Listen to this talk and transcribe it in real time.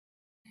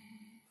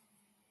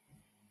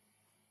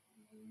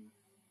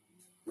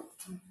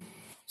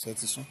C'est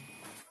ça.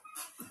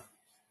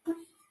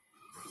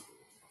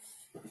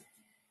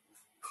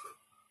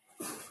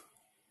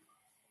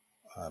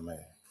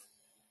 Amen.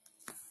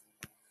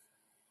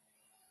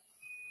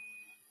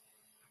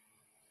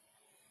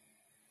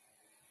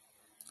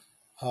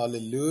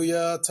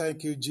 Hallelujah.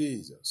 Thank you,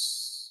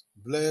 Jesus.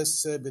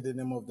 Blessed be the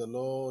name of the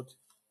Lord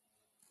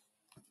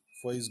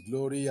for his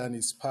glory and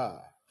his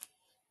power,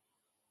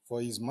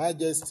 for his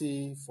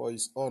majesty, for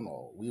his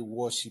honor. We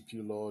worship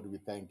you, Lord. We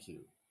thank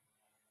you.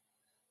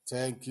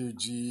 Thank you,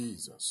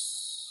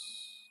 Jesus.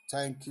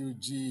 Thank you,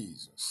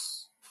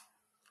 Jesus.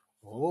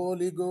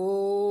 Holy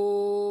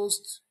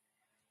Ghost,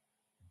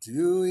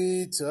 do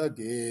it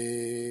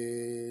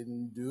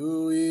again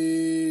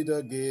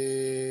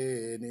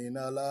in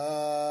our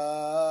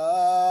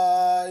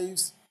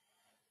lives.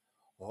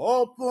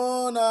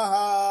 Open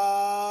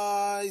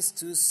our eyes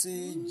to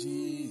see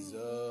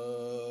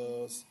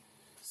Jesus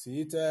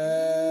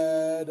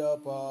seated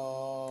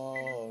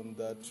upon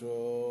the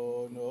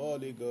throne.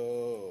 Holy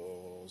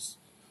Ghost,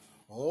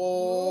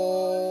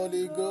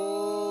 Holy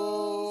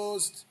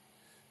Ghost,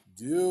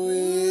 do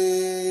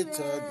it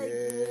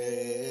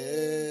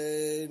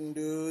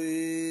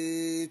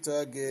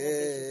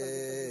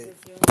again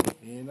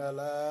in our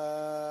life.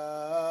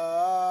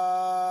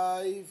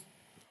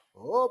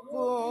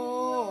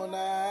 Open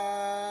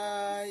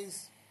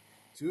eyes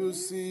to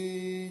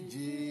see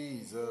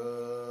Jesus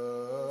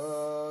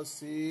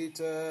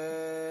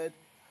seated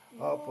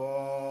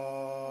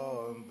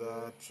upon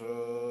the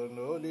throne.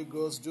 Holy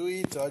Ghost, do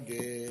it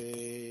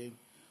again.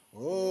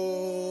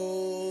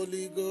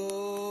 Holy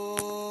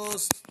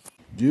Ghost,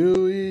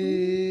 do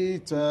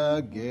it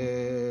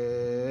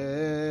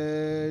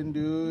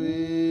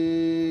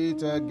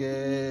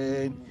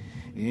again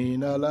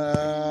in our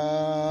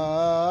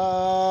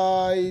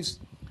lives.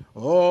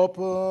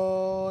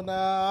 Open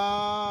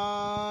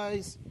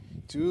eyes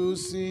to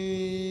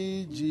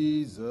see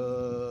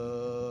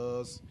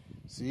Jesus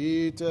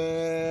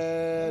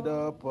seated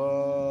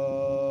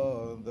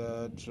upon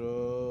the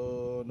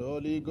throne.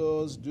 Holy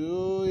Ghost,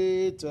 do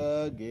it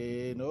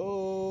again.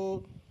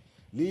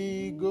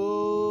 Holy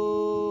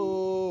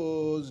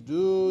Ghost,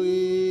 do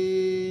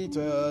it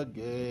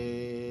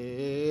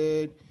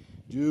again.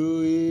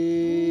 Do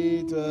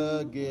it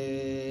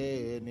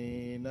again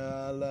in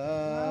our lives.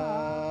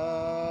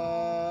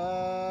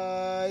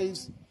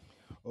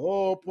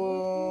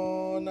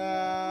 Open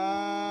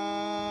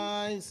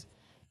eyes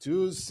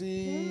to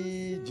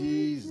see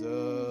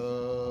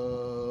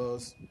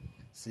Jesus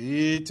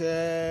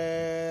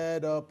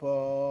seated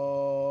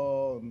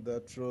upon the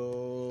throne.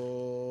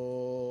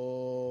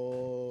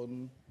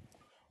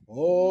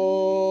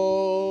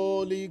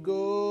 Holy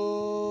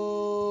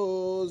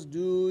Ghost,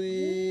 do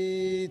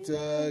it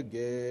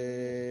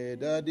again,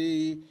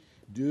 Daddy,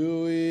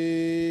 do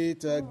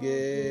it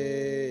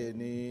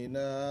again in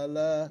our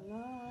lives.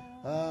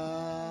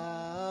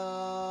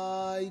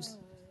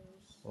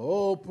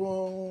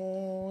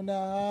 Open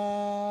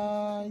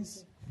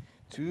eyes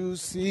to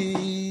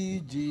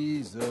see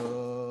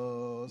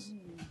Jesus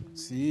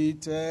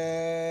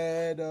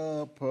seated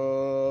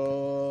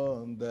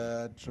upon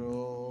the throne.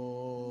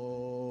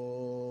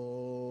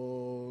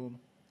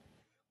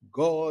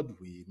 God,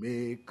 we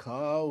make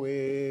our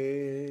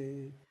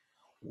way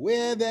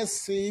where there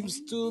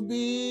seems to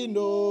be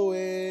no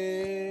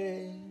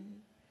way.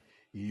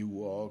 He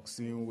walks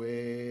in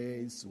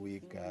ways we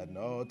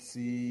cannot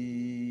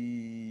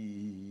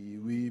see.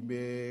 We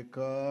make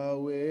our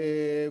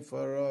way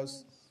for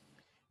us.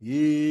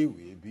 He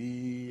will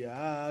be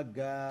our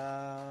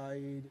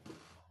guide.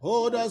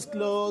 Hold us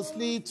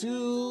closely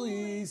to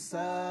his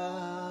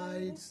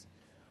sides.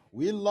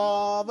 We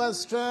love and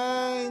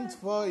strength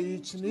for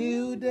each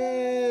new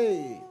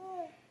day.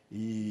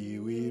 He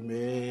will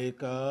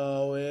make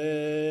our way.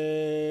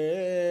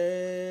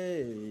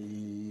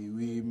 He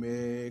will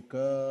make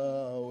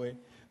our way.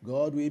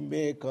 God will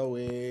make our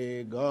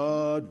way.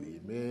 God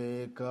will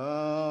make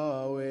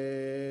our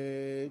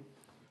way.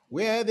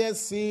 Where there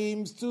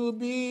seems to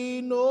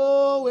be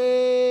no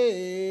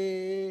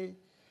way,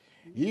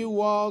 he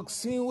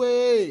walks in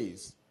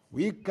ways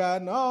we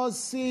cannot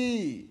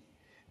see.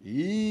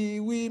 He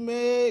will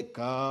make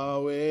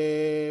our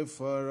way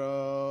for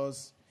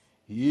us.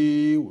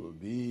 He will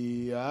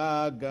be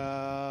our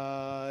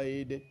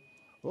guide.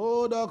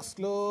 Hold us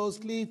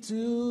closely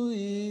to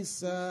his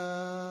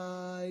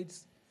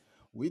sides.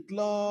 With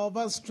love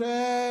and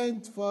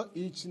strength for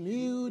each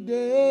new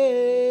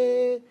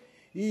day,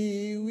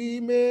 he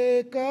will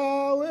make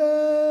our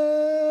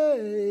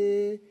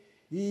way.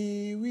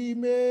 He will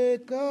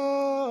make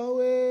our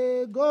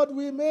way. God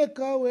will make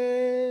our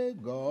way.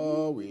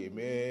 God will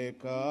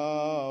make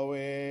our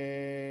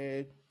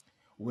way.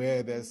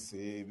 Where there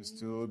seems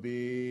to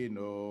be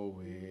no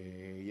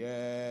way,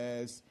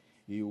 yes,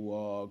 he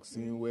walks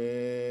in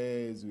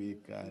ways we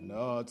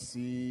cannot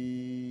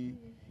see.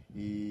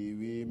 He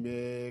will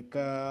make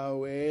our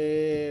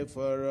way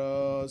for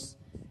us.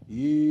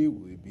 He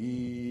will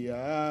be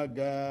our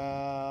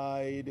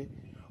guide.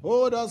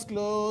 Hold us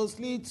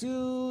closely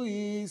to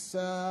his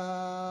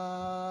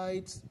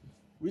sides.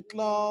 with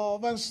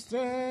love and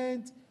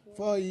strength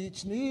for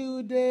each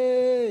new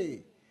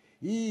day.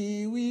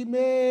 He will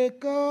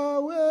make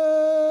a way.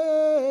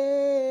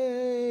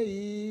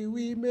 He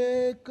will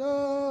make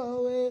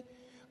a way.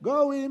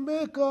 God will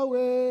make a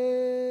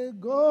way.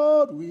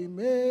 God will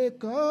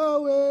make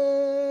a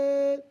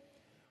way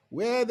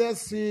where there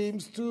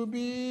seems to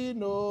be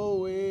no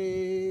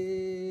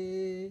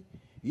way.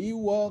 He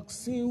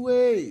walks in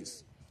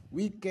ways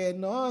we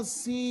cannot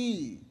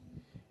see.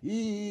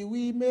 He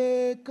will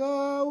make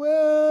a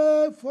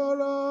way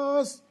for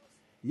us.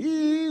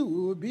 He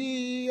will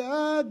be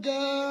our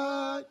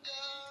God.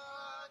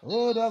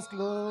 Hold us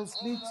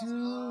closely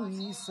to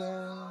His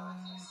side.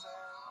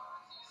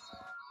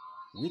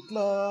 With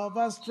love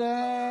and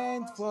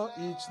strength for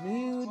each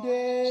new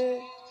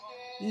day,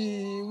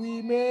 He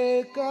will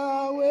make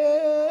a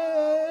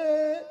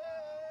way.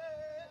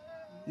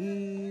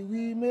 He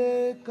will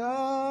make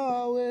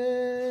a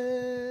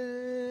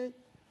way.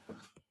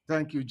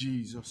 Thank you,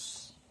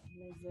 Jesus.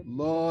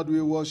 Lord,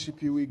 we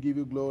worship you. We give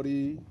you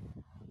glory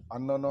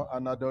and honor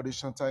and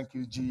adoration. Thank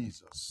you,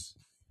 Jesus.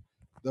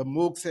 The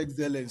most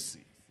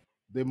excellency,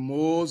 the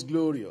most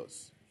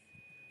glorious,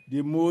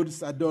 the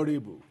most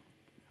adorable,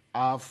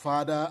 our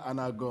Father and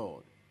our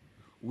God.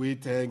 We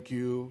thank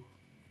you.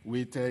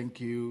 We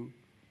thank you.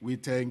 We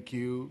thank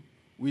you.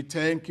 We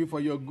thank you for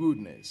your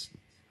goodness.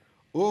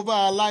 Over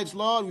our lives,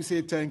 Lord, we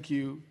say thank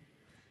you.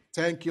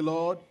 Thank you,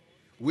 Lord.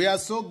 We are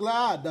so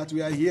glad that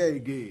we are here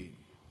again.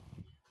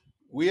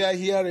 We are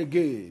here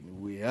again.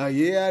 We are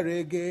here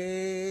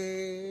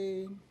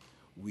again.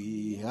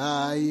 We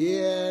are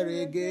here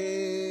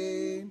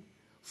again.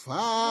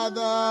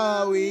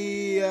 Father,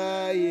 we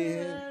are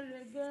here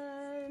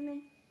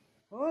again.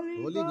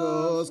 Holy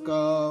Ghost,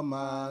 come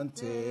and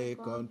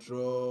take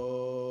control.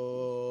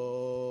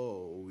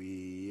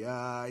 We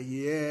are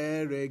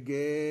here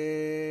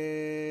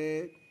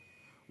again.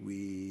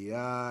 We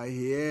are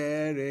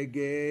here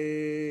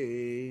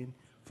again.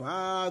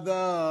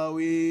 Father,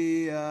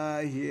 we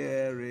are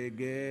here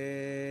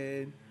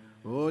again.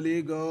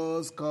 Holy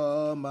Ghost,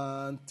 come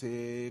and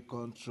take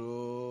control.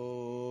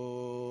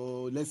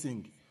 Let's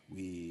sing.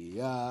 We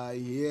are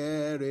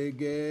here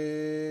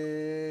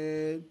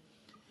again.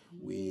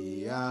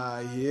 We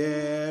are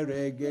here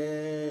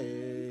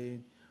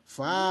again.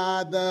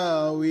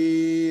 Father,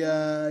 we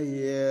are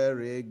here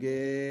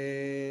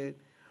again.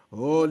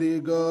 Holy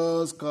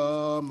Ghost,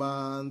 come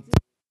and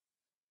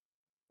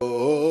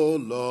oh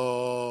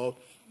Lord,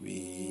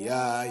 we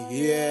are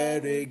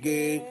here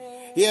again,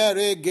 here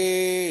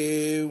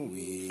again.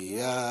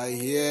 We are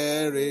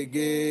here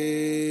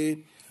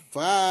again.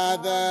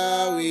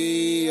 Father,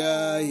 we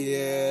are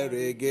here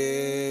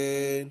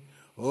again.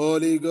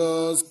 Holy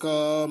Ghost,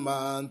 come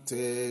and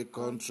take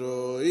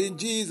control. In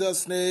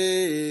Jesus'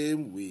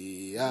 name,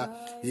 we are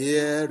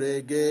here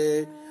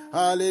again.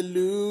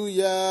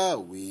 Hallelujah,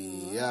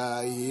 we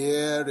are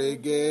here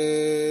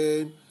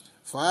again.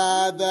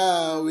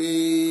 Father,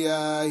 we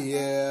are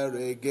here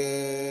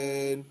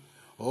again.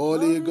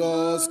 Holy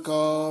Ghost,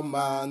 come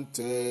and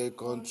take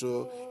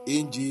control.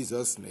 In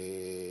Jesus'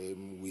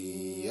 name,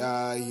 we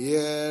are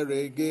here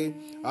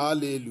again.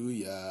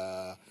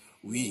 Hallelujah.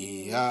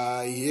 We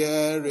are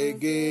here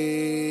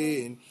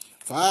again.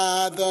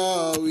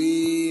 Father,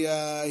 we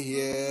are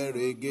here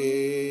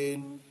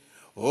again.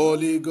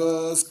 Holy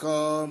Ghost,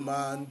 come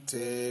and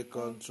take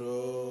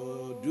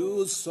control.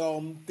 Do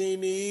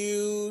something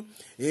new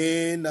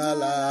in our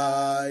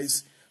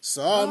lives.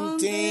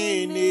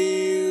 Something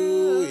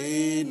new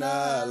in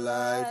our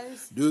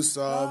lives. Do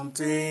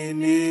something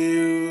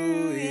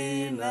new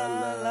in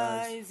our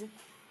lives.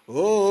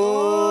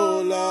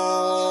 Oh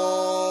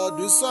Lord,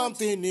 do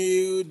something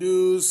new,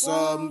 do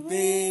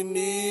something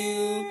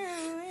new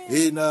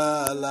in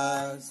our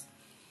lives.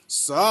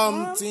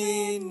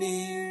 Something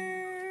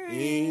new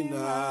in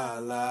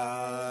our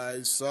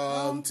lives,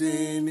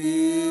 something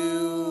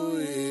new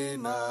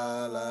in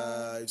our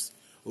lives.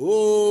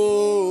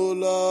 Oh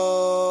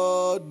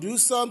Lord, do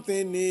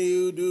something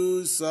new,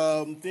 do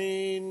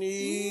something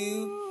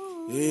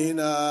new in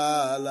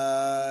our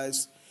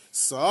lives.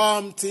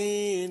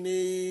 Something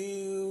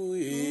new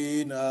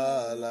in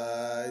our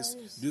lives.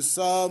 Do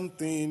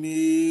something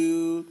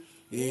new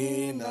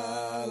in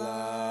our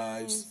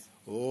lives.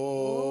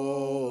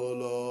 Oh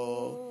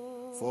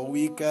Lord, for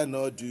we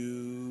cannot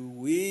do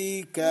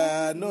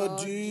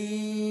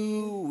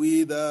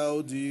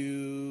without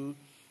you.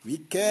 We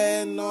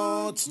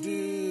cannot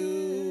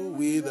do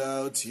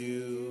without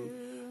you.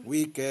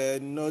 We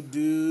cannot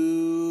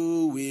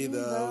do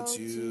without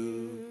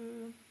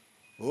you.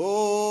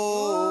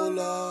 Oh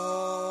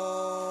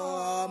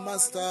Lord,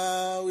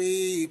 Master,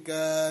 we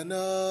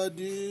cannot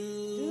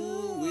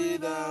do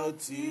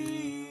without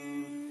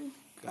you.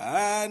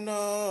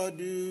 Cannot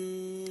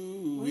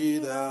do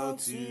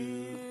without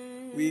you.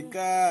 We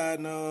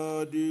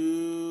cannot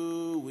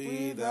do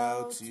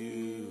without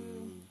you.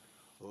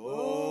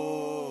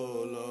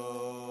 Oh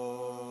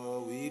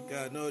Lord, we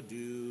cannot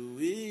do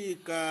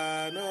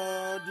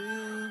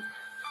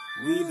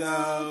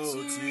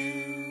without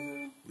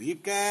you. We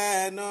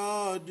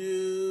cannot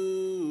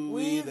do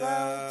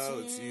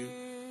without you.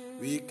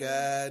 We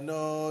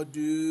cannot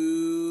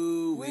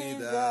do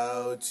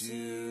without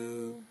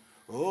you.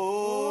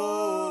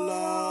 Oh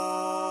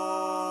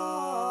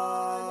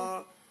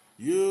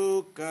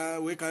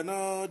Lord, we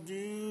cannot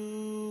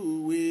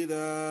do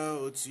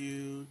without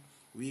you.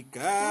 We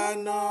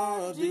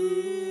cannot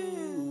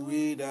do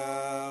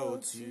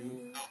without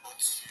you.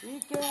 We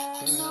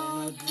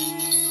cannot do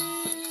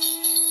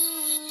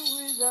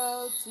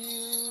without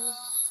you.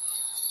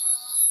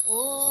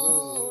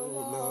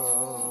 Oh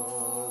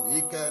Lord,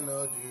 we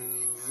cannot do.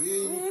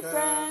 We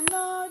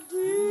cannot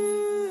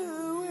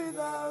do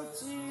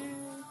without you.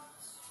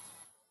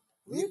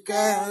 We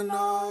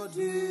cannot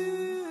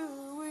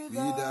do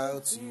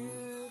without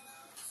you.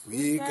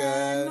 We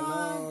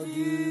cannot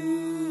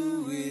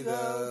do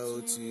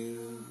without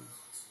you.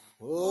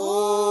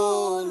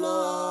 Oh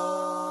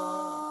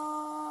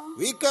Lord,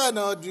 we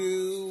cannot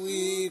do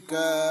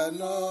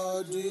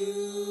without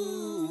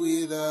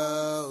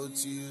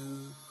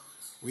you.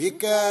 We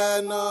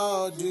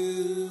cannot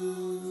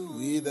do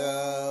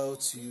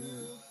without you.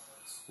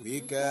 We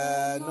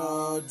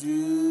cannot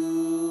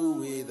do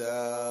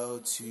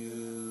without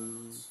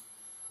you.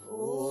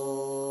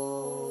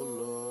 Oh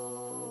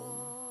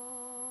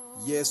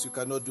Lord. Yes, we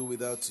cannot do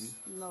without you.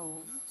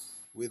 No.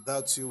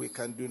 Without you, we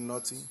can do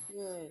nothing.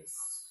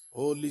 Yes.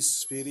 Holy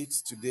Spirit,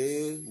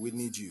 today we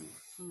need you.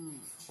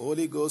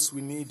 Holy Ghost,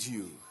 we need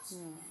you.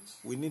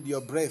 We need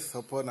your breath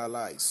upon our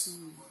lives.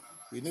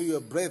 We need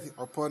your breath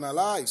upon our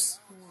lives.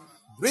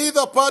 Breathe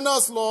upon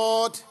us,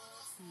 Lord.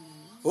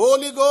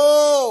 Holy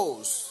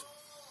Ghost,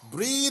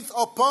 breathe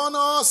upon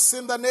us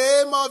in the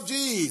name of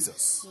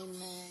Jesus. Amen.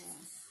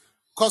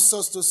 Cause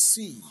us to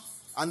see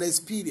and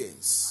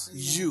experience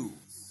you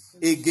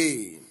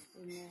again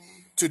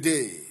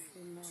today.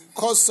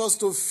 Cause us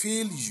to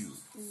feel you.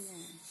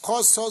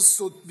 Cause us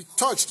to be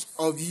touched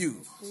of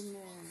you.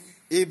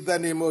 In the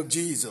name of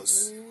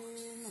Jesus.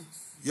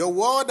 Your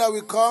word that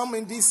will come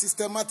in this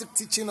systematic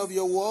teaching of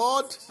your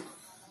word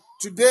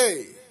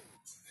today.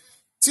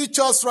 Teach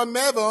us from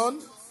heaven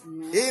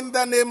in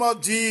the name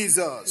of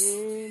Jesus.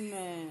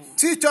 Amen.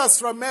 Teach us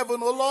from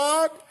heaven, O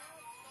Lord,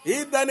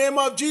 in the name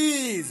of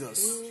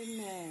Jesus.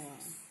 Amen.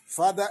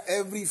 Father,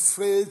 every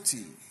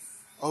frailty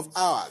of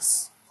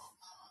ours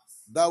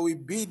that will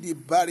be the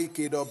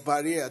barricade or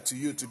barrier to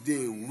you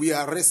today, we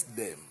arrest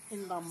them.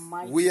 In the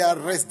mighty We name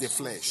arrest of the Jesus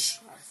flesh.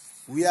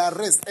 Christ. We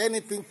arrest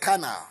anything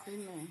carnal.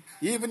 Amen.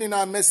 Even in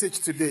our message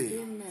today,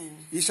 Amen.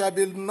 it shall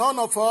be none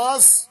of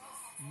us,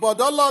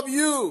 but all of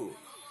you.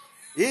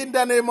 In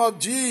the name of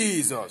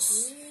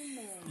Jesus,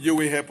 Amen. you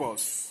will help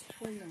us.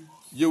 Amen.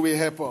 You will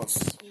help us.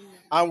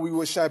 And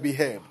we shall be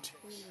helped.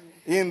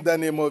 In the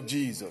name of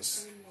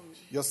Jesus.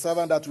 Your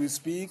servant that will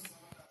speak,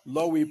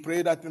 Lord, we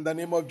pray that in the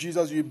name of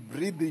Jesus, you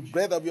breathe the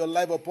breath of your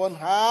life upon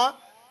her.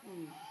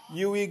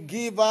 You will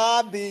give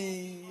her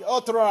the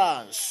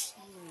utterance.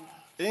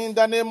 In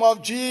the name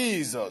of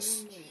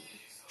Jesus.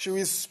 She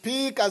will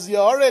speak as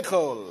your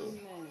oracle.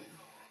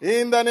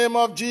 In the name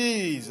of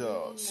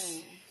Jesus.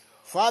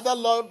 Father,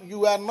 Lord,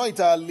 you anoint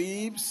our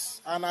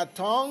lips and our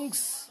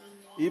tongues,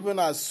 even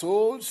our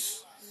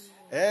souls,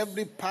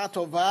 every part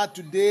of her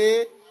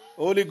today.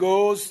 Holy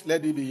Ghost,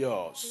 let it be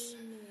yours.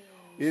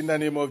 In the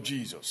name of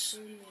Jesus.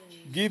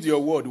 Give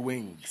your word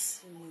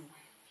wings.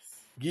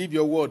 Give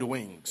your word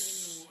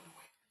wings.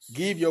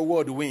 Give your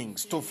word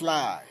wings to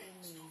fly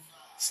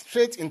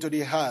straight into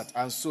the heart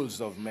and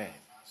souls of men.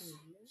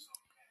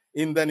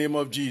 In the name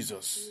of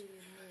Jesus.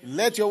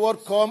 Let your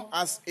word come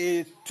as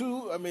a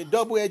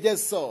double-edged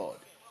sword,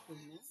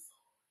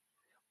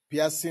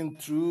 piercing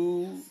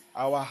through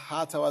our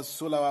heart, our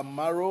soul, our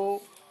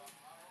marrow,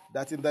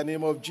 that in the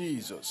name of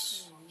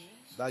Jesus,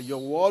 that your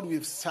word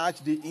will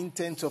search the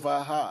intent of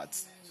our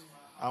hearts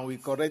and will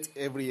correct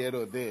every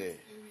error there.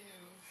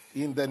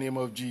 In the name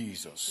of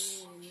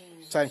Jesus.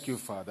 Thank you,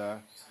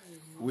 Father.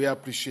 We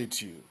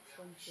appreciate you.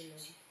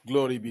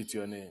 Glory be to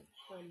your name.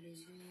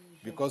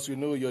 Because we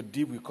know your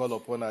deep, we call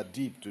upon our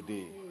deep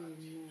today.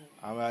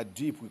 And our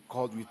deep, we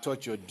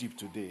touch your deep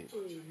today.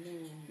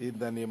 In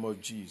the name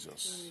of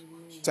Jesus.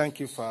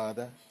 Thank you,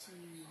 Father.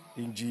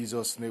 In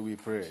Jesus' name we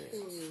pray.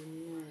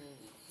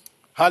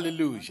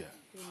 Hallelujah.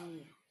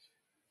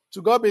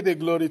 To God be the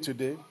glory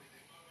today.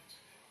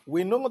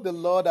 We know the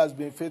Lord has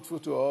been faithful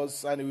to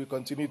us and he will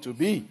continue to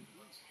be.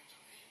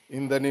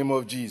 In the name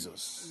of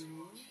Jesus.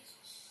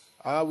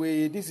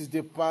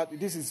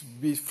 This is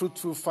Be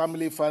Fruitful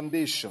Family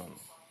Foundation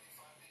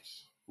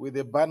with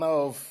the banner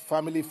of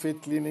Family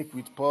Faith Clinic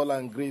with Paul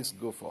and Grace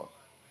Goforth.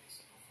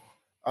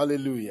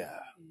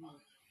 Hallelujah.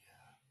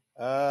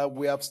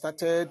 We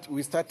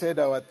started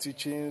our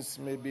teachings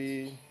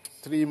maybe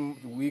 3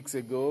 weeks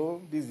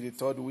ago. This is the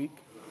 3rd week.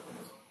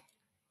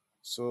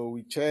 So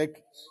we check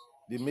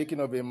the making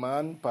of a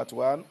man, part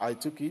 1. I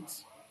took it.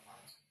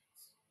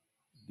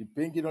 The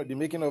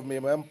making of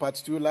a man,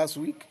 part 2 last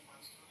week.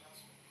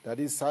 That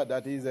is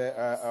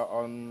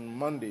on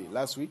Monday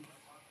last week.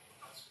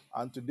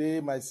 And today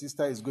my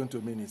sister is going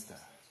to minister.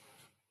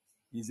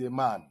 He's a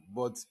man,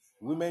 but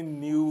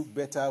women knew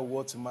better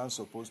what man's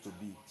supposed to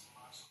be.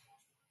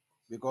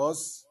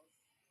 Because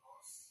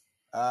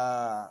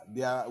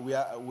they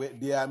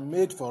are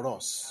made for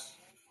us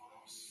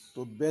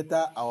to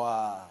better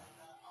our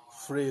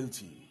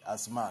frailty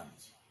as man,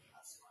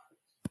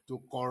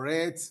 to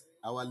correct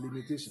our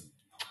limitation.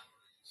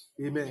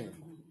 Amen.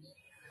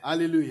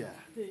 Hallelujah.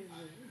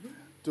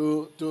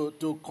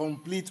 To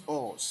complete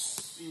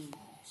us.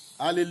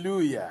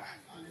 Hallelujah.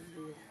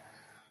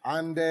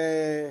 And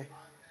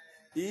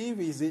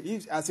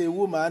if as a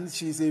woman,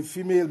 she's a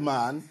female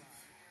man,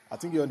 I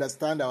think you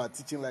understand our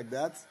teaching like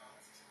that.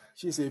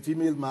 She's a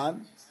female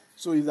man,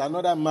 so it's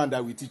another man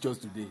that will teach us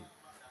today.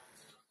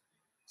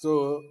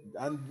 So,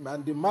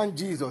 and the man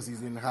Jesus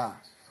is in her,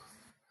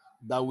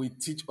 that will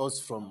teach us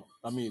through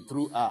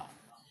her.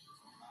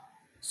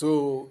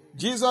 So,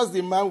 Jesus,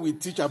 the man, will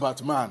teach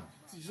about man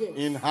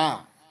in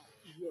her.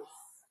 Yes.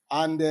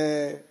 And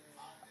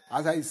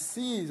as I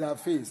see her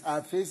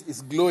face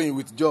is glowing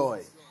with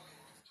joy,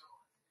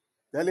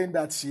 telling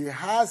that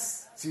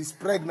she's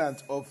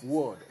pregnant of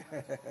word.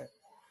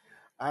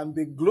 And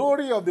the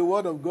glory of the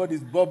word of God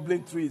is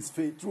bubbling through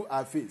through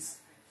her face.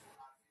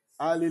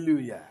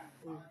 Hallelujah.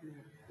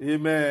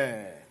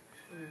 Amen.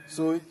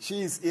 So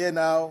she is here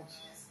now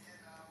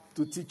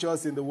to teach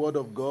us in the word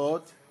of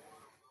God.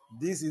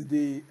 This is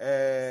the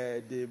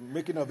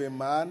making of a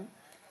man,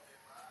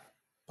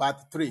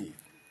 part 3.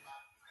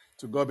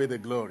 To God be the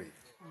glory.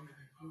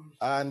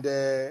 And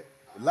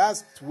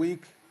last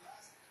week,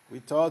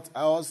 we taught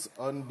us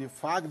on the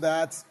fact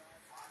that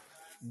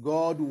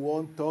God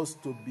wants us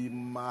to be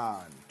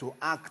man, to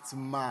act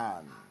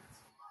man.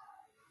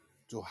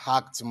 To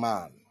act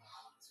man.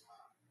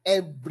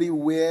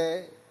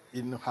 Everywhere,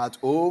 at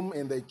home,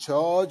 in the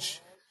church,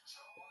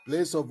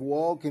 place of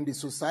work, in the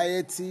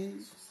society,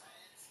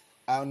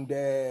 and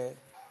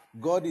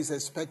God is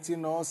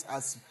expecting us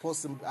as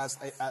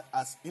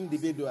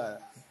individual,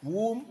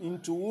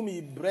 into whom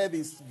He breathed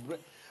His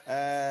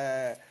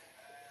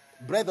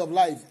breath of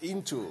life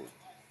into.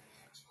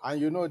 And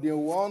you know, the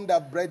one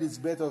that breathed His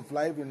breath of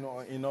life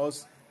in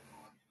us,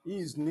 he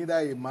is neither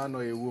a man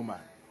nor a woman.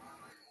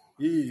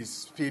 He is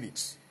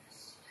spirit.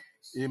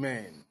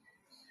 Amen.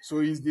 So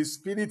it's the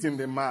spirit in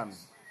the man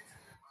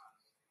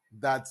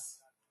that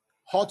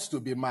ought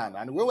to be man.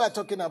 And when we're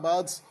talking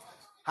about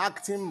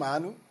acting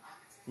man,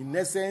 in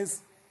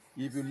essence,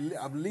 if you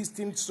have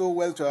listened so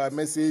well to our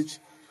message,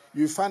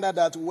 you find out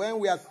that when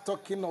we are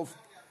talking of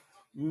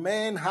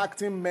men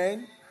acting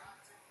men,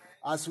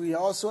 as we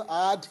also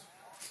add,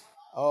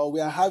 we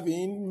are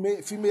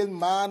having female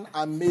man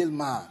and male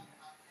man.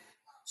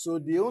 So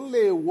the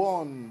only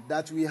one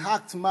that we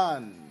act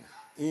man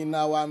in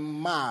our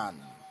man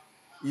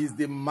is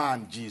the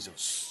man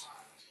Jesus.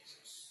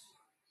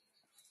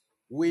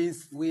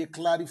 We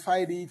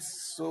clarified it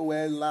so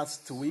well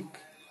last week.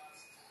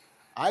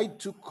 I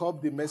took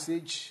up the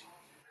message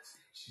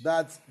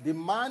that the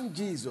man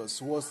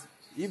Jesus was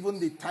even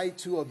the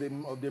title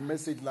of the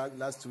message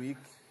last week.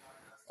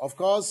 Of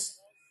course,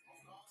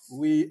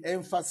 we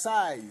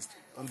emphasized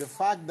on the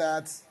fact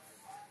that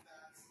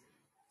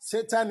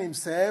Satan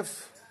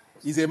himself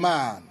is a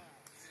man.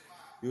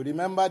 You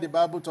remember the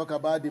Bible talk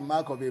about the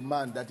mark of a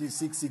man, that is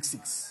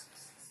 666.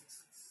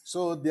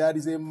 So there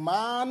is a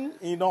man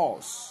in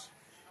us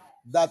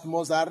that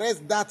must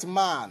arrest that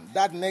man,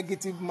 that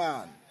negative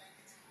man.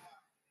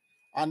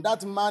 And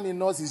that man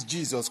in us is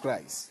Jesus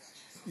Christ.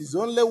 It's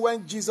only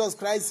when Jesus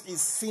Christ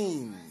is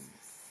seen,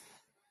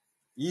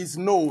 he is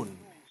known,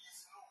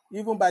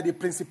 even by the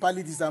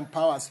principalities and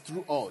powers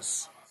through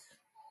us,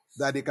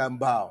 that they can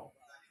bow.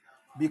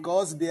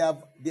 Because they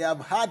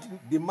have had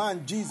the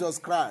man Jesus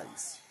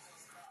Christ,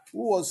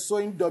 who was so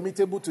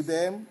indomitable to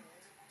them,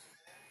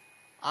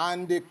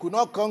 and they could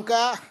not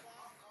conquer,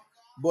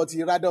 but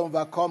he rather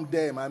overcome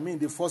them.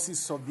 The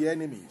forces of the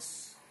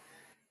enemies.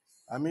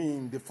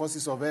 The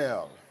forces of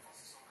hell.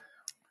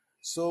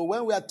 So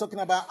when we are talking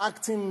about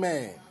acting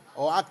men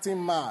or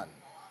acting man,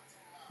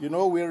 you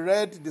know, we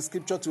read the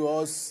scripture to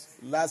us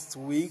last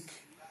week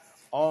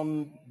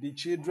on the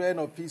children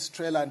of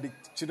Israel and the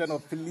children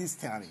of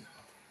Philistine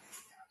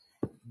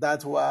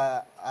that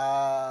were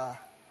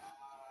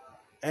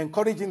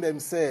encouraging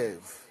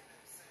themselves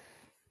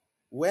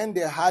when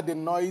they heard the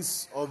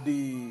noise of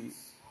the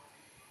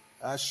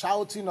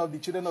shouting of the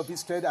children of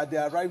Israel at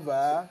the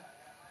arrival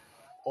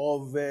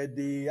of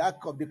the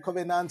Ark of the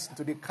Covenant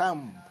to the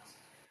camp.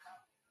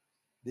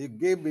 They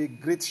gave a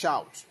great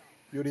shout.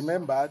 You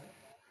remembered?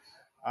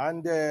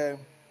 And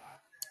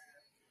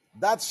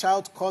that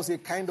shout caused a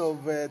kind of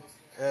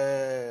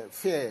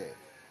fear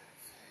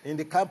in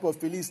the camp of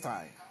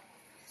Philistine.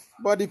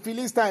 But the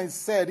Philistines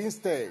said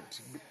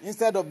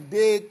instead of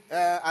they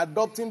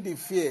adopting the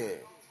fear,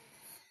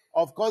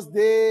 of course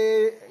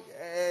they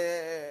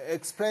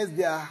expressed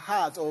their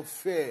heart of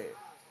fear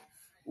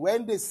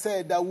when they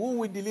said that who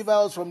will deliver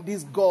us from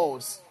these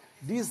gods?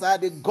 These are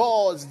the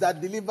gods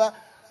that deliver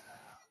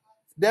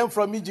them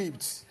from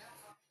Egypt,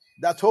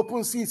 that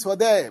open seas for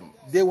them.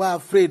 They were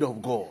afraid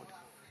of God.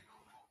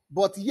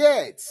 But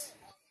yet,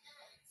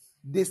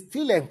 they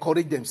still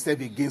encourage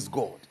themselves against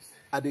God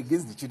and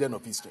against the children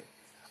of Israel.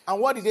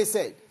 And what did they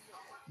say?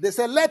 They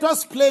said, let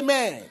us play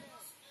men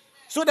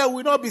so that we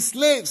will not be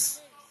slaves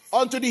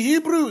unto the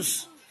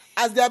Hebrews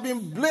as they have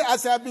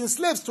been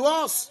slaves to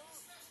us.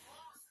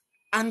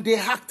 And they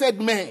acted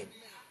men.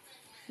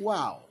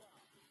 Wow.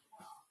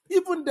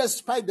 Even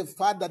despite the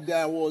fact that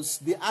there was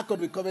the Ark of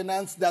the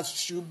Covenant that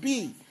should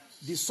be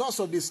the source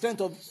of the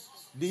strength of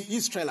the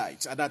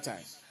Israelites at that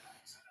time,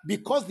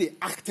 because they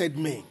acted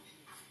men,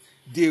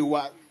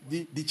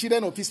 the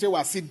children of Israel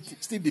were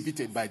still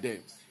defeated by them.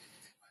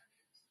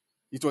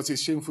 It was a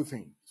shameful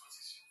thing.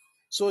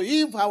 So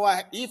if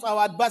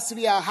our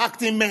adversary are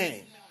acting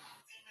men,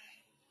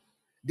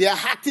 they are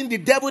acting the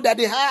devil that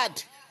they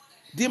had,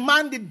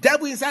 demand the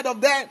devil inside of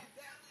them.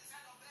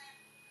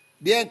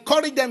 They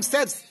encourage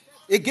themselves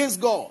against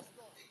God.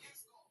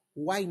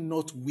 Why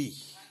not we?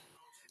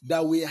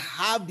 That we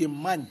have the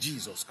man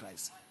Jesus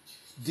Christ.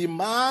 The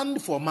man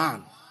for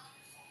man.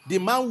 The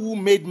man who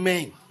made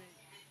men.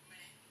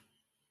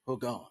 Oh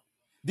God.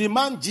 The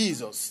man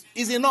Jesus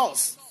is in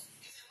us.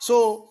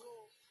 So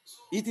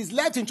it is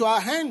left into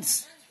our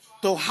hands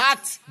to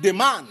act the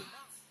man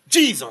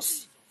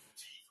Jesus.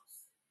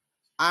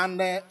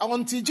 And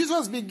until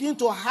Jesus begins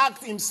to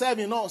act himself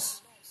in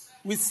us,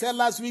 we said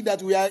last week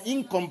that we are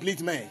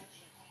incomplete men.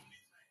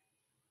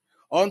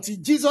 Until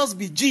Jesus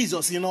be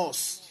Jesus in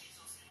us,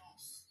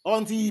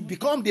 until he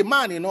become the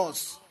man in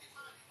us,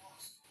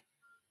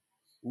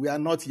 we are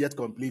not yet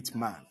complete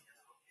man.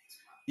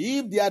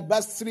 If the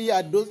adversary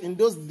in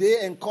those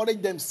days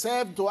encouraged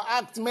themselves to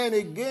act men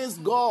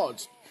against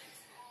God,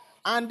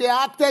 and they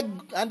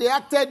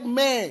acted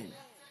men,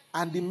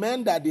 and the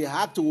men that they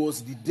acted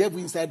was the devil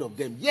inside of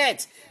them,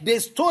 yet they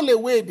stole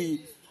away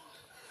the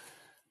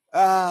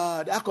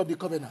Ark of the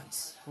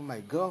Covenant. Oh my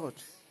God.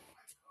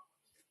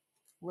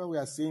 What we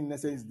are saying in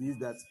essence is this,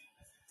 that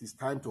it is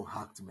time to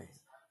act men.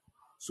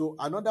 So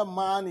another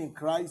man in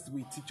Christ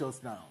will teach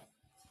us now.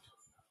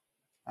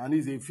 And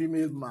he's a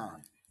female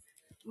man.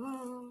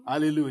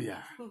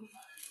 Hallelujah.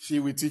 She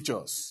will teach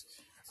us.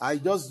 I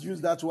just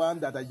used that one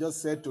that I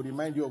just said to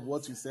remind you of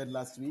what we said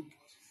last week.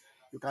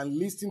 You can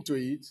listen to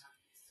it.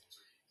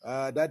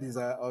 That is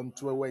on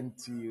 20,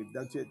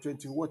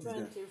 what is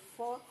that?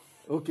 24th.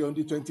 Okay, on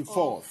the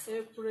 24th.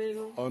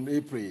 April. On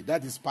April.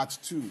 That is part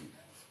 2.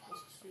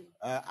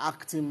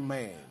 Acting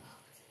men.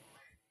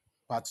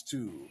 Part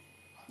 2.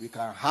 We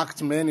can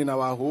act men in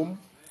our home,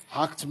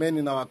 act men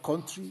in our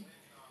country,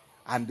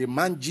 and the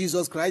man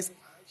Jesus Christ,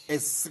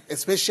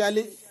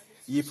 especially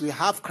if we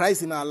have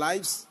Christ in our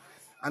lives,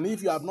 and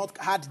if you have not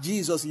had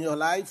Jesus in your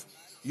life,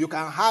 you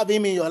can have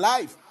him in your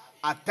life.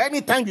 At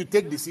any time you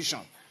take decision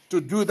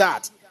to do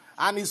that.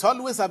 And he's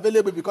always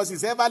available because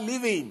he's ever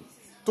living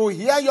to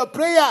hear your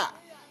prayer.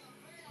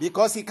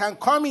 Because he can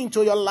come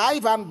into your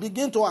life and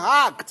begin to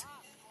act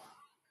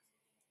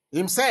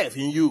himself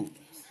in you.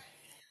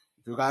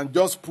 You can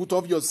just put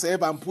off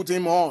yourself and put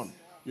him on.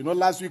 You know,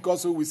 last week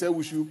also we said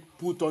we should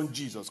put on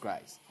Jesus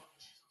Christ.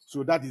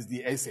 So that is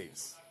the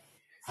essence.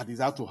 That is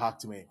how to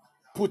act men.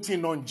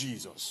 Putting on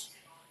Jesus.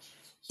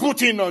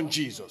 Putting on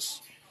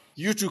Jesus.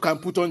 You too can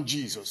put on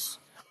Jesus.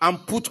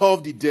 And put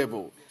off the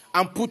devil.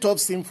 And put off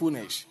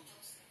sinfulness.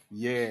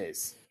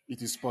 Yes,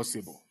 it is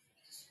possible.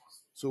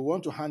 So I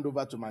want to hand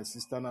over to my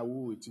sister now,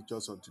 who will teach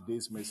us on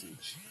today's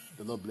message.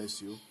 The Lord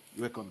bless you.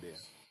 Welcome there.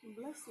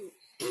 Bless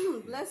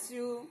you. Bless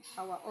you,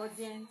 our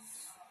audience.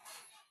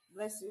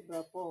 Bless you,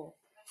 Brother Paul.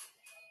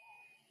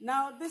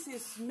 Now, this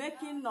is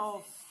Making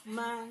of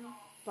Man,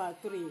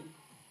 part 3.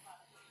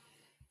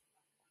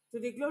 To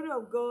the glory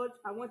of God,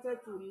 I wanted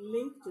to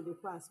link to the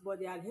past, but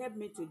they had helped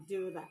me to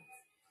do that.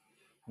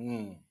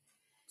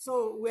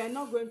 So we are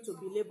not going to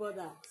belabor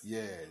that.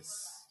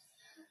 Yes.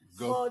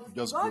 But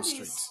just God go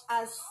straight. is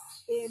as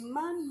a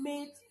man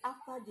made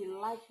after the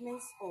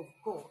likeness of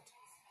God,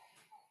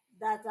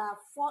 that are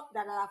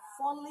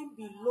falling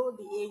below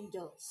the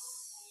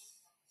angels.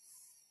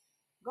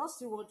 God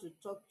still wants to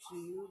talk to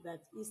you,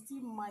 that he's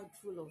still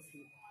mindful of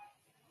you.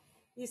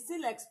 He's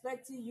still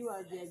expecting you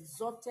at the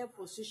exalted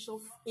position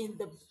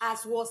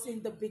as was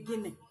in the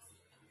beginning.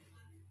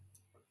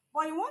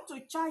 But he wants to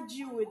charge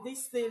you with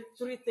these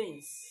 3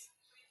 things,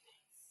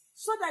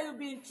 so that you'll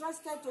be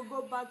interested to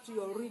go back to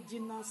your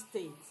original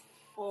state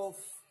of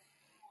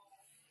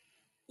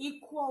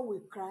equal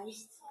with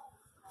Christ,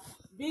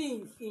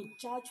 being in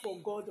charge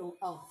for God on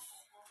earth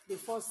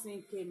before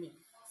sin came in.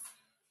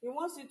 He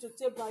wants you to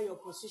take back your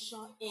position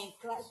in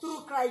Christ,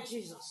 through Christ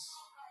Jesus.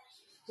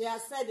 He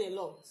has said a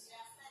lot.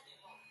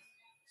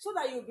 So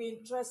that you'll be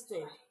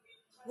interested.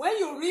 When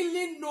you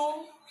really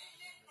know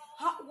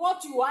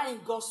what you are in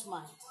God's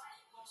mind,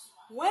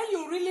 when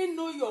you really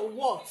know your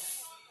worth,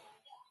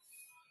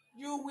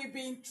 you will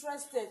be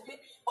interested.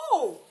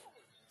 Oh,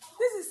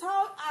 this is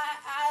how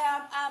I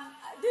am.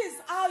 This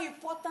is how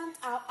important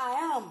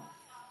I am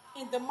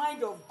in the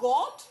mind of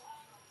God.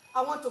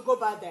 I want to go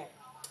back there.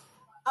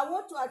 I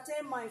want to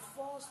attain my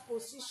first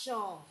position.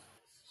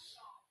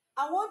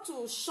 I want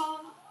to shun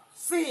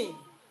sin.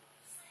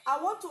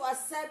 I want to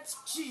accept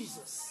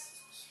Jesus.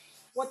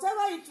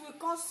 Whatever it will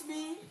cost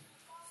me,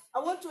 I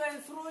want to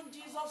enthrone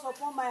Jesus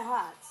upon my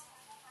heart.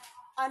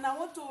 And I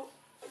want to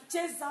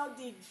chase out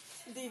the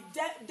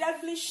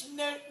devilish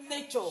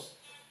nature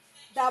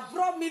that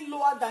brought me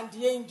lower than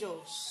the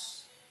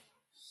angels.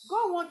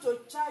 God wants to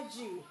charge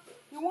you.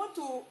 He wants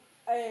to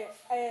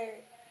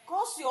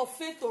cause your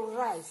faith to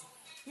rise.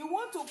 He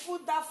wants to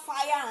put that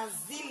fire and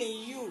zeal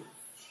in you,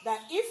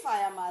 that if I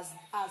am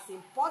as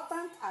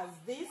important as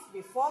this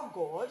before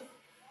God,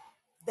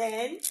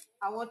 then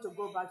I want to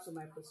go back to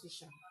my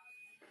position.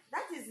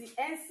 That is the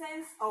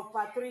essence of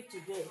part 3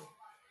 today,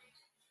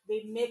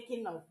 the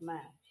making of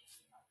man.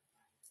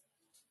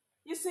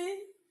 You see,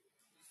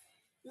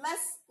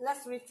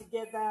 let's read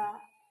together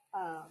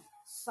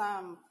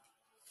Psalm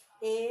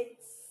 8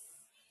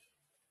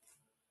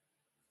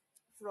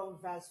 from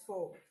verse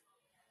 4.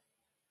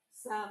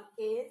 Psalm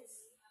 8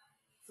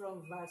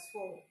 from verse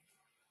 4.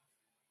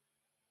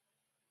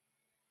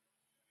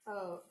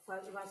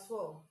 Verse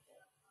 4.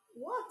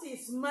 What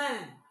is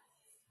man?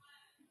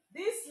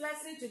 This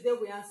lesson today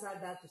we answer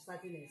that to a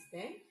certain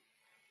extent.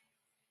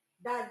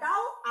 That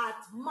thou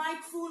art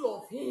mindful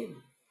of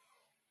him.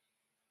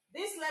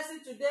 This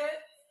lesson today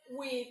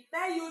will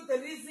tell you the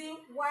reason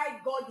why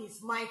God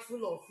is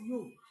mindful of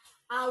you,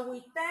 and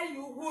will tell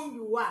you whom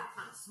you are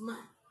as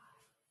man.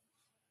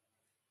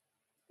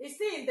 It's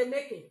still in the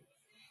making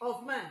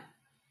of man.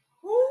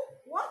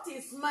 What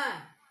is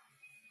man?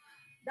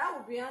 That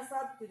will be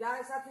answered to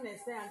that certain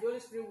extent, and the Holy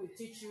Spirit will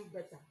teach you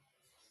better.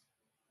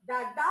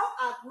 That thou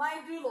art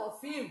mindful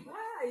of him.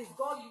 Why is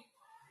God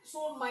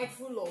so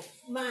mindful of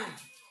man?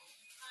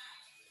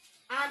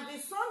 And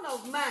the Son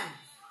of Man,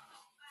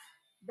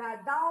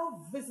 that thou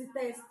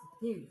visitest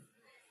him.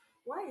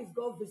 Why is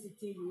God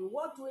visiting you? In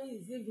what way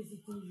is he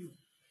visiting you?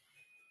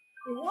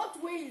 In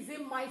what way is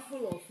he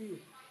mindful of you?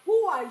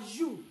 Who are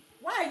you?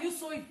 Why are you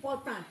so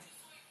important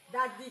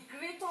that the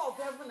creator of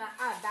heaven and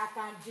earth that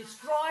can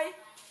destroy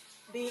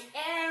the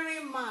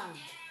erring man,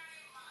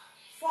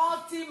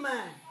 faulty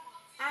man,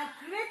 and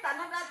create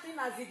another thing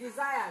as he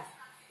desires?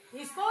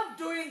 He's not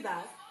doing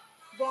that,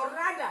 but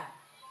rather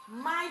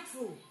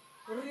mindful,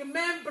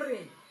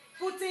 remembering,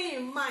 putting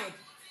in mind,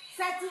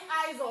 setting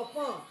eyes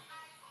upon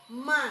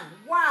man.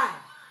 Why?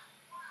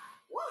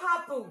 What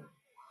happened?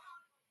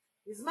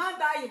 Is man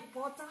that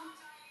important?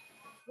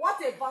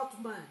 What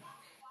about man?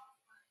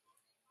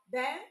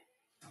 Then,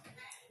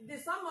 the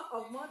Son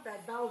of Man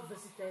that thou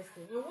visitest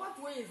him. In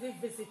what way is he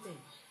visiting?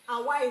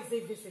 And why is he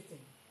visiting?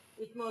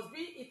 It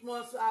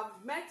must have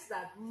meant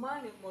that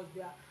man must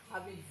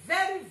have been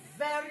very,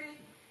 very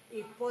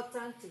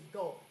important to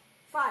God.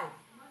 5.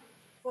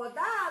 For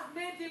thou hast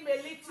made him a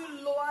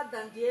little lower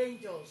than the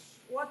angels.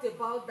 What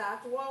about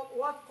that?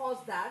 What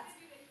caused that?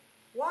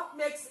 What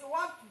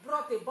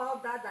brought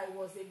about that he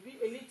was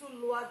a little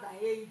lower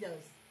than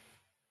angels?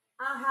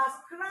 And has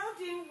crowned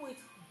him with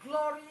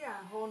glory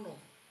and honor.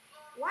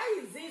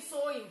 Why is it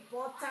so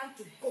important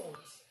to God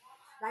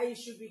that he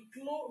should be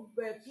crowned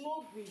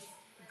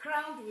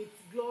with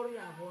glory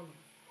and honor?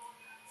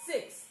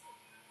 6.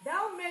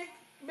 Thou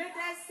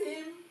madest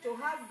him to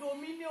have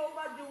dominion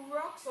over the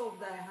works of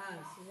thy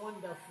hands.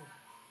 Wonderful.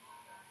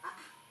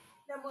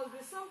 There must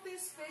be something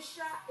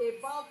special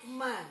about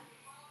man,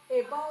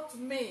 about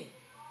me,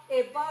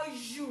 about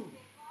you.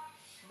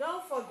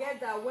 Don't forget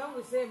that when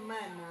we say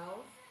man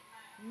now,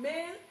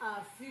 male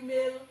and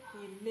female,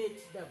 he made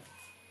them.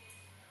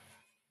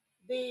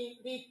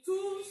 The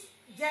two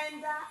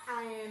gender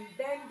are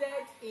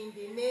embedded in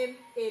the name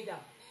Adam.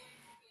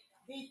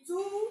 The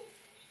two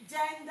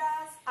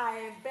genders are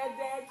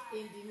embedded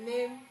in the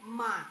name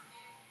man.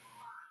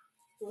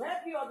 To help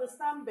you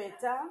understand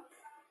better,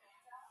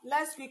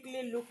 let's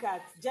quickly look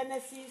at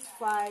Genesis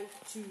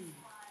 5:2.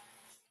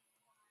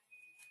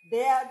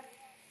 There,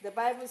 the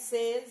Bible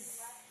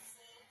says,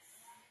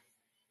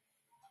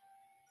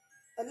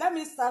 let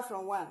me start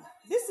from 1.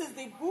 This is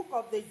the book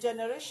of the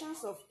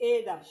generations of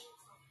Adam.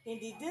 In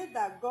the day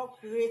that God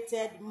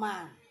created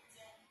man,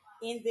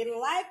 in the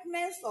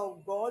likeness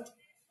of God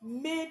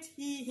made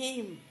he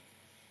him.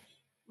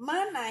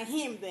 Man and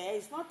him there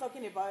is not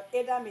talking about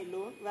Adam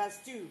alone. Verse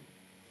 2.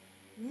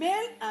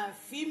 Male and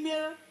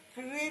female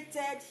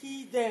created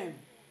he them,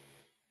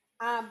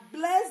 and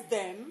blessed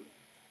them,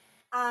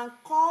 and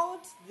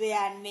called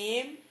their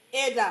name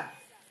Adam.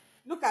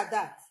 Look at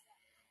that.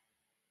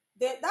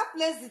 That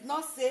place did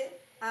not say,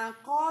 and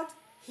called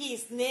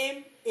his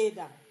name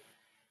Adam.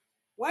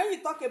 When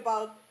you talk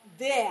about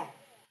their,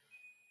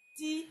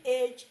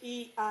 Their,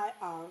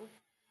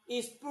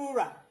 is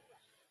plural.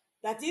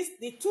 That is,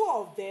 the two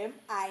of them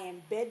are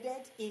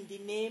embedded in the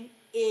name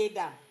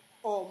Adam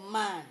or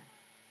man.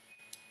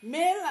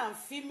 Male and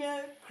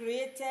female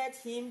created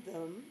him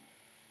them,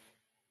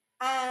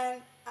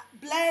 and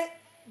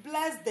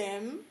blessed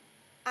them,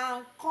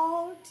 and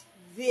called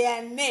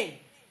their name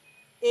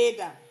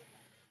Adam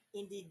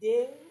in the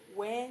day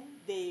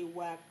when they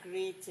were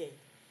created.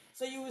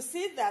 So you will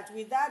see that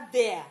without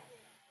their,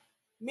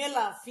 male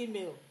and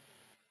female,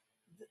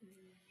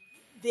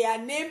 their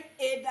name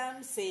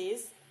Adam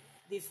says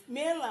the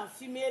male and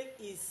female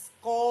is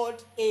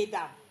called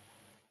Adam.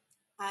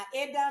 And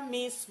Adam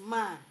means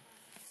man.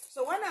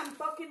 So when I'm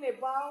talking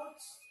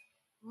about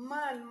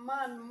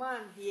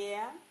man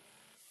here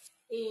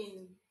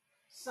in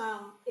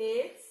Psalm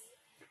 8,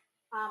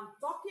 I'm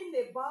talking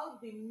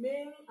about the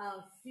male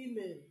and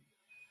female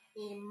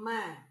in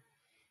man.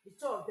 The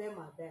two of them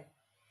are there.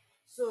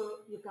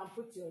 So you can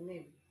put your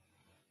name.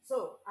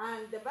 So,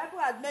 and the Bible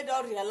had made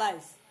us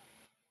realize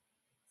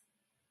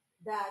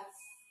that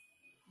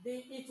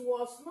it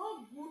was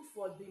not good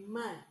for the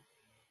man.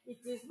 It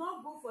is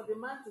not good for the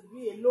man to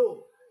be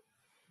alone.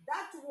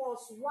 That was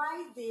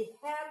why the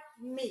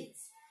helpmate,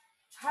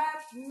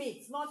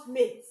 not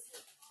mate,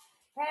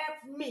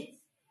 helpmate,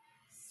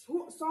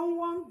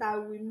 someone that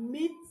will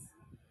meet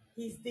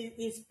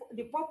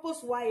the purpose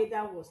why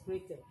Adam was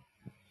created.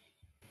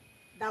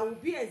 That will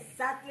be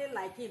exactly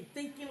like him,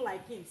 thinking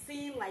like him,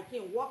 seeing like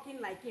him, walking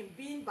like him,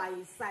 being by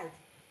his side,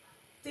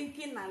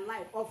 thinking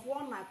alive, of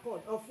one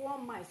accord, of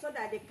one mind, so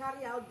that they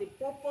carry out the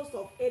purpose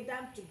of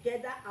Adam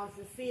together and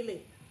fulfill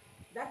it.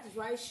 That is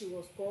why she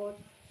was called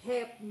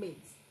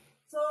helpmate.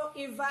 So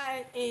if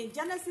in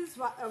Genesis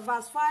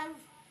verse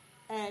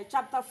 5,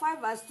 chapter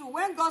 5 verse 2,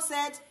 when God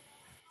said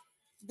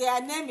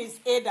their name is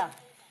Adam,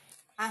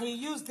 and he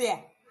used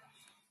there,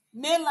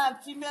 male and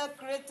female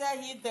created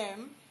he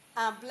them,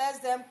 and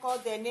blessed them,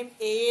 called their name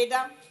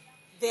Adam.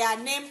 Their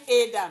name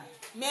Adam,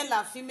 male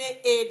and female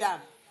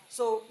Adam.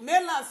 So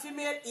male and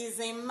female is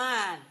in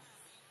man.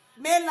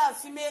 Male and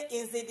female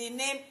is in the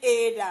name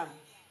Adam.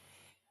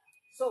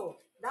 So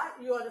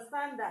that you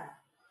understand that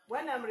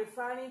when I'm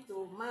referring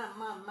to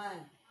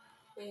man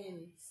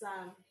in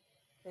Psalm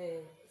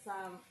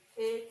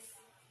 8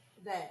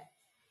 there.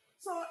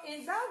 So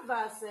in that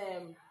verse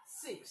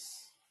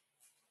 6,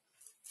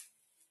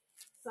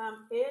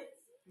 Psalm 8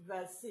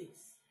 verse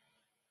 6.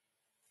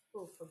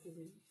 Oh, forgive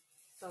me.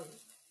 Sorry.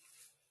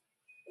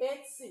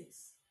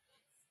 8:6.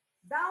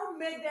 Thou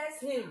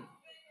madest him.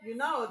 You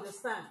now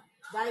understand.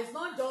 That is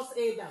not just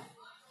Adam.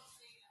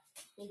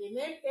 In the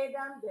name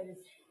Adam,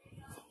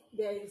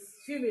 there is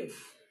female.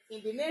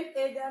 In the name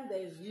Adam,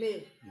 there is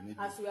male.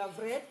 As we have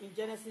read in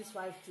Genesis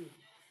 5:2.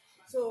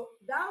 So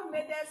thou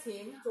madest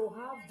him to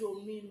have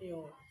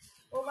dominion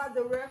over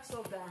the works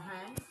of thy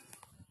hand.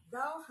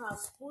 Thou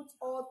hast put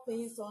all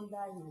things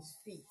under his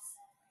feet.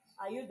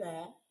 Are you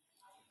there?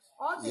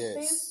 All the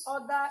things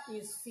under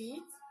his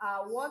feet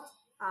are what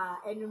are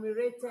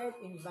enumerated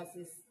in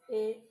verses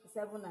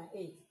 7 and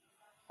 8.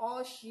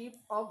 All sheep,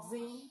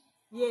 oxen,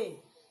 yea,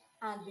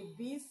 and the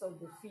beasts of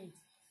the field.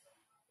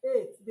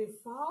 8. The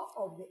fowl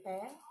of the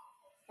air,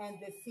 and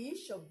the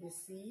fish of the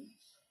sea,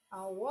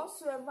 and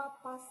whatsoever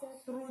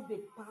passeth through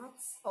the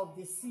paths of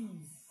the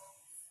seas.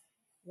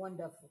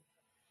 Wonderful.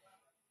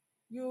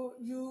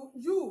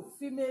 You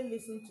female,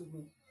 listen to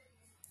me.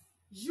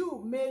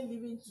 You male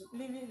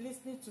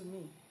listening to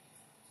me.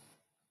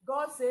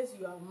 God says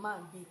you are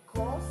man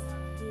because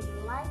the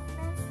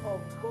likeness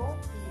of God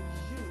in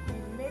you,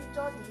 the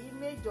nature, the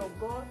image of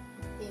God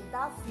in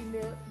that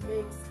female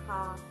makes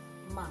her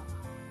man.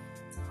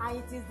 And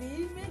it is the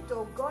image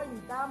of God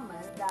in that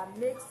man that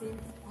makes him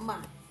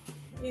man.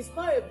 It's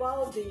not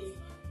about the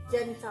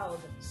genital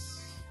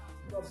organs.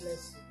 God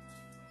bless you.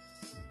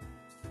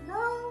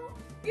 Now,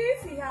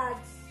 if he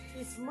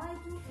is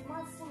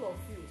mindful of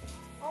you,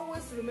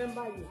 always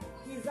remember you.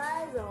 His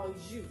eyes are on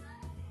you.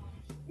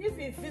 If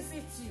he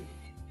visits you,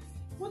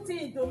 put him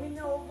in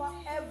dominion over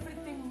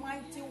everything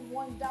mighty,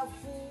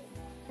 wonderful,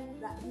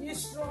 that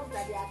mysteries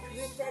that they are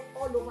created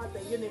all over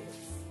the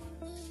universe.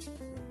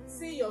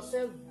 See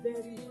yourself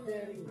very,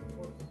 very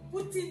important.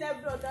 Put in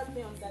every other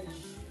thing under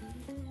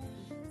you.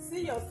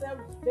 See yourself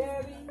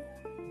very,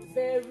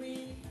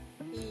 very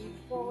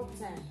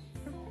important.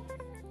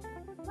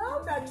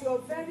 Now that you're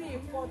very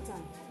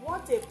important,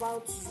 what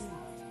about you?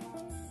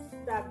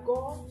 That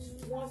God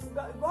wants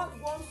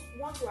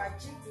to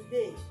achieve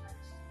today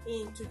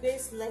in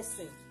today's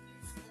lesson.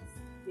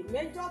 The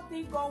major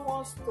thing God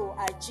wants to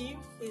achieve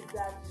is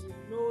that you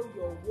know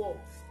your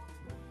worth.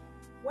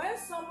 When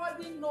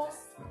somebody knows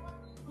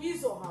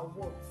his or her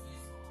worth,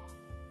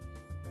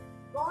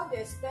 God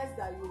expects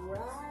that you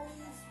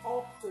rise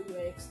up to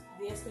the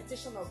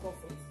expectation of God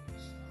for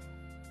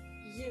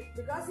you.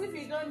 Because if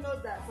you don't know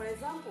that, for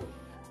example,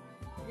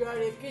 you are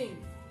a king,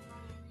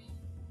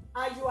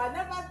 and you are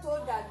never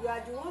told that you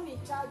are the one in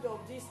charge of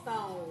this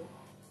town.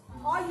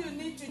 All you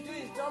need to do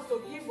is just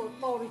to give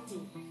authority.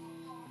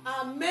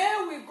 And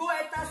men will go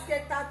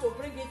etasketa to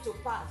bring it to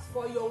pass,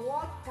 for your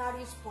word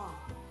carries power.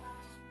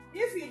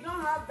 If you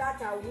don't have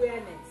that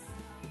awareness,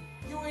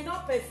 you will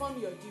not perform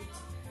your duty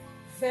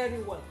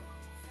very well.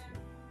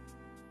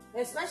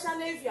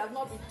 Especially if you have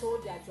not been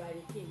told that you are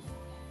a king.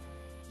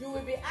 You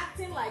will be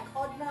acting like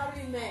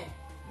ordinary men,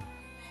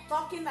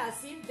 talking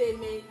as if they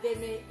may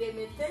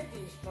take the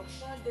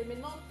instruction, they may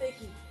not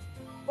take it.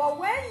 But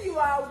when you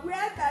are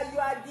aware that you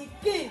are the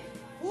king,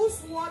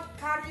 whose word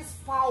carries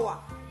power,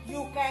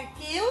 you can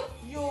kill,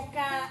 you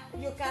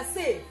can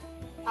save.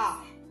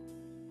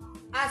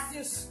 As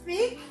you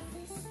speak,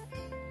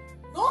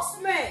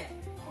 those men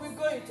will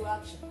go into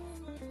action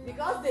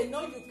because they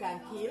know you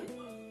can kill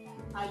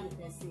and you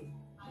can save.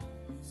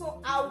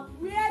 So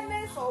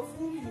awareness of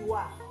who you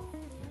are,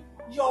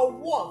 your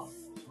worth,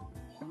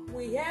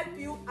 will help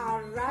you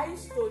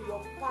arise to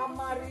your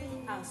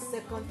primary and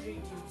secondary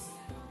duties.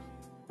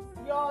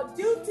 Your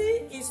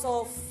duty is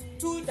of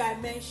two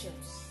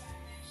dimensions: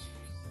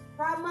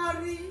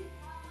 primary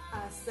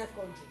and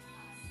secondary.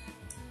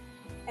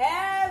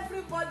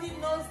 Everybody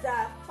knows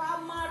that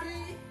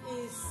primary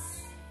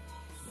is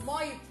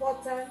more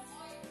important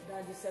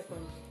than the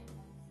secondary.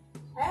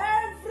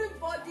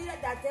 Everybody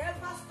that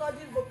ever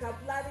studied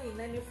vocabulary in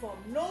any form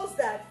knows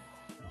that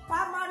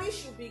primary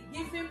should be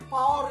given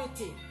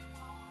priority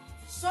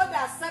so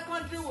that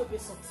secondary will be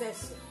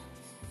successful.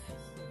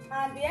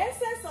 And the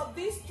essence of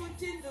this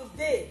teaching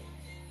today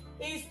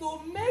is to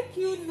make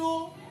you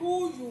know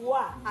who you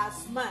are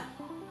as man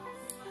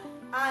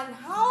and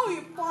how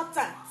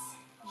important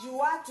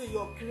you are to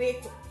your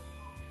Creator.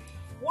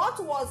 What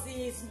was in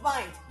his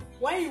mind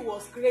when he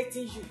was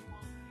creating you?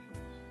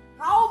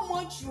 How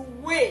much you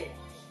weigh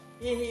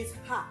in his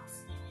heart,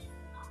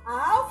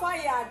 and how far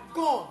he had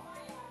gone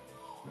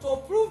to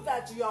prove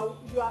that you are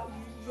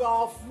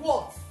of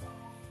worth,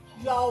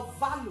 you are of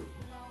value.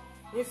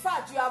 In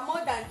fact, you are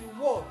more than the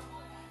world,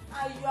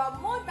 and you are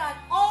more than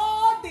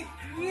all the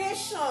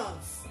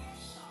creations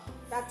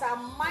that are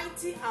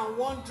mighty and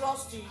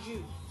wondrous to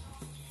you.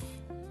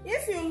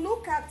 If you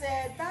look at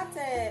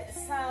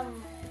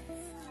Psalm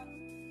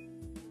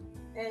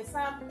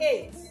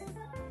 8,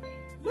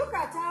 look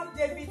at how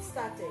David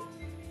started.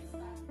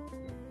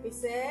 He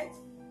said,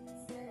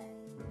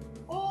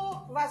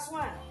 verse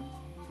 1,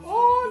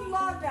 "O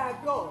Lord our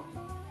God,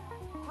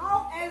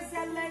 how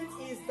excellent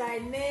is thy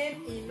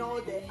name in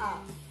all the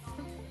earth.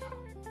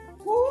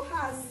 Who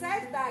has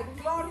set thy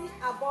glory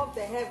above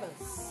the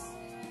heavens?"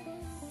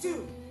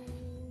 2,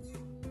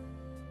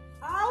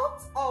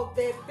 "Out of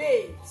the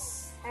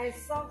babes and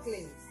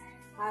sucklings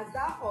hast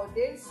thou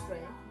ordained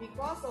strength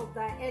because of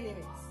thy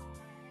enemies,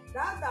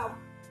 that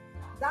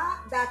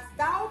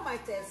thou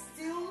mightest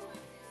still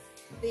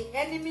the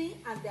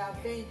enemy and the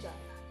avenger."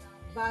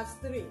 Verse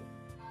 3.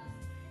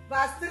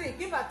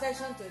 Give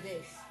attention to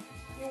this.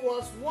 He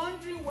was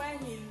wondering when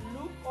he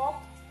looked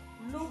up,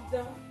 looked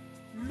down,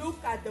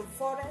 looked at the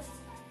forest,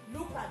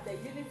 looked at the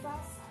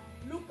universe,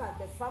 looked at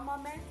the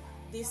firmament,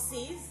 the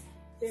seas,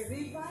 the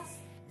rivers,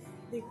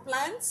 the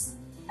plants,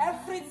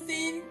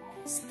 everything,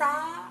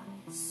 star,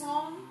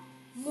 sun,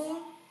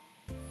 moon.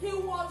 He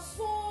was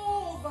so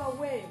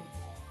overwhelmed.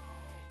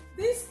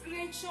 These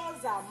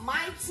creatures are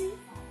mighty,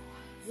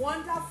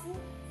 wonderful,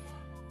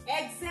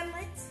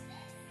 excellent.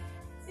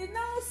 He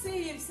now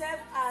sees himself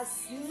as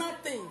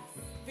nothing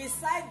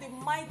beside the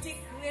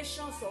mighty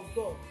creations of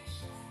God.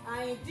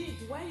 And indeed,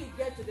 when you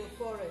get to the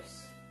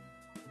forest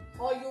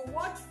or you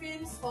watch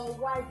films on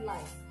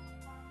wildlife,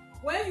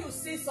 when you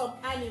see some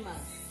animals,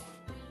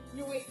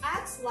 you will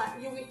act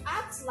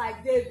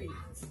like David.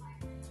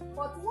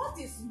 But what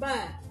is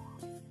man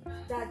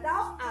that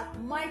thou art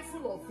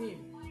mindful of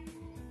him?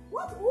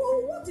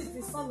 What is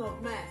the Son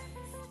of Man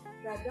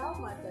that thou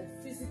might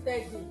have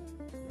visited him?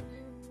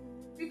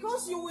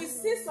 Because you will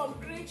see some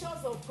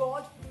creatures of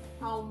God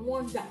and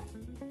wonder.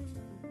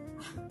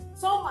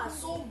 Some are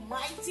so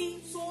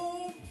mighty,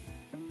 so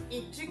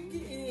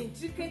intricately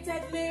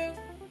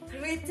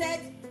created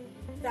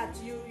that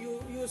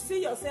you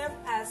see yourself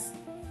as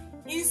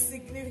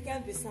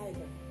insignificant beside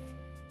them.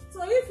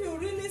 So if you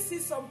really see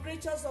some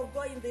creatures of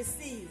God in the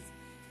seas,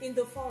 in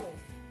the forest,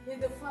 in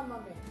the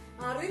firmament,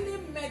 and really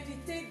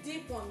meditate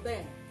deep on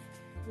them,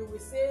 you will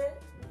say,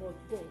 "But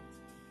God,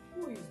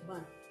 who is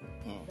man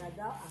that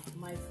thou art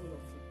mindful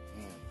of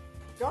him?"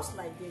 Just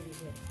like David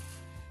here.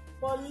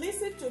 But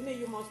listen to me,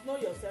 you must know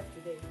yourself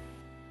today.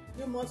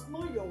 You must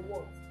know your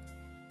worth.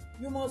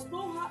 You must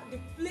know how the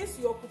place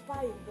you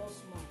occupy in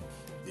God's mind.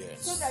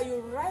 Yes. So that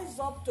you rise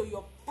up to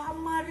your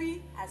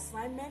primary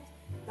assignment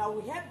that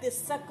will help the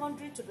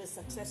secondary to be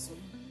successful.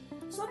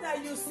 So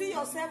that you see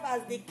yourself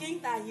as the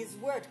king that his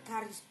word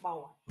carries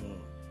power.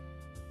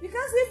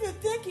 Because if you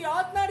think you're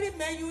ordinary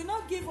man, you will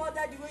not give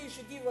order the way you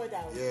should give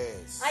order.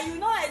 Yes. And you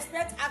will not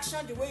expect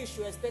action the way you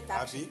should expect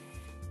action. Happy?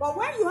 But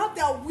when you have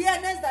the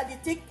awareness that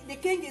the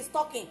king is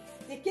talking,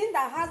 the king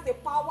that has the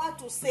power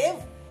to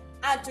save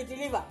and to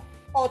deliver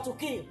or to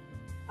kill,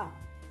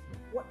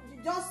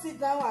 you just sit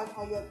down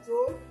on your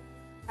throne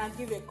and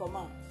give a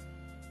command.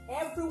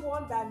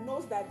 Everyone that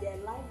knows that their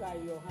lives are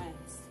in your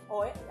hands,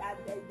 or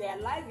their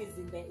life is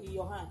in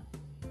your hand,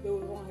 they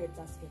will run head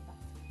and scatter.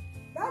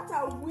 That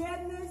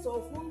awareness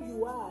of who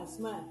you are as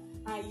man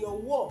and your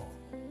work,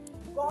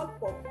 God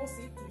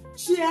purposes to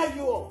cheer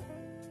you up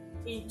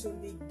into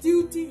the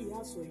duty He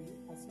has for you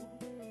as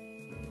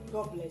man.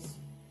 God bless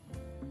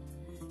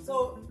you.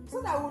 So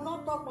that I will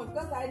not talk much,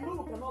 because I know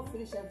we cannot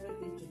finish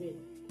everything today.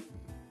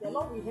 The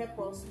Lord will help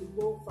us to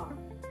go far.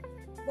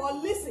 But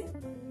listen,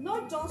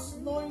 not just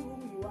knowing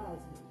who you are as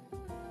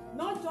man,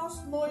 not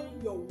just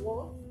knowing your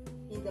worth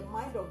in the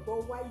mind of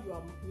God while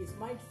He is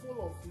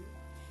mindful of you.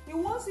 He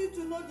wants you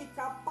to know the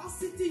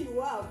capacity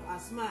you have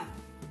as man,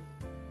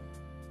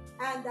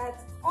 and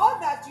that all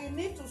that you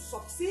need to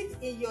succeed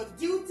in your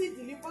duty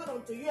delivered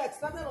unto you,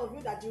 expected of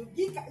you, that you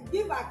give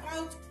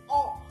account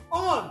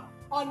on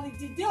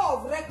the day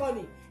of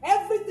reckoning.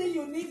 Everything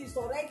you need is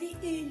already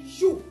in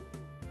you.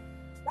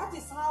 That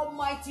is how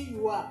mighty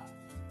you are.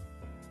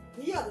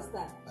 Do you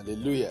understand?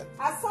 Hallelujah.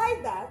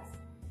 Aside that,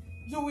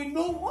 you will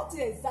know what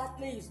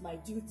exactly is my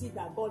duty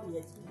that God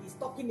is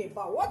talking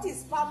about. What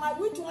is primary?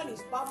 Which one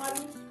is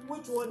primary?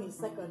 Which one is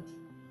secondary?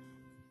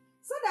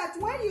 So that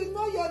when you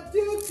know your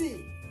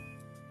duty,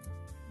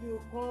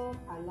 you come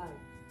alive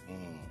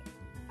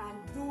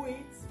and do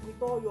it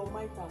with all your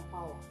might and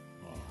power.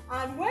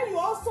 And when you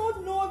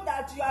also know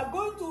that you are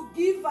going to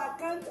give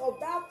account of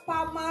that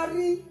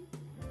primary,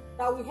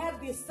 that we have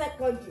the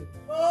secondary,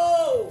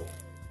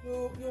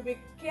 you'll be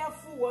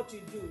careful what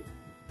you do.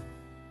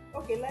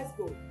 Okay, let's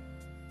go.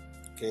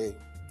 Okay.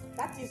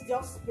 That is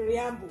just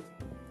preamble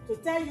to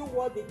tell you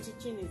what the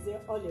teaching is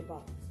all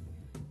about.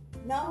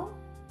 Now,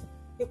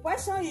 the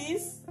question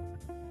is,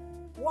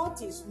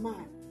 what is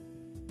man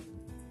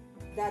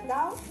that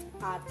thou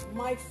art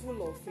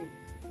mindful of him?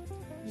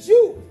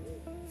 You,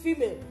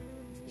 female,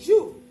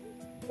 you,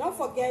 don't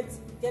forget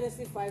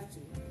Genesis 5:2.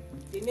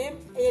 The name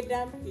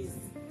Adam is,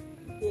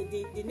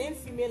 the name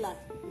female and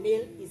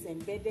male is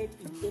embedded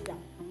in Adam.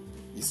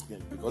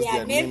 Because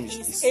their name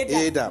is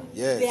Adam.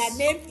 Yes. Their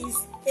name is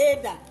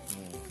Adam.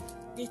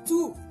 The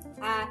two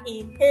are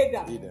in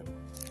Adam.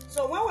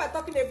 So when we're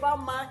talking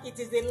about man, it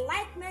is the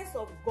likeness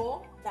of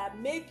God that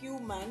make you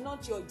man,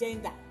 not your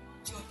gender.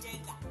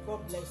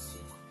 God bless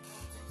you.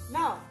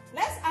 Now,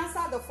 let's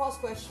answer the first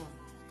question.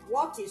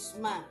 What is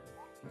man?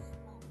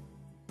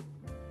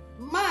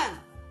 Man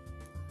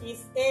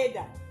is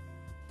Adam.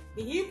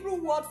 The Hebrew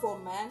word for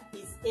man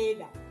is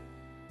Adam.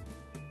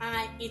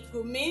 And it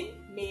could mean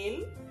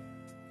male,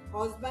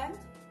 husband,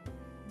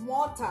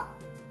 mortal,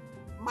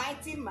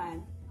 mighty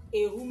man,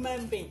 a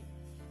human being.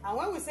 And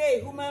when we say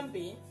a human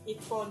being,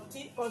 it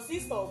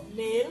consists of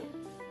male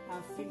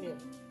and female.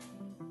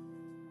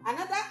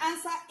 Another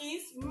answer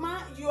is,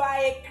 man, you are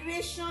a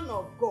creation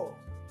of God.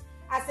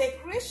 As a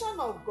creation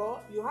of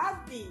God, you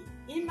have the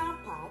inner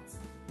part,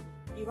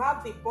 you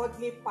have the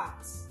bodily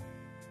parts.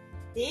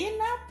 The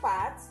inner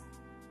part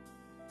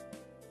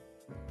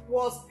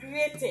was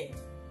created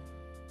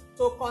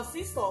to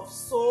consist of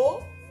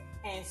soul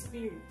and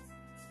spirit.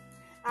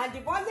 And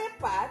the bodily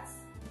part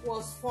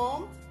was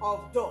formed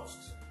of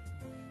dust.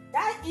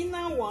 That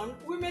inner one,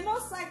 we may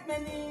not cite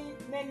many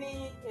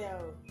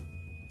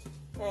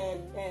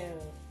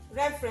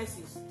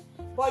references,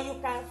 but you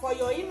can, for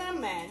your inner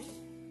man,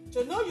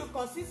 to know you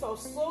consist of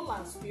soul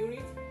and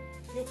spirit,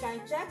 you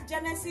can check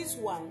Genesis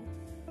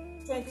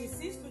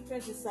 1:26 to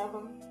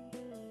 27,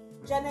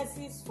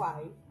 Genesis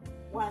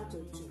 5:1 to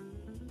 2.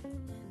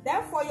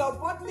 Then for your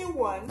bodily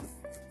ones,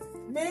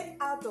 made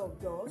out of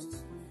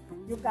dust,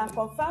 you can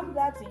confirm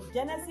that in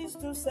Genesis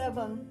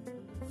 2:7,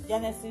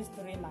 Genesis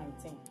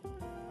 3:19.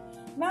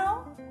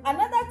 Now,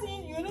 another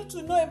thing you need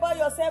to know about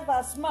yourself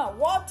as man.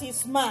 What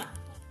is man?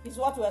 Is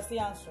what we are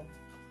still answering.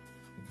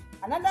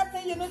 Another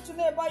thing you need to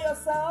know about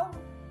yourself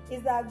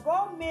is that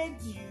God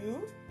made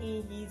you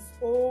in his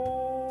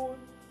own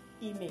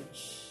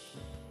image.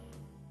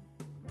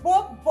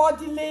 Both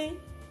bodily,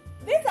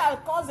 this has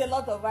caused a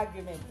lot of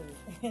argument.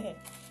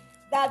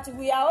 That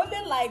we are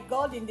only like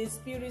God in the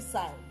spirit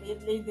side,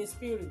 in the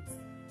spirit.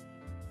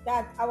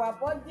 That our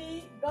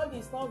body, God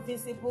is not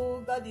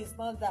visible, God is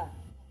not that.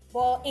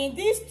 But in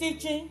this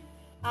teaching,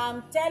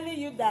 I'm telling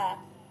you that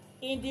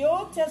in the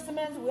Old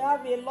Testament, we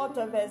have a lot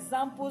of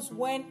examples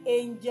when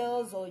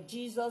angels or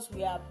Jesus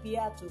will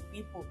appear to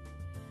people.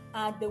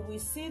 And we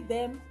see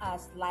them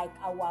as like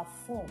our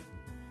form,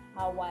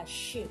 our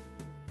shape.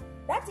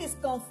 That is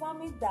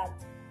confirming that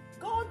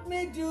God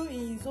made you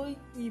in his own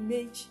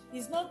image.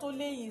 It's not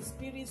only in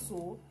spirit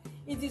soul,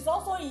 it is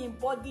also in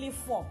bodily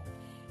form.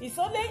 It's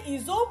only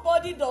his own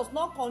body does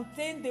not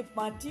contain the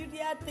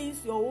material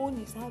things your own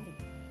is having.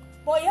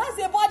 But he has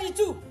a body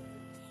too.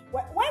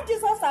 When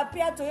Jesus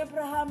appeared to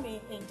Abraham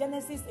in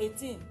Genesis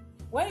 18,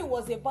 when he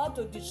was about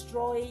to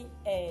destroy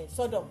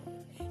Sodom,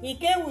 he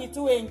came with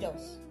two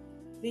angels.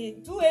 The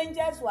two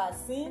angels were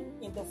seen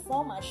in the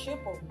form and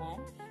shape of man,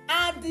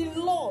 and the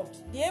Lord,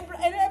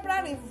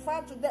 Abraham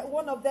referred to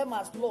one of them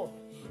as Lord.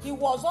 He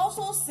was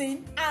also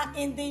seen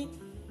in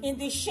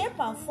the shape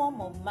and form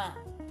of man.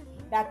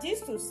 That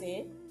is to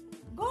say,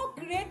 God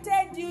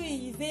created you in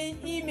his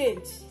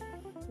image.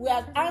 We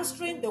are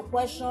answering the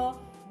question,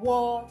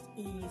 what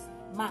is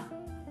man?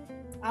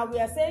 And we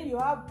are saying you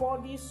have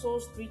body, soul,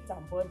 spirit,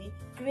 and body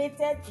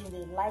created in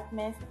the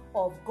likeness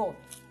of God.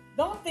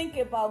 Don't think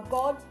about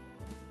God.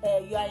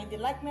 You are in the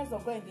likeness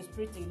of God in the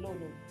spirit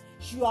alone.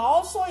 You are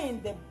also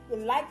in the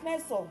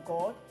likeness of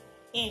God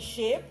in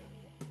shape,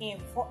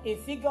 in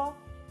figure,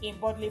 in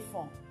bodily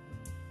form.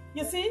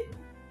 You see,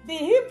 the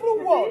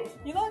Hebrew word,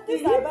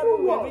 this Bible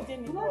we are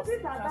reading, it was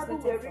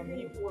translated from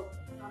Hebrew.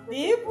 The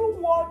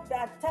Hebrew word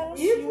that tells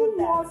you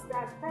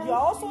that you are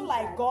also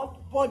like God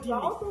bodily.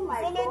 It's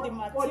only the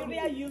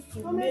material used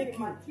to make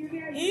you.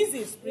 His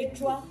is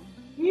spiritual,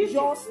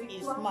 yours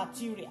is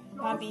material,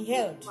 can be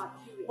held.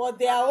 But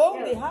their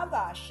own, they have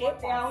a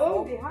shape and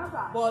form,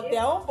 but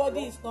their own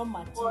body is not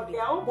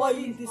material, but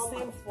in the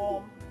same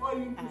form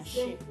and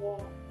shape.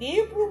 The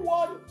Hebrew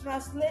word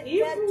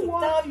translated to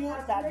tell you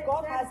that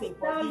God has a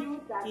body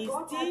is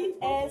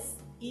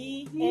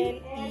T-S-E-L-E-M.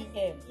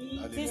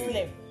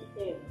 Tselem.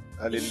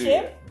 The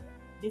shape,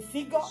 the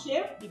figure,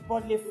 the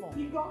bodily form.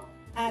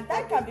 And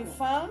that can be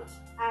found.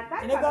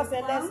 God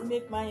said, let's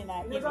make man in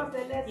our image.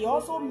 He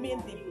also made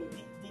the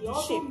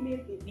shape,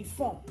 the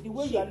form, the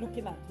way you are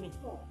looking at me.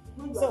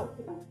 So,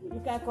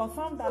 you can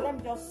confirm that. Let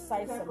me just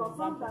cite some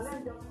examples.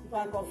 You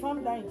can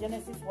confirm that in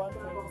Genesis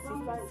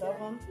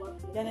 1:26-27,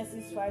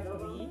 Genesis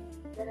 5:3,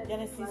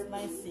 Genesis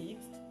 9:6,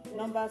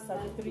 Numbers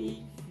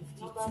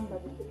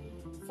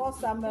 33:52, 1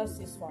 Samuel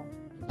 6:1.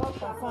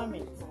 Confirm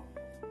it.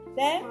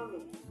 Then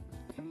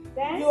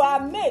you are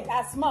made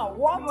as man.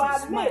 What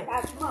is man?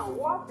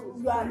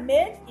 You are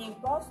made in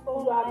God's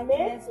own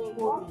likeness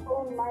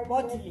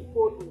bodily.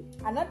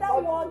 Another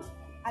word,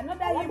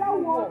 another Hebrew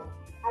word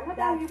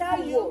that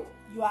tell you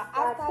are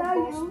after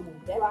God's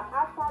model,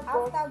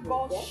 after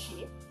God's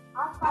shape,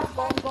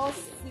 after God's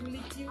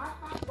similitude,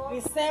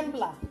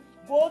 resembler,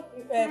 both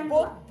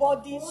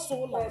body,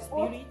 soul, and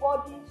spirit.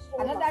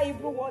 Another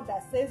Hebrew word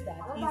that says that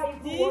is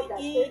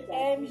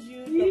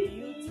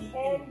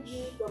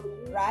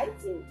DEMUWTH.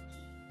 Right?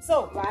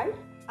 So,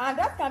 and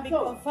that can be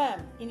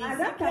confirmed in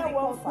Ezekiel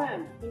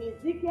 1:5.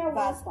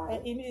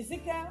 In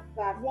Ezekiel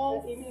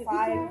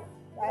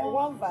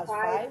 1 verse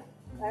 5,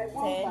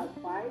 10,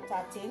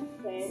 13,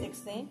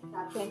 16,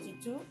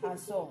 22, and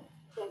so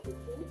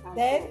on.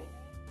 Then,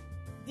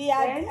 the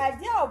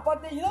idea of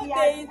body,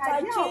 they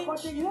interchange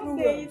words.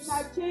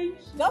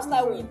 Just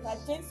like we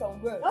interchange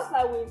some words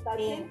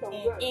in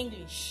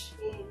English.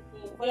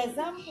 For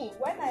example,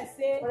 when I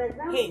say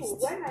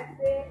haste,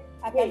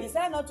 I can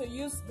decide not to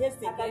use haste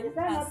again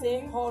and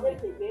say hurry.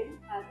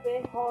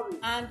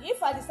 And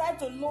if I decide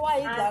to lower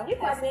it down,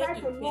 I say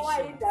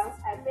impatient.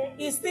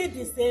 It's still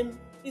the same.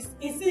 It's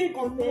still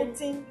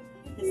connoting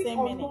the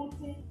same meaning.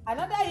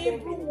 Another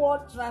Hebrew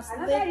word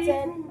translated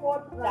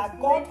that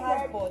God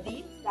has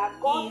body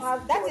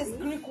that is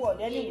Greek word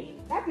anyway.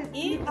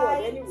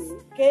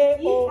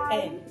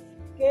 EIKON.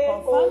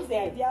 Confirms the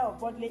idea of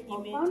bodily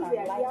image and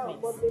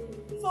likeness.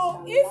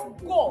 So if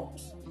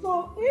God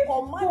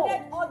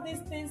commanded all these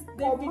things,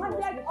 David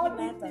was looking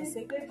at and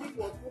said,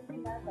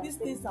 these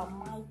things are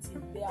mighty,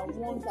 they are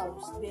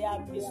wondrous, they are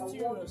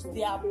mysterious,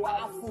 they are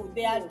powerful,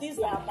 they are this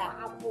and that.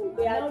 And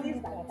now look at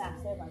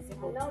himself and say,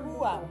 but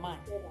who am I?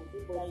 That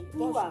God should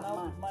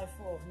now be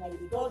mindful of me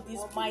with all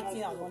this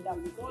mighty and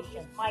wonderful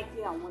creation.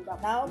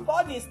 Now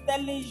God is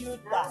telling you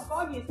that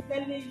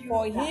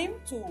for him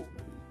to,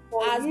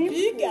 as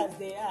big as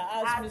they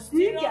are, as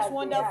mysterious,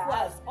 wonderful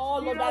as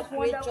all other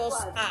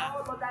creatures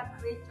are, do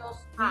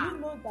you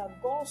know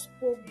that God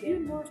spoke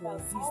them into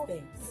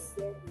existence?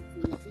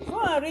 Go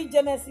and read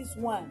Genesis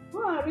 1.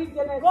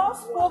 God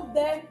spoke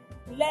them,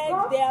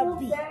 let there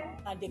be,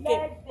 and they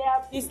came.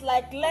 It's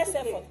like less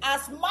effort.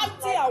 As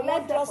mighty and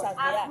wondrous as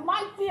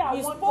they are,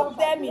 He spoke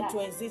them into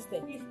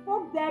existence.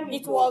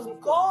 It was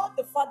God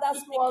the Father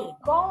speaking.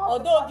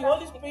 Although the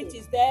Holy Spirit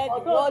is there,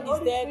 the Word is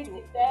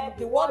there,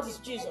 the Word is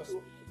Jesus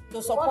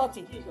to support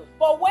it.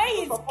 But when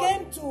it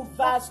came to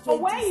verse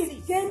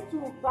 26,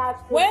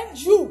 when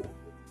you,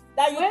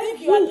 that you think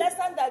you are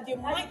lesser than the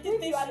mighty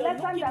things you are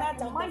looking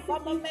at and the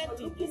firmament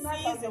in the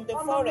seas in the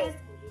forest,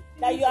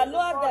 that you are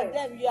lower than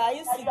them, you are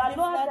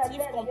insignificant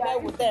if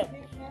compared with them.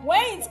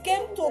 When it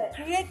came to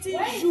creating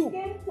you,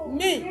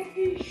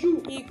 me,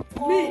 He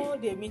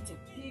called a meeting.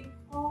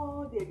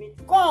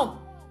 Come,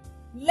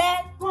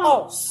 let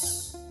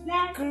us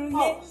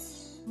create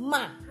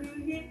man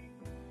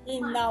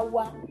in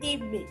our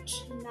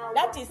image.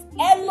 That is,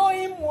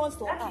 Elohim wants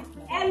to act.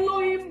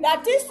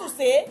 That is to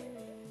say,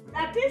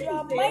 you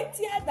are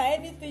mightier than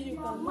anything you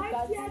can look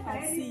at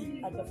and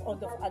see at the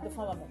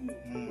firmament.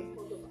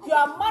 You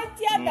are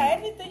mightier than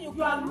anything you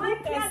can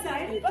look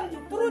and see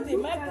through the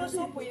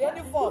microscope with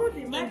any form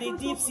in the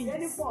deep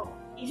seas.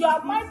 You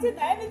are mightier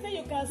than anything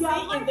you can see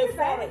in the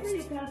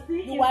forest.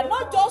 You are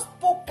not just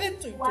spoken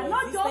to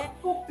existence,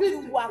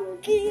 you are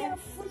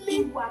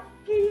carefully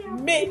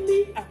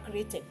made and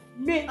created.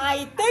 And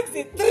it takes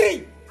the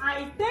three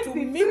to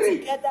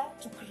meet together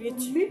to create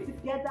you.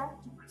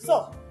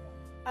 So,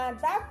 and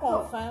that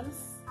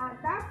confirms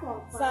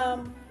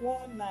Psalm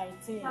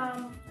 119.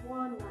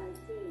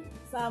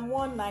 Psalm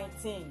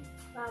 119.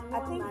 I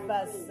think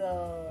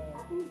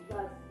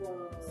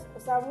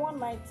Psalm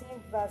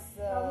 119 verse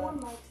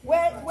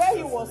where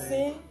he was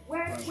saying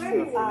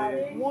you are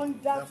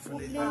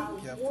wonderfully,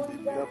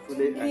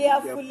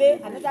 fearfully.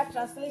 Another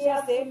translation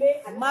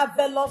say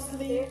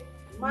marvelously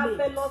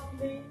made.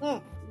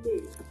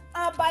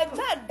 And by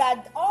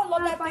that all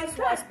other things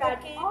were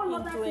spoken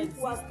into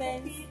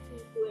existence.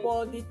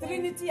 But the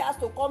Trinity has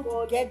to come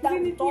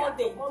together with all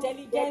the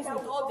intelligence,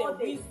 with all the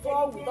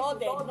wisdom, with all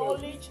the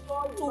knowledge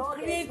to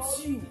create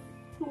you.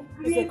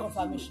 It's a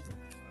confirmation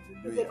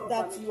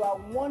that you are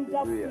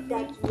wonderfully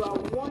and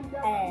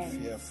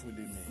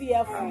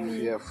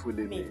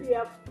fearfully made.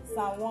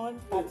 Psalm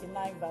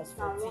 139 verse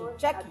 14.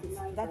 Check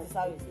it. That is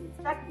how it is.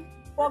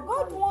 But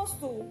God wants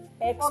to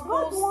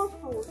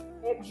expose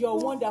your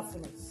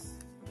wonderfulness,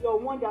 a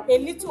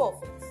little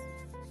of it.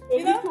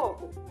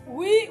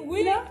 We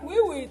will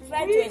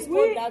try to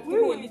expose that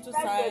through a little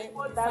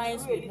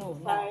science we know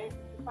now.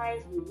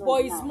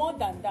 But it's more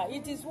than that.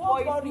 It is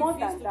what God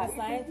reveals to the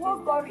scientists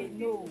that they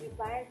know.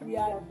 We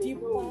are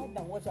deeper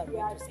than what we are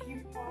going to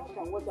see.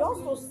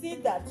 Just to see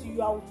that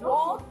you are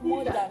worth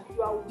more than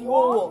the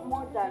whole world.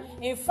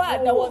 In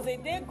fact, there was a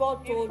day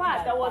God told my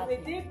partner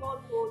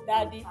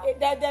that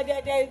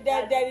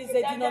there is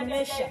a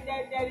denomination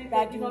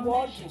that the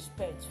world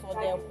respects for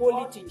their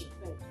holy teaching,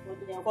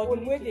 for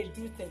the way they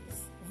do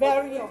things,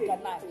 very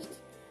organized.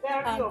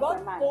 And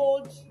God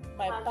told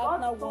my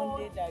partner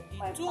one day that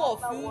the two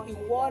of you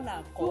in one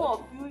accord,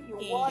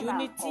 in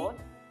unity,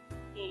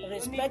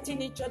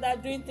 respecting each other,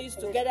 doing things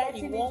together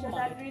in one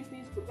mind,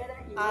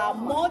 are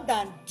more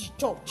than the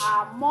church.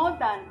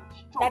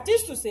 That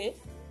is to say,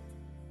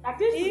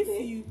 if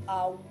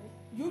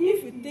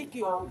you take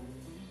you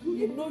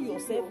know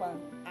yourself and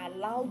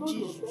allow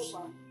Jesus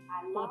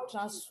to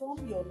transform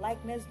your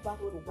likeness back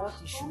to what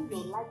it should be,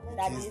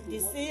 that the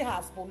sin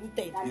has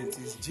polluted.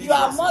 You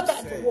are more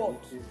than the world.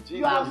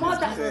 You are more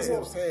than the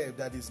world.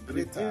 That is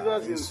greater.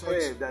 Jesus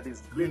himself that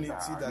is greater.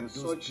 Unity that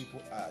those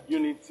people add.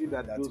 Unity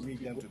that make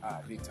them to be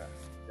greater.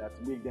 That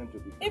make them to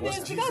be greater. If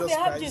it's because Jesus they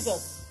have Christ,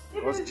 Jesus.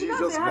 Was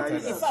Jesus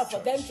Christ. In fact, for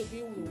them to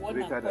be with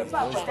one accord,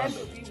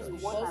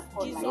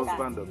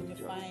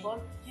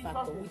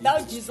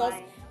 without Jesus,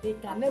 they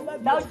can never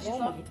be of one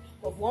mind,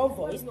 of one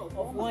voice,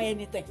 of one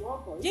anything.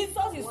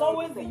 Jesus is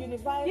always the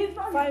unifying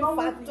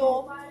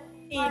factor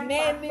in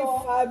any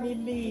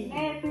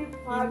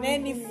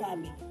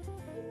family,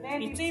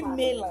 between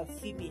male and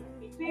female,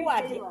 who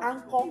are the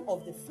anchor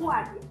of the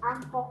family.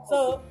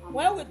 So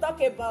when we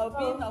talk about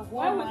being of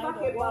one mind,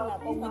 of one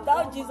accord,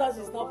 without Jesus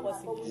is not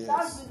possible.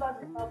 Yes.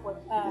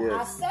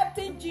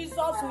 Accepting Jesus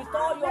with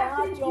all your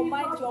heart, your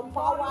mind, your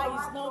power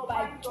is not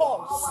by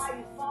choice.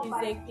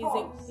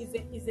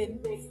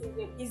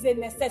 Is a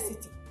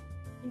necessity.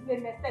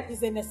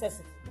 It's a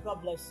necessity. God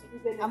bless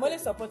you. I'm only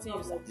supporting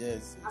you, sir.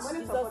 Yes.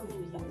 Jesus is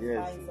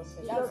unifying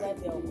something. That's why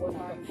they are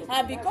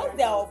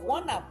of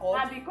one accord.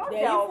 And because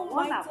they are of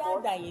one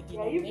accord, they are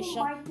even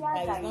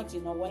mightier than a denomination that is not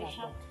in one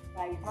accord.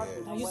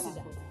 Can you see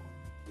that?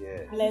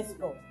 Yes. Bless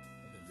God.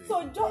 So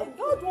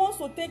God wants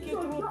to take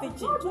you through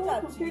teaching so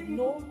that you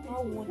know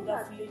how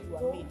wonderfully you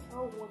are made.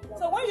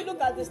 So when you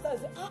look at the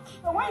stars, look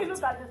at the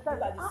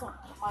sun.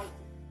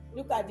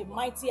 Look at the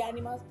mighty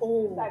animals.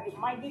 Look at the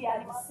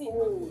sea.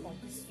 Look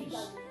at this fish.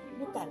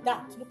 Look at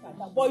that.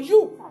 But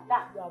you are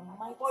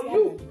mightier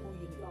than the whole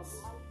universe.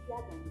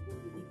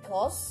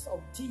 Because of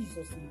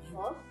Jesus in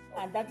you.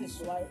 And that is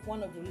why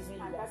one of the reasons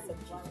you accept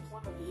Jesus.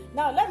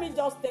 Now let me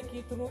just take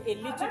you through a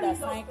little that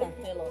science can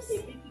tell us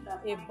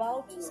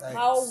about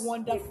how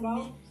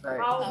wonderfully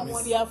and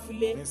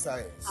fearfully. Yes.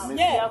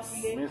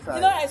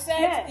 I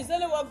said it's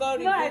only what God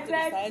revealed to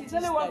the scientists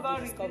that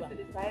we discover.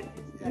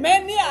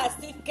 Many are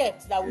still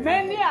kept that we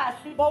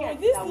know. But with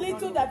this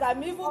little that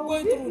I'm even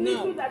going through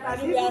now,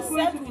 you will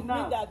accept with me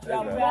that you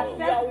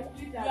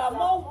are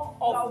more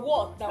of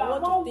what than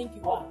what you think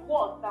you are.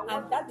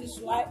 And that is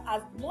why,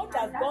 as much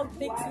as God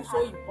takes you so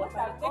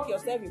important, take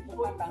yourself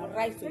important and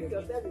rise to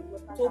your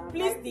feet. So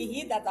please the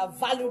He that have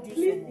valued you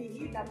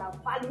so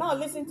much. Now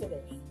listen to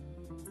this.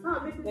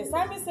 The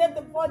psalmist said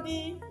the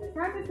body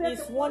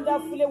is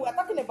wonderfully. We are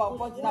talking about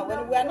body now.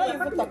 When we are not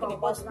even talking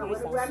about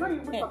spirits and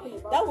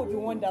soul. That would be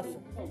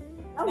wonderful.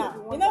 Now,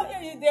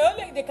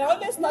 they can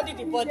only study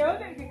the body.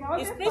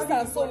 The spirit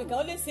and soul, we can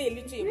only say a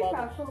little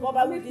about it. But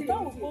by the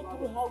time we go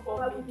through how God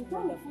made you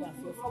wonderful and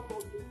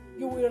fearful,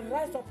 you will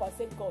rise up and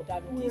say, God,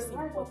 this is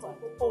important.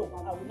 Oh,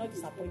 I will not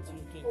disappoint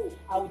you again.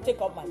 I will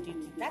take up my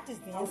duty. That is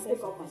the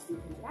essence of this.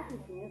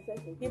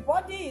 The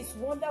body is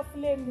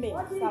wonderfully made.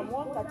 Psalm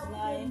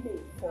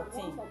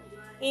 139:14.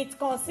 It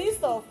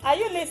consists of, are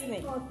you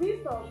listening?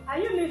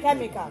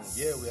 Chemicals.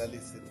 Yeah, we are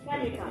listening.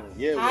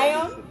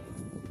 Iron.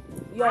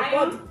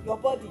 Your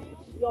body,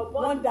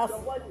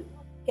 wonderful,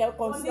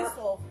 consists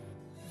of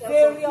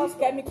various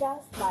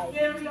chemicals like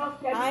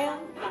iron,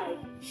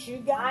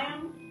 sugar,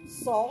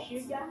 salt,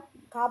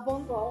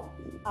 carbon,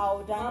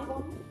 iodine,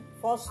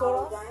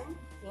 phosphorus,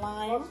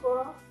 lime,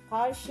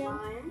 calcium,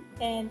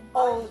 and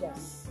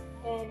others.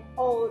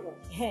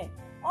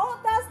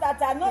 Others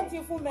that are not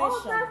even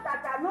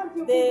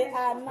mentioned, they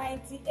are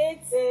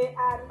 98.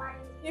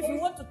 If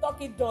you want to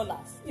talk in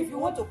dollars, if you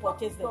want to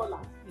purchase them,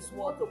 it's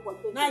worth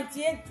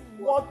 98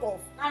 worth of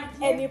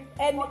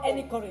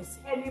any currency.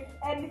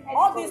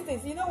 All these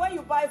things, when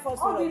you buy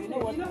phosphorus, you know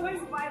what?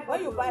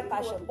 When you buy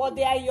passion, but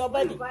they are in your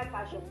body.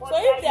 So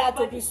if they are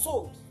to be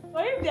sold,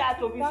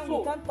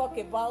 you can't talk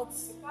about,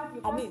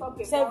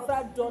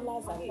 several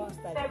dollars and pounds.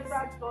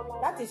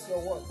 That is your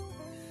word.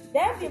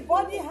 Then the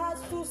body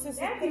has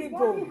 263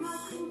 bones.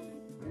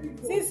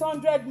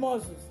 600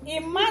 muscles.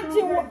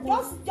 Imagine,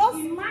 just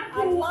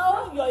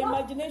allow your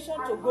imagination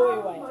to go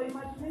away.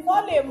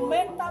 Form a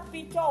mental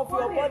picture of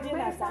your body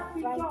as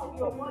I'm trying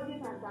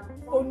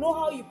to know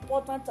how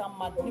important and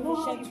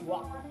magnificent you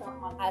are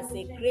as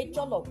a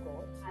creature of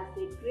God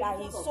that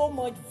is so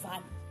much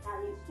value.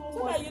 So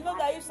that you know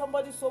that if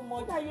somebody so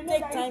much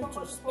take time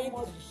to spend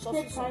the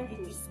resources on you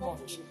this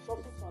much,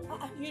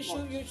 you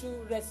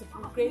should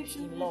reciprocate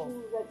in love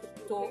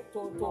to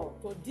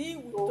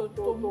deal with,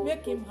 to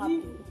make him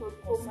happy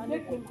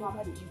concerning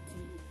whatever duty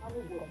he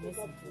commits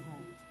into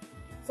hand.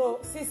 So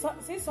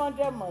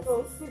 600 months,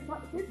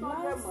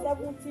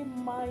 970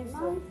 miles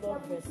of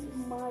blood vessels.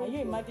 Can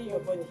you imagine your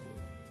body?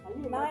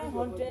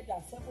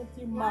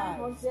 970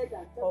 miles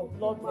of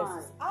blood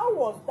vessels. How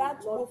was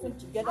that woven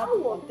together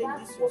to contain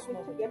this your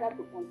small body?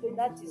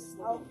 That is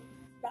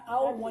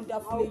how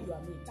wonderfully you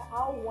are made.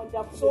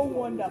 So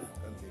wonderful.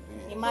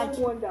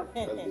 Imagine.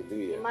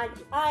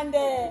 And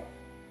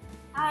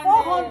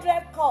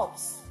 400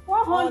 cups.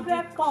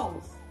 400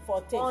 pounds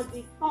for taste.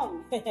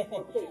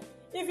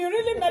 If you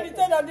really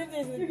meditate on this,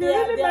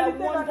 they are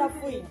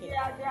wonderful in here.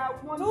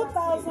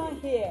 2,000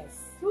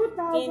 hairs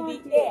in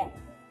the air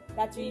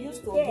that you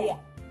used to hear,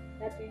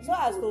 so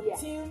as to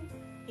tune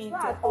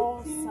into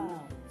all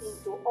sounds.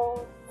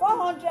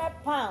 400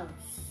 pounds.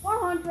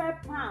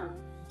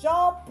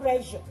 Jaw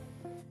pressure.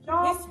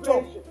 This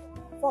jaw.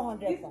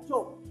 400 pounds.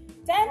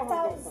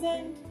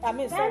 10,000.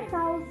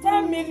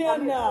 10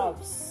 million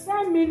nerves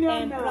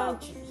and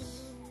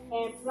branches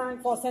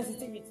for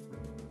sensitivity.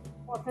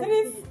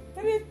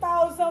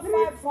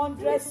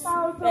 3,500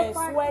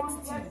 sweat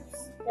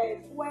tubes,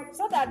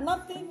 so that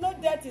nothing, no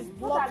dirt is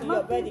blocking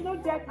your body.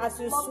 As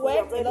you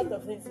sweat, a lot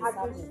of things is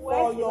happening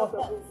for your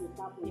health.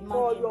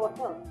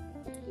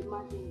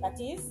 Imagine.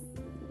 That is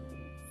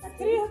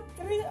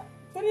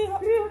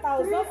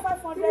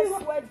 3,500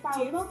 sweat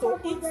tubes to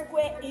each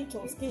square inch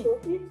of skin,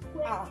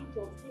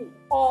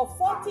 or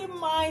 40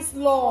 miles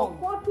long.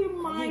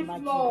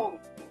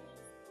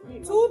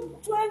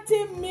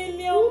 20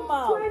 million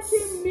mouths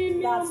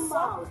that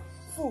suck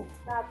food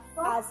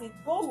as it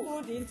goes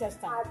through the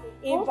intestine.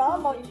 In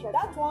biology,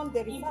 that one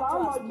they refer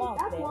to as mouth.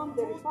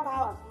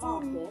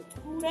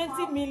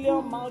 20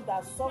 million mouths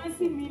that suck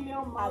food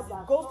as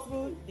it goes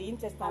through the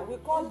intestine. We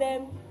call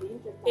them,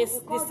 the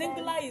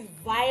singular is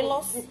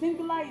vilus, the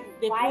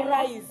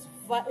plural is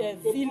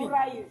villi.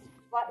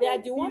 They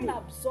are the one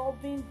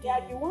absorbing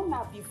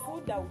the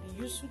food that will be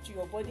useful to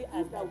your body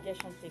as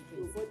digestion takes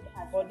place.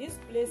 But this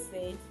place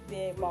says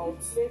they're about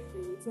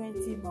 20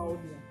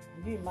 million.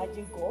 Can you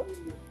imagine God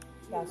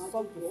that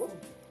sucked the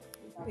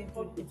food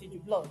into the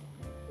blood?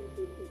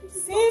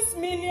 6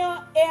 million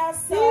air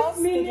cells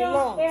to the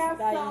lungs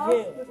that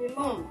inhale.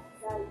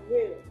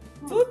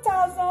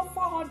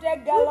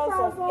 2,400 gallons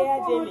of air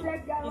daily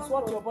is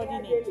what your body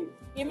needs.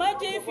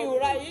 Imagine if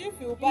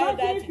you buy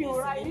that in a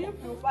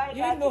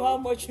you know how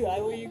much you are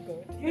owing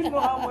God.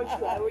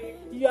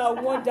 You are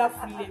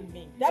wonderfully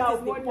made. That is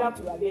the point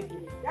you are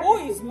making. Who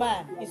is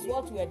man is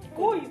what we are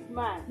decoding.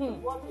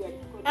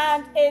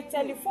 And a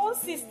telephone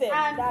system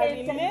that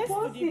relates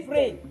to the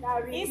brain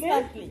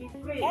instantly.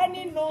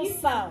 Any known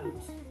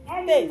sound,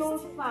 taste,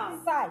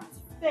 sight,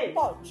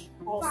 touch,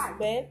 or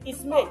smell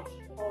is made.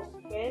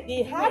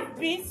 The heart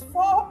beats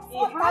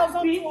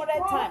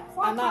 4,200 times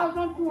an hour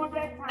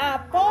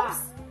and pumps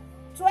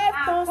 12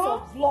 tons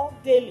of blood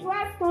daily.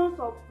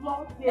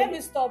 Let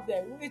me stop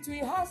there. It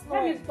will have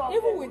no,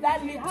 even with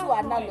that little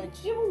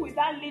analogy.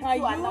 And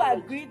you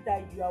agree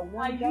that you are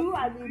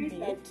wonderfully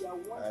made.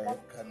 I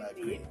can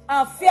agree.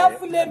 And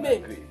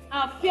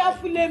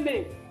fearfully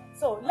made.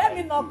 So let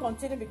me not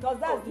continue, because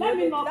that's not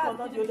the only thing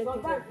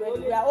that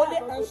we are only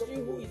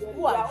answering who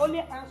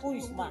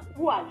is man.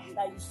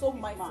 That you so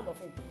mindful of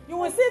him. You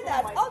will see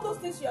that all those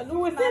things you are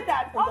looking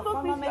at in the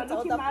firmament or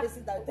other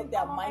places that you think they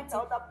are mighty,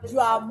 you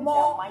are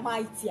more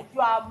mightier. If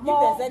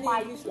there's any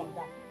English like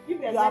that,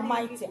 you are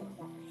mightier.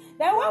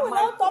 Then when we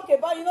now talk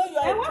about, you are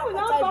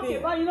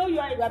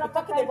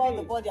talking about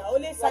the body. I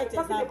only cite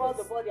examples.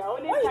 When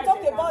you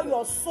talk about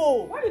your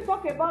soul,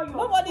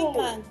 nobody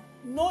can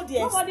know the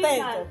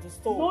extent of the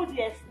soul,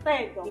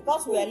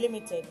 because we are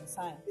limited in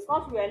science.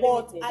 But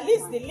at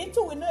least the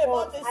little we know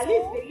about the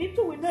soul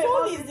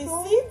is the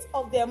seat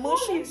of the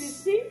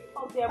emotions,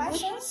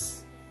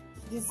 passions,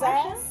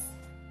 desires,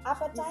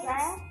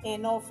 appetites,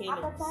 and all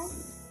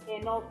feelings.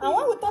 And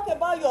when we talk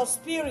about your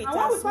spirit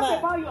as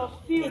man,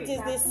 it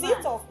is the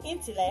seat of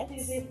intellect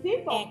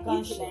and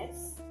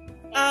conscience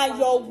and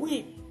your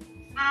will.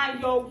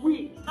 And all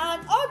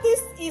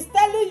this is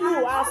telling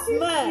you as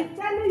man,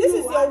 this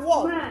is your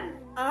work, and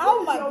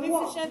how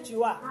magnificent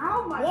you are,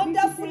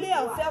 wonderfully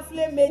and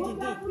fearfully made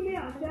indeed.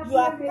 You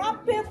are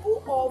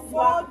capable of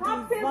all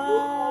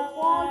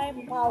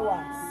divine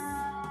powers,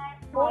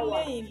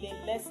 only in the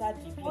lesser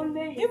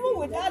degree. Even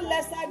with that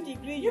lesser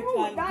degree, you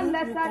can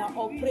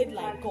operate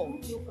like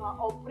God.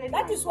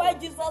 That is why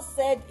Jesus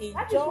said in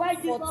John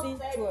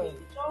 14:12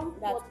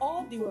 that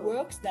all the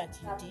works that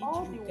he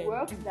did, you can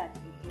do.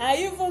 And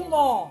even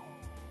more.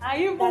 That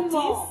is,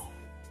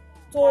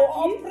 to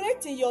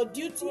operate in your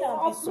duty and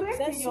be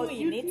successful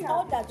in it,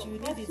 all that you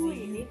need is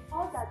in you.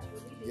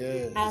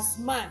 Yes. As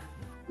man.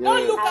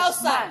 Don't look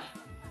outside.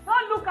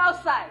 Don't look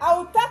outside. I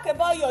will talk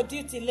about your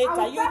duty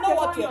later. You know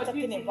what you're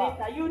talking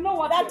about. You know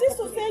what That is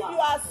to say, you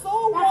are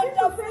so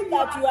wonderful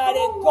that you are a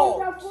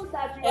God.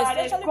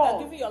 Especially if you are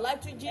giving your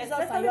life to Jesus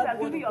and you are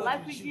going to go to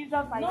Jesus.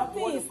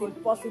 Nothing is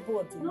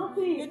impossible to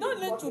you. You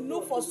don't need to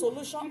look for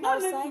solution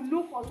outside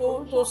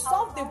to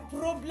solve the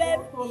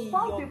problem in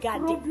your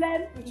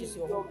garden, which is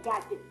your home. The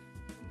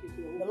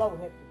Lord will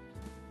help you.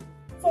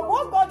 So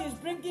what God is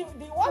bringing,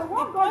 what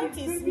the point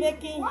is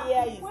making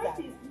here is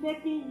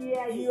that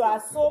you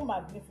are so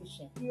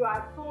magnificent. You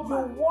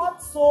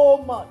want so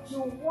much.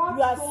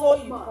 You are so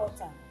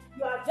important.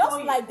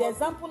 Just like the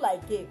example I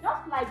gave,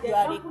 you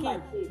are a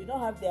king. You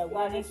don't have the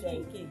awareness you are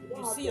a king.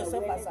 You see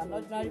yourself as an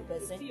ordinary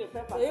person.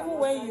 So even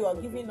when you are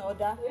giving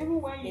order, they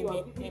may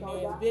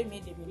obey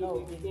me, they may not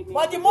obey me.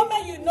 But the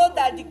moment you know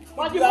that you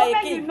are a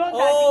king,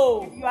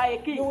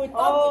 you will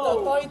talk with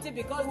authority,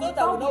 because those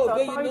that will not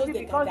obey you know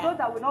they can die.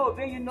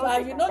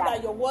 And you know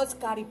that your words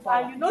carry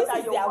power. This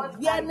is the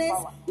awareness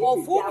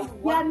of who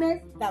you are,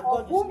 that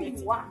God is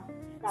creating.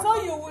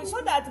 So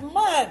that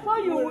man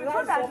will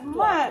rise up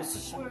to our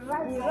position,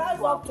 will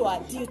rise up to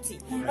our duty,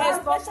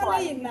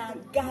 especially in our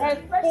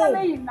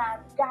garden,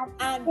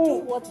 and do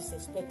what is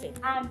expected.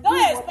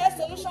 Don't expect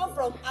solution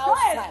from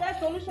outside.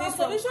 The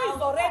solution is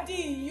already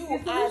in you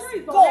as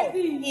God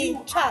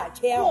in charge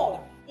here.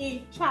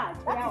 In charge.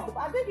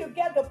 I think you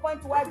get the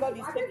point why God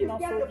is taking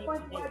us so deeply.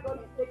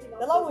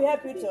 The Lord will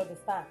help you to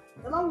understand.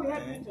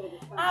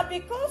 And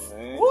because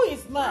who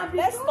is man?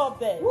 Let's stop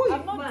there.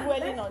 I'm not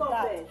dwelling on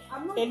that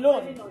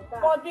alone.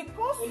 But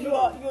because you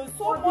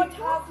so much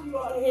have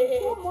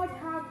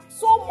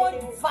so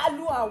much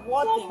value and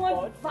worth in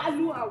God,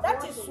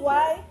 that is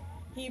why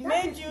He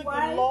made you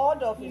the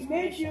Lord of His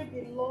creation.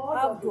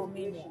 Have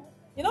dominion.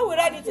 You know, we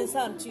read it in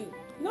Psalm 2.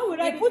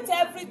 He put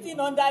everything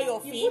under your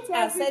feet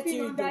and set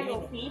you in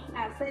dominion.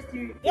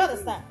 You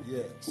understand?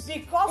 Yes.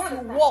 Because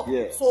you walk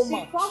so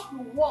much.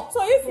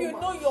 So if you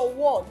know your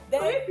word,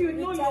 then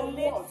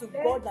retaliate to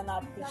God and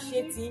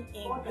appreciate Him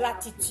in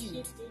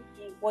gratitude.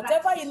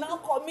 Whatever He now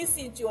commits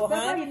into your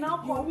hand,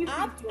 you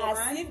act as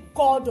if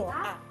God on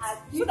earth,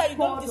 so that you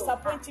don't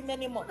disappoint Him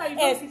anymore,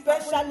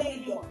 especially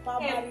in your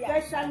family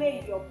and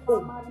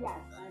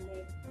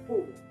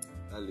home.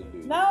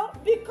 Hallelujah. Now,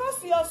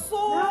 because you have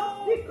so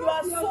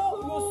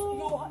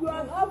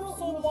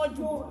much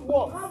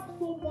work,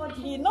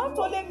 He not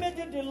only made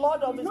you the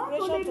Lord of His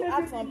creation to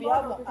act on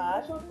behalf of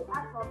us,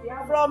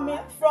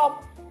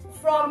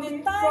 from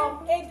the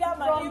time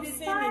Adam and Eve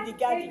sinned in the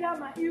garden,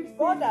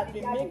 God has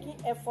been making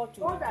effort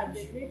to redeem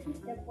you.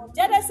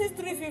 Genesis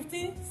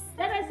 3:15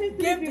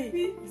 gave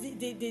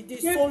the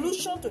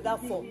solution to that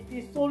fall.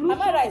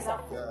 Am I right, sir?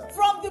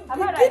 From the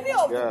beginning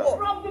of the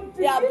world,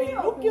 they have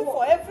been looking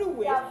for every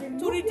way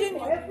to redeem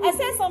you. I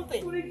said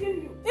something.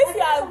 If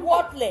you are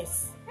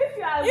worthless,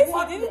 if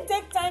He didn't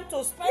take time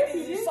to spend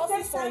His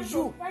resources on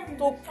you,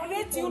 to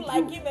create you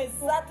like Him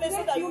exactly,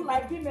 so that you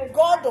might be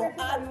God on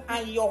earth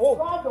and your home,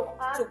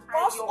 to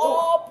cause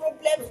all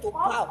problems to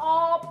power,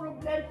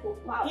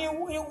 He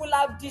will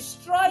have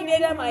destroyed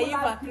Adam and Eve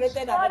and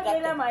created another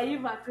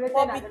thing.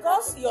 But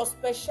because your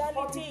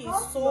speciality is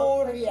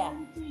so rare,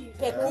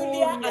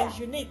 peculiar and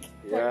unique,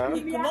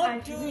 He could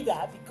not do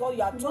that because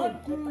you are too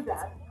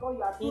important.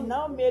 He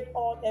now made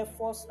all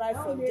efforts right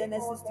from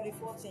Genesis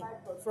 3:15,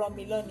 from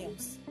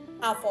millenniums.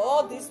 And for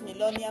all these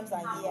millenniums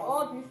and years.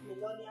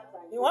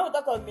 When we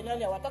talk about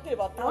millennium, we're talking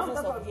about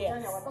thousands of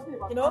years.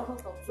 You know,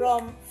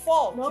 from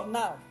fall to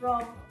now.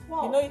 You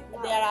know,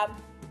 there are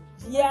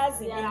years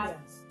in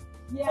millions.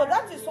 So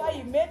that is why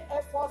He made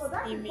efforts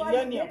in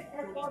millennium to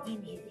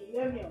redeem you.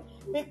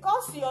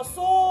 Because you're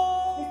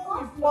so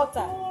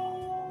important.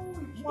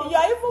 You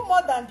are even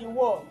more than the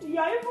world.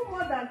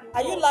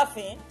 Are you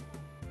laughing?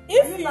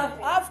 If you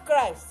have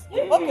Christ,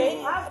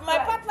 okay, my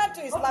partner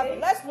too is laughing.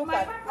 Let's look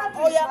at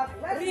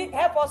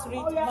help us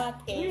read Mark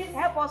 8.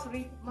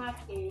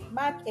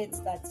 Mark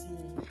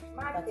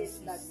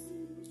 8:36.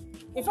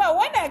 In fact,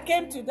 when I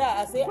came to that,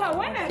 I said,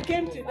 when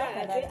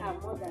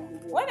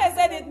I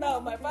said it now,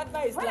 my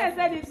partner is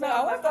laughing. So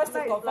I want us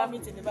to confirm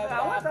it in the Bible.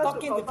 I'm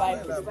talking the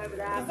Bible.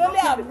 It's only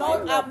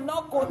I'm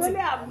not quoting.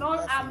 I'm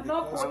laughing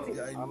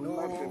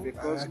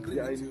because I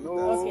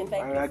know. Okay,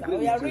 thank you.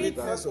 We are reading.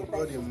 Greatness of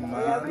God in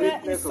man.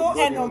 It's so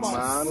enormous.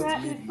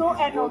 It's so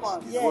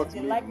enormous. Yes,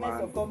 the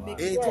likeness of God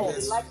makes it.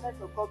 Mark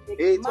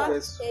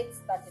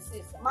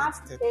 8:36. Mark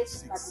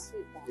 8:36.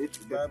 The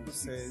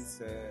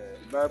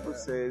Bible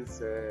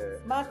says,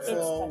 Mark 8.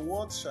 For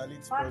what shall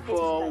it profit?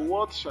 For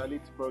what shall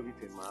it profit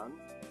a man?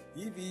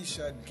 If he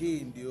shall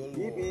gain the whole If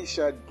world, he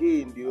shall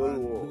gain the whole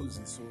and world lose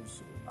his own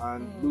soul.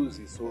 and lose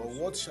his Or soul,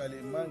 what shall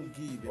a man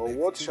give? or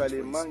what shall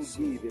a man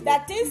give? in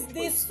That is, exchange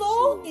the for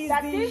soul his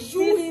is the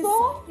you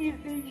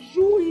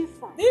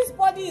inside. This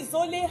body is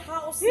only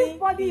housing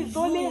the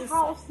you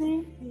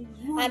inside.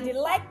 And the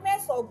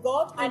likeness of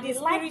God in the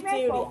spirit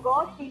area.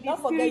 Don't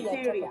forget your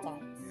interpreter.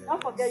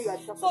 Don't forget you are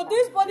chocolate. So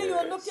this body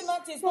you're looking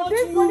at is not you.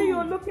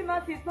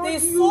 The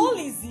soul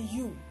is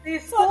you.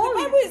 So the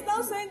Bible is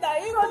now saying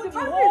that even the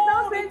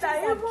whole riches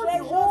and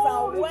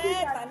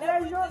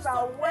treasures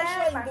and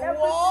wealth and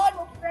everything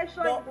so precious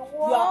in the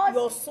world,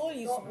 your soul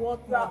is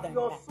worth more than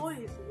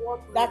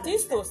that. That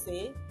is to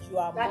say, you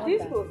are more than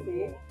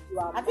that.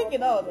 I think you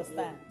don't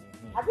understand.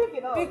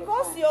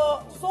 Because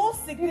you're so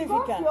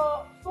significant,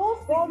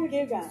 God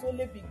gave His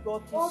only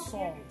begotten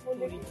Son to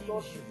redeem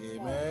you.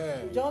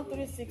 Amen. John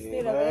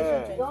 3:16,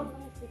 Revelation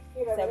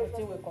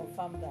 22:17 will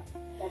confirm that.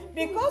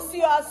 Because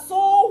you are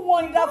so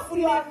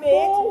wonderfully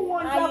made,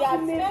 and He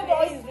has spent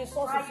all His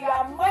resources, you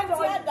are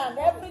mightier than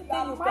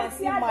everything you can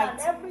see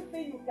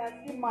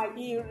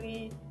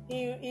mighty.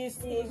 He is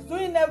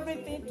doing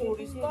everything to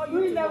restore you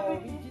to your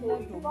original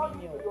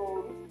dominion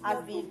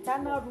as the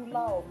eternal ruler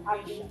of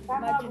creation.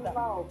 Imagine that.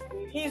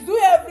 He's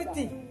doing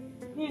everything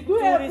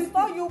to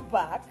restore you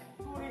back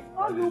to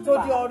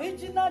the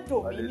original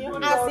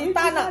dominion as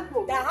eternal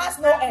that has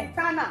no end.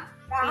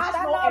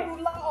 Eternal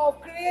ruler of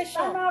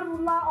creation.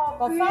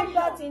 Confirm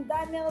that in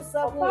Daniel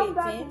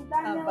 7:18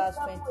 and verse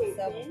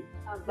 27.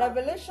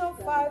 Revelation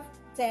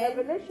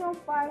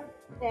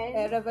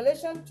 5:10.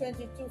 Revelation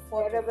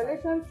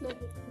 22:40.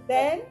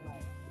 Then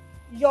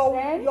your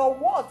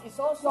word is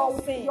also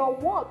seen.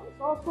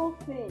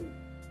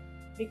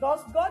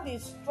 Because God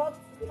is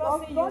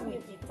trusting you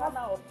with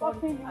eternal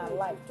authority and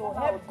life to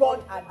help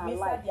God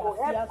administer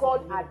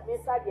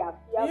the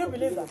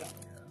affairs.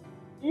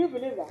 Do you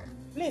believe that?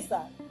 Please,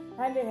 sir,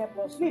 kindly help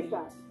us.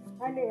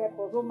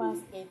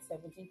 Romans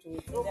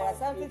 8:17-18. There are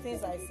certain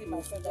things I see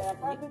myself that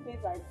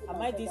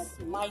am I this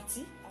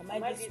mighty? Am I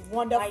this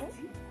wonderful?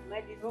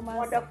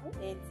 Romans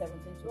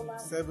 8:17-18.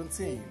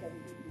 17.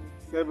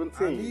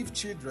 And if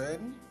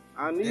children,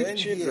 then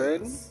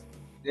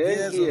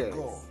heirs of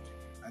God,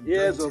 and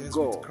heirs joint of heirs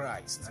God, with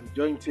Christ, and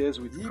joint heirs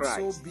with if Christ.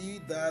 so be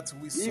that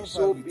we If suffer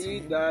so with be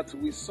him, that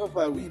we suffer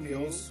that we with may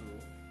him, also,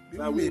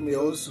 that we may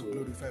also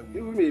glorify with we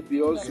him. may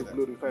be also Together.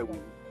 glorified with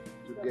him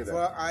together.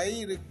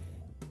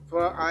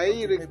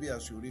 Maybe I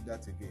should read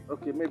that again.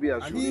 Okay, maybe I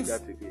should And read if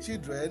that again.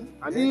 children,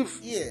 And then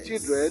if heirs,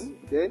 children,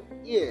 then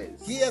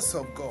heirs. heirs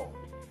of God,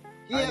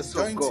 Heirs and of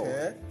joint God,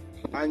 heir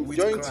and with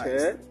joint Christ.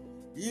 heir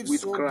If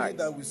with so Christ. be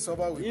that we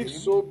suffer with if him,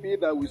 so be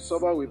that we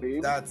suffer with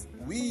him, that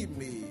we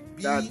may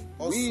be that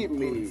also we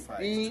may glorified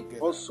be together.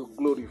 also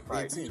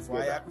glorified 18. For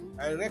together.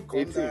 I reckon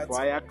 18. that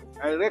For I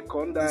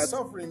reckon the that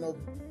suffering of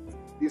the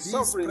this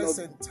suffering of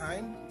present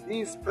time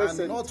this are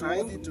present not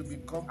time worthy to be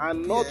are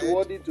not compared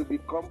worthy to be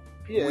compared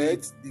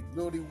with the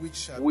glory which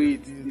shall be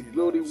with revealed the in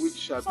glory us. which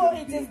shall So be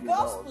it is revealed in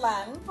God's us.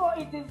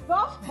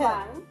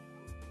 plan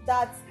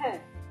that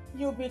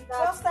you be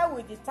trusted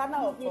with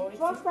eternal authority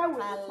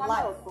and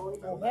life to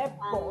help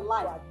God to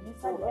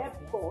administer the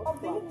affairs of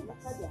the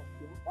universe. That's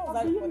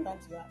how important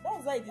you are.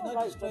 That's why it did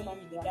not destroy you in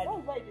the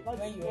garden when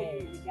you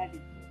heard.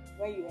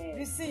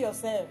 You see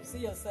yourself. So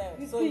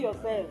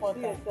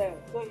important.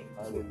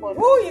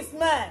 Who is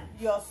man?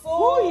 Your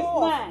soul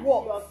of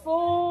work.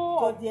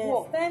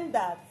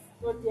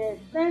 To the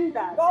extent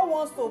that God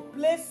wants to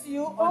place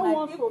you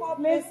on an equal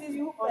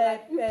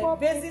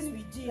basis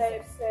with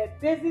Jesus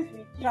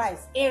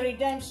Christ in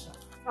redemption.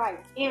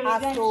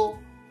 As to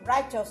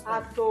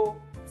righteousness.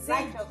 See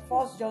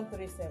 1 John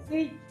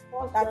 3:7.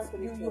 That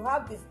you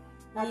have this.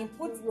 He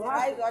inputs the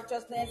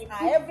righteousness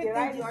and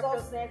everything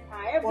Jesus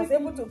was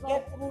able to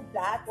get through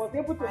that and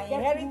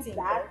inheriting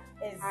God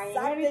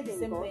exactly the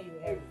same thing you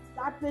have.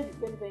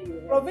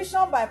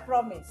 Provision by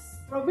promise.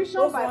 Those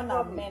one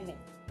are many.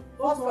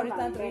 1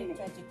 Corinthians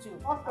 3:22.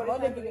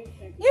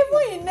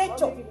 Even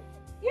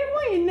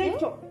in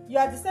nature, you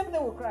are the same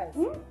thing with Christ.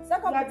 2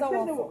 Peter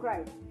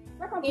 1:4.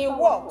 In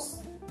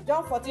works,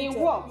 John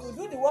 14:12. You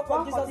do the work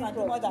of Jesus and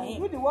do more than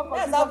him.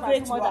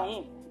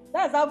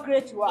 That's how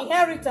great you are.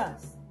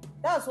 Inheritance.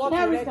 That's what we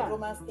read in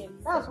Romans 8.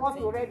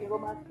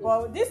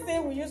 Well, this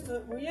thing we used to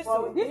do,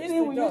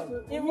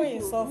 even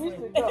in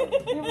suffering. He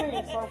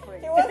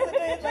wants to do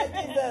it like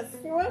Jesus.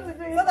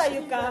 So that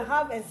you can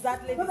have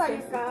exactly the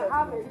same.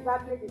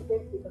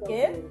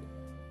 Okay?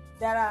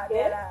 There are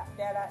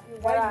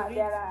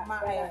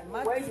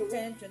Matthew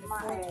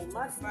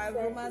 10:24-25,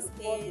 Romans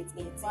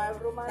 8:18.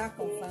 That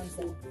confirms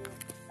it.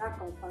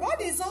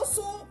 God is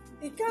also,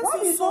 He can't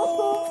see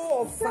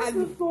so of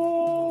value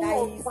that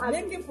He is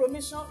making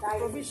provision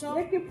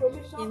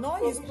in all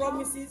His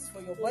promises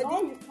for your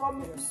body, for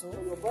your soul,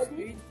 for your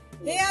spirit,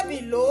 here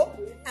below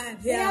and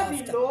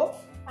hereafter.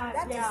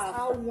 That is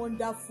how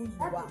wonderful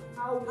you are,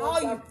 how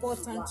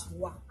important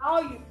you are.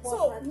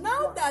 So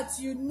now that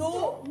you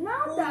know who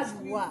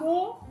you are,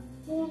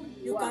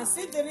 you can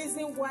see the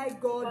reason why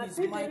God is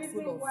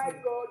mindful of you.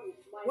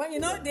 Well,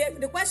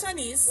 the question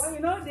is,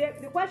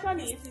 the question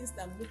these is, things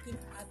that I'm looking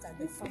at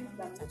the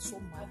firmament are so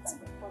mighty.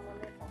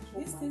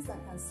 These things I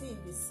can see in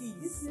the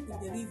seas, in the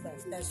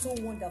rivers, they're so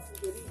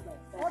wonderful.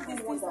 All these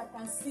things I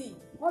can see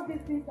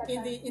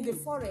in the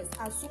forest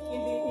are so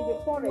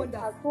wonderful.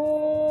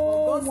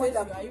 God says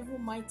you are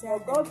even mightier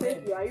than them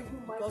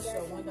because you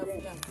are wonderful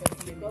and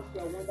fearfully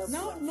made.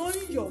 Now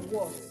knowing your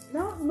worth,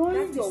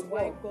 that is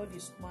why God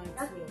is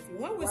mindful of you.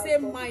 When we say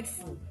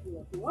mindful,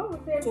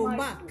 to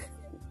mark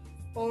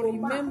or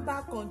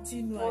remember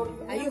continually.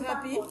 Are you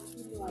happy?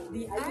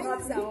 The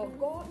eyes of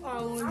God are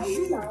on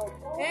you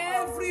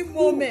every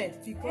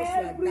moment because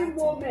you are that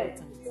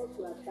important.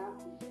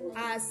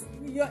 As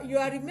you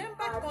are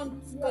remembered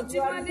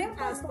continually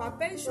as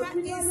perpetual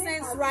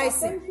incense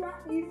rising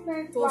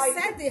to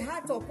set the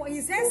heart upon.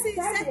 He's setting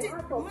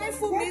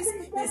mindful means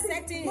he's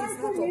setting his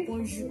heart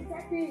upon you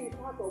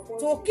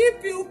to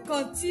keep you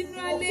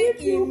continually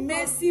in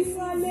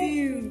merciful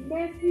view.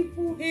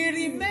 He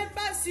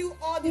remembers you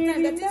all the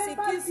time. That is, he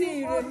keeps you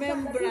in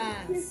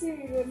remembrance. And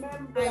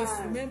he's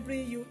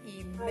remembering you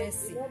in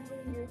mercy.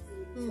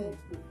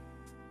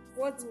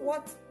 What?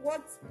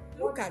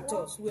 Look at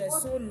us. We are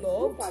so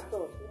loved.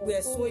 We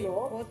are so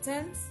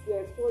important.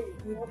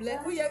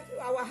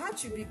 Our heart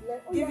should be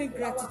giving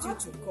gratitude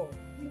to God.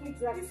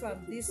 If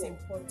I'm this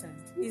important,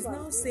 He's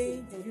now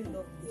saying, do you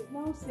love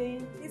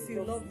me? If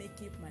you love me,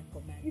 keep my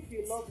command.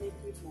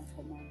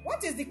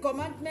 What is the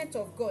commandment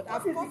of God?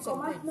 I've got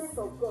some things.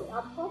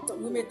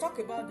 We may talk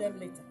about them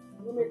later.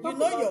 You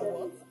know your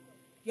worth.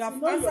 You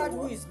have answered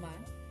who is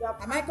man.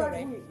 Am I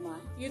correct?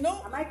 You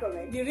know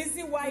the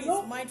reason why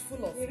he's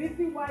mindful of you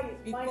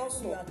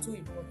because you are too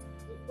important.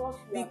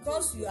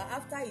 Because you are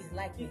after his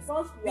likeness.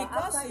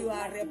 Because you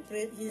are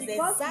his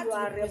exact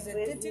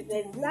representative to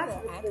rule or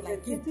act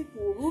like him.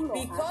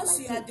 Because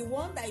you are the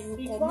one that you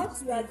commit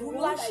the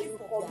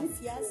rulership of the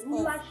affairs of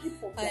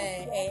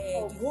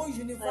the whole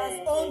universe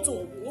unto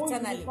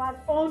eternally.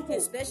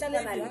 Especially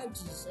if you have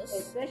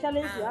Jesus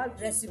and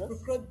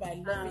reciprocate by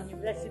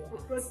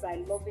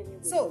loving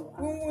him. So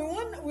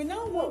we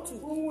now want to, if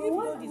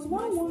God is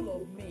mindful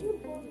of me,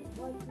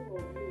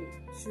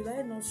 should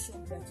I not show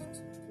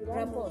gratitude?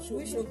 Rapport, should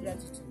we show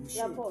gratitude?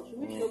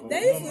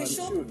 Then if we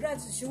show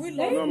gratitude, should we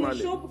love?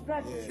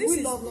 This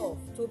is love.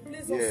 To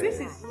please us. This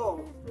is love.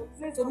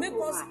 To make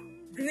us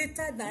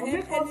greater than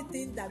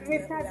anything that we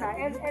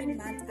are looking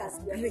at as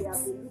great.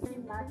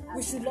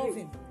 We should love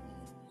him.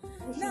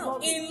 Now,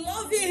 in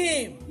loving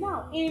him,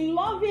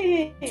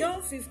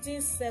 John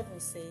 15:7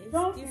 says,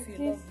 if you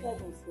love me,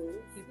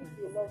 keep my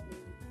commandment.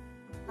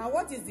 And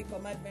what is the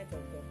commandment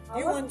of God? Do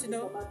you want to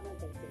know?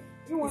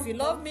 If you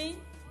love me,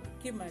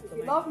 keep my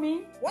commandment. Love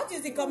me. What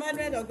is the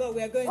commandment of God?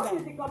 We are going down. What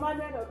is the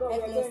commandment of God? We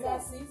are going down.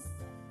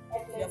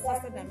 You're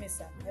faster than me,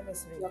 sir.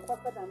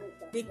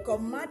 The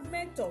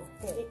commandment of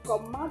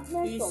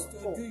God is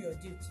to do your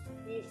duty.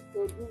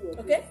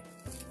 Okay?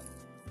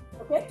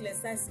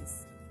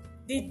 Ecclesiastes.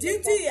 The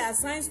duty he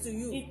assigns to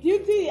you.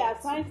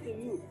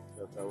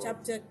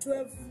 Chapter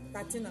 12,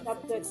 13 and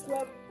 14.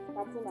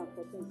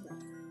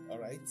 All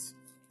right.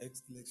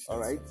 All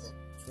right.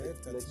 12,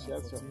 13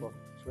 and 14.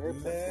 12,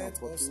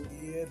 Let us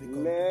hear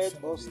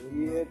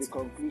the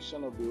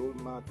conclusion of the whole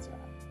matter.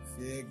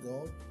 Fear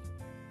God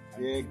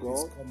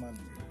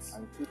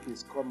and keep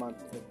his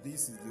commandments. For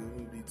this is the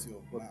whole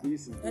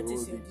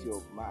duty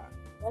of man.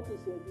 What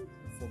is your duty?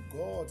 For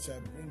God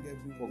shall bring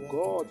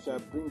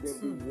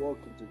every work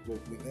into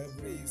judgment.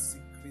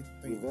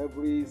 With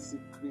every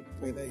secret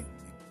thing.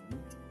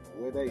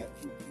 Whether it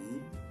be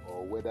good or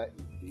whether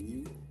it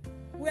be.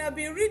 We have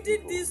been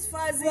reading these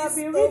verses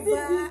over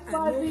and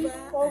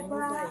over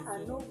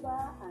again.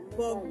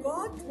 But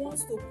God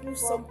wants to prove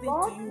something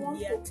to you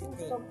here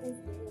today.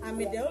 And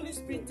may the Holy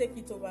Spirit take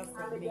it over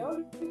from me.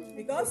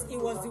 Because He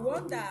was the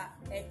one that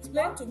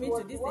explained to me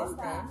to this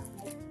extent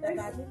that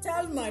I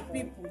tell my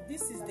people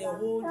this is the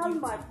whole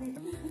duty.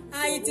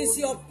 And it is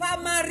your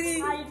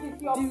primary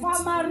duty.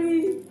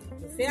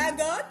 Fear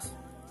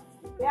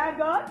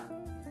God.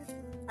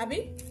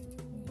 Abi?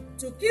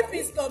 To keep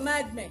His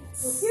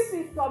commandments.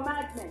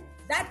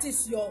 That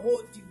is your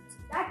whole duty.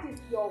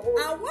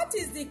 And what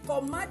is the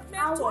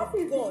commandment of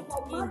God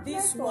in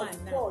this one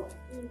now?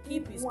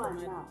 Keep His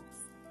commandments.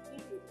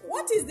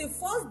 What is the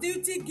first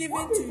duty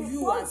given to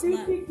you as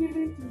man?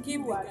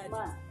 Keep the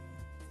commandments.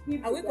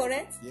 Are we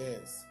correct?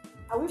 Yes.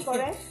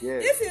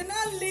 Yes. If you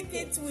now link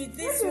it with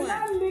this one,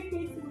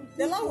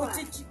 the Lord will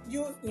teach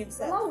you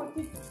Himself.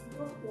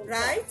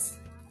 Right?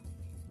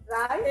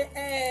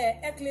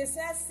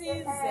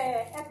 Ecclesiastes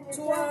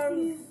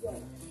 12,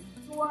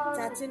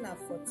 13 and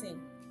 14.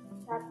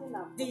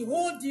 The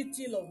whole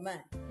duty of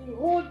man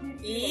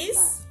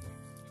is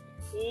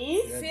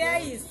fear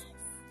His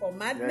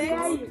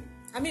commandments.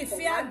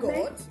 Fear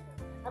God.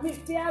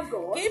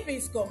 Keep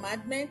His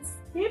commandments.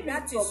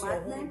 That is your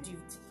whole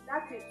duty.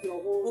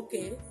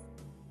 Okay.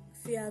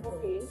 Fear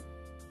God.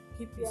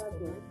 Keep His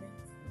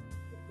commandments.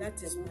 That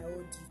is my whole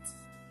duty.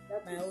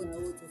 My whole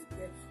duty to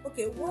fear.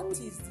 Okay, what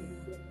is the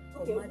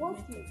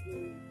commandment?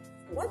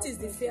 What is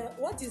the fear?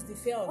 What is the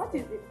fear of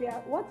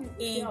God?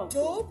 In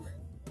Job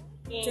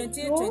in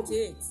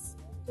 28.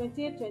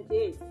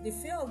 28. The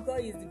fear of God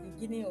is the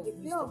beginning of The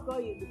fear wisdom. of God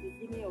is the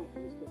beginning of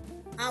wisdom.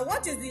 And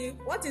what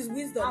is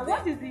wisdom? And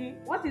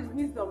what is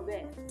wisdom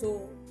then?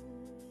 To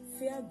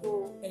fear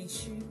God and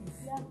eschew evil.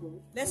 Fear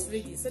God. Let's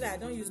read it so that I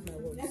don't use my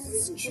words. Let's read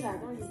it so that I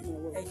don't use my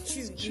words.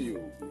 Eschew Chew.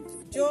 evil.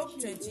 Job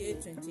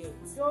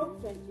 28.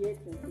 Job 28.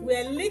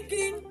 We're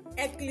linking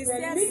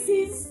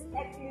Ecclesiastes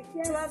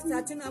 12,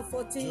 13 and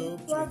 14.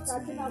 Job 12,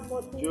 13 and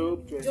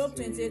 14. Job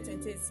 28.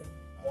 Sir.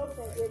 Job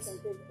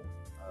 28.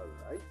 All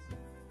right.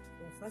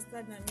 You're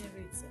faster than me,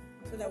 read, sir.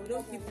 So that we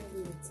don't keep people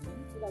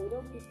waiting. So that we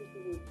don't keep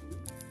people waiting.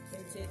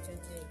 28.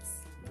 28.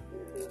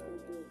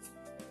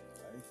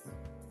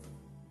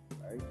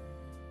 Right.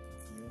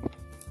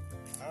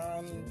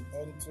 And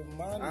unto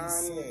man And is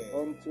said,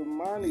 unto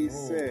man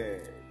is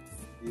said,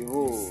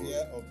 Behold,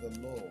 fear of the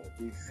Lord,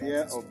 the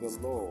fear of the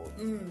Lord,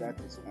 that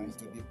is and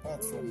to wisdom,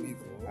 depart from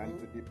evil, and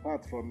to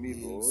depart from is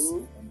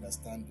evil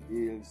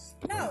understanding. is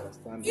Now,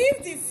 understanding.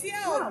 if the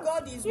fear of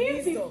God is If the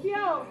wisdom,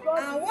 fear of God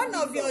and is one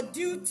of wisdom, your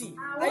duty, and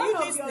are one you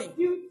of your listening?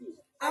 duty,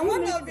 And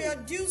one of your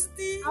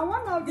duty, and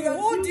one of the your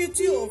whole duty,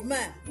 duty of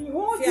man, the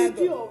whole fear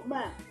duty God. of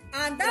man,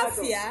 And that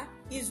fear fear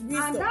is and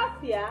wisdom. that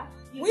fear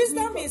is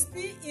Wisdom wisdom. is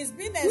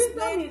being Wisdom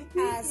explained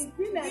as is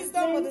being wisdom,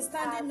 explained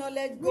understanding, as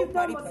knowledge, go wisdom,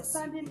 pari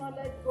understanding,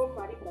 knowledge, go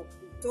pari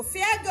passu. To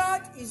fear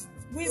God is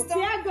To wisdom,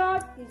 fear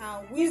God is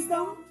and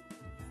wisdom, wisdom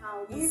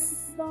and is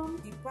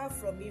wisdom depart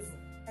from evil.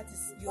 That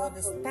is, you depart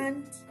from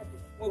understand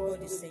evil. what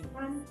God is saying.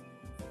 Understand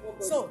what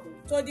God So,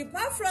 is saying. to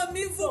depart from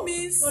evil So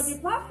means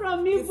depart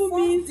from the evil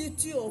first means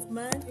duty of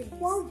man the is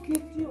first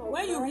duty of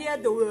when you man. hear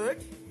the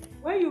word,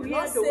 When you the hear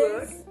Lord the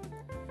word, says,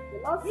 the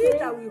Lord he says,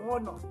 that we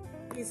honor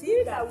is he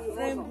he that that we honor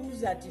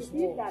trembles at his is he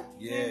word. that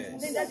Yes. I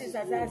think that is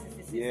Isaiah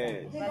 66.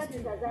 Yes. that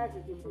is Isaiah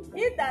 66.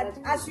 He that,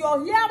 as you are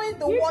hearing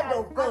the He word that-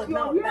 of God as you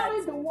are now,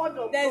 hearing that the word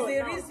of there's God a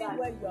now, reason that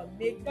why you are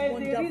made there's a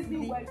reason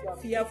wonderfully why you are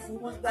fearful,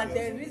 made and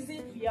there's a reason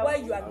why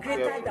you are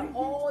greater Fearful. than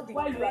all the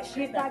why you are creation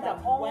greater that than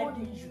are all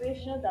providing the you.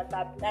 creation that are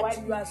That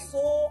providing you are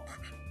so,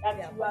 that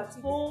they are you are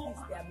mighty, so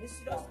they are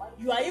mysterious.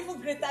 You are even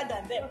greater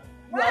than them. You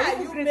Why are are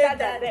even you greater made than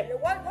that? them?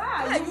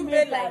 Why are you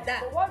made like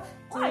that? Why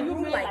are you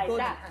rule made like like God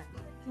that? and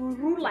To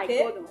rule like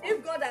Okay? God.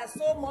 If God has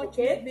so much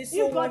Okay? made me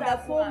so If God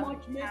has wonderful, so and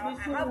much made I me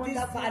so have this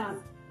wonderful, value,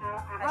 and I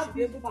I have should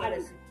be this able to value.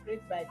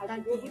 reciprocate by I should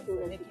thanking be able him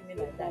to for making me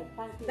like that.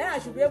 thank him Then I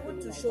for should be able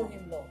making to me show like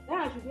him that. love. Then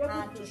I should be able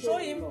And to to show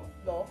him love.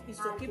 love is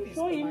to And keep to his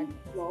show him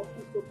commandments. love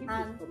is to keep his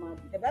And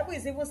commandments. the Bible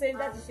is even saying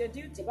that And is your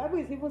The duty. Bible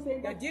is even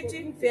saying Your that it's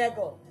duty, your fear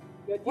God.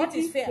 Your What duty,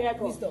 is fear?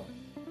 God. Wisdom.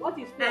 What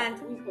is fear?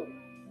 And Wisdom.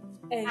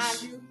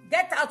 Eschew.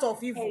 Get out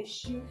of evil.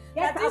 Eschew.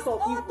 Get That is out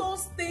of all evil.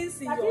 those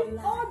things in That your is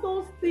life all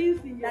those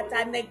things in your that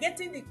are life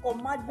negating the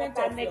commandment that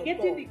are of your negating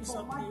God. the It's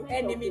of commandment the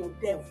enemy of your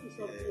devil. God. It's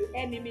of the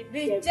enemy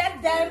devil.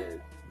 Reject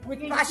them with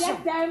passion.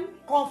 Reject them,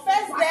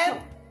 Confess passion.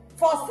 them.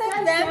 Forsake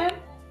Confess them.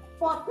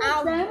 forsake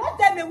And them, put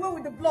them away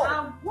with the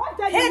blood. and want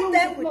them Hate away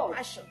them with with blood.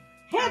 passion.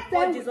 Hate And call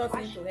them with Jesus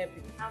passion. into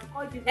heaven. And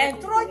call Jesus And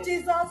into through heaven.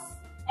 Jesus,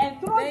 And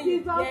through then you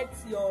Jesus, get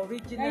your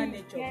original then you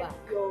nature get back.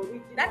 your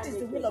original That is the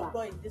nature will of back.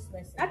 God in this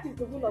message. That is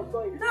the will of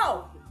God.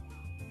 Now,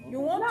 you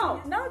want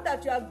Now, now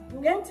that you are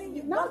getting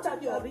you now got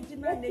that your you are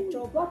original getting- nature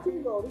back,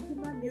 gotten your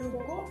original you nature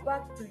go back.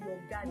 back to your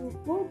You garden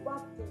go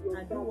back to your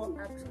and do what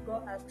garden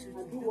God asks you to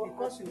and do do what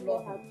because you God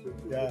love Him. asks you to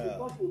do, Yeah.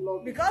 because you love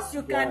Him. Because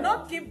you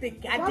cannot keep the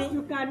Because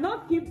you garden.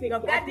 cannot keep the Your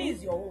garden garden.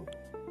 is your own.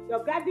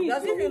 Your garden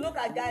Because is if your you own. look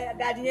at Garden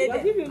Because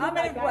if you Eden, how look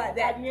many at people are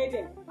there? Garden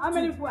Eden, how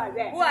many people are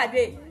there? Who are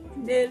they?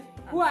 Male.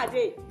 Who are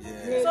they?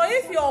 Yeah. So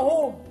if your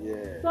home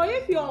Yeah. So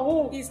if your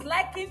home is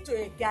likened to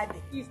a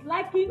garden, is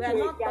likened we to are a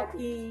not garden,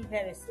 talking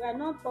heresy. we are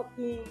not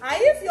talking.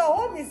 And if your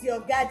home is your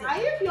garden,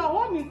 And if your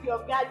home is your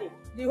garden,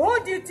 the whole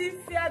duty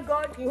fear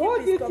God, the whole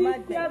keep His duty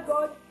commandments. fear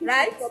God, keep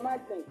Right? His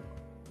commandments.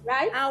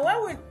 Right? And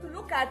when we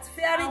look at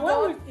fearing And when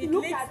God, we it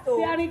look leads at to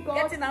fearing God,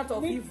 getting out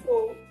of it leads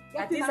evil. to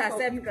That getting is out of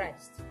accept evil.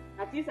 Christ.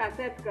 That is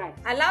accept Christ.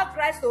 Allow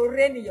Christ to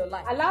reign in your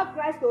life. Allow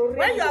Christ to reign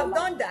When in you your have life.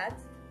 done that,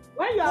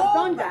 When you go have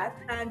done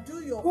that, back and do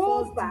your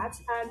go first back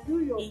duty and do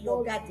your in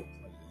your first garden.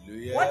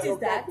 Hallelujah. What Your is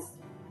that?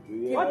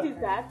 Yeah. What is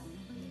that?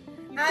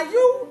 Are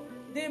you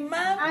the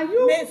man Are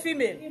you made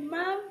female? the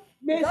man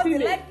made Because the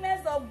female?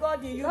 likeness of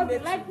God in you Because the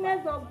makes you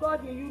likeness man. of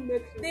God in you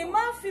makes you The man.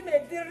 man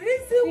female, the The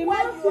reason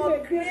why man you female, are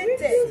the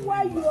created reason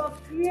why you are for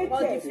the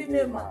created,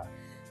 female man.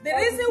 The For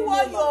the reason female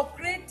why man. you are the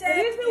created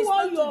reason is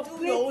why you not are to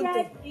do your own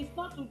created thing. is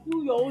not to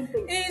do your own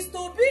thing. Is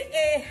to be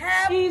a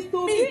help Is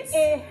to meet. be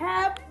a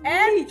help Meet, not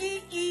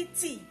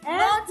M-E-E-T,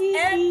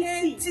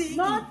 N-A-T-E.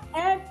 not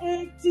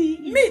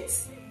M-A-T-E.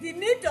 Meet the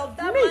need of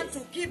that man to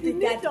keep the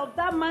need garden. of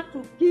that man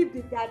to keep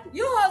the garden.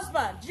 You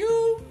husband,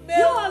 you male,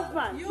 You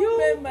husband, you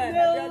male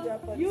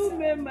man, you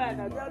male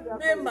man,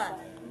 male man.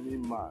 Me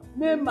man.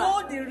 male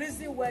Know man. the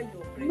reason why you're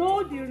created.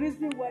 Know the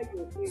reason why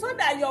you're created. So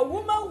that your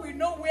woman will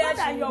know where So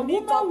that she your will meet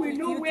woman up will with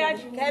know you where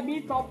to she will help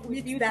meet up with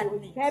meet you that to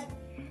need. help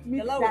The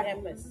meet Lord will that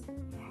help need. us. The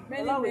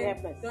Many Lord will men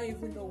help us. don't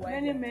even know why.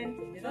 Many they're men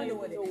created. They don't don't know even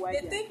what know why they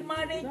they're- think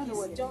marriage Don't know is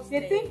what just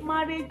they think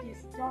marriage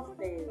is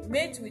just a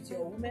mate with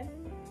your woman,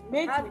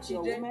 mate have with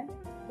your children, woman,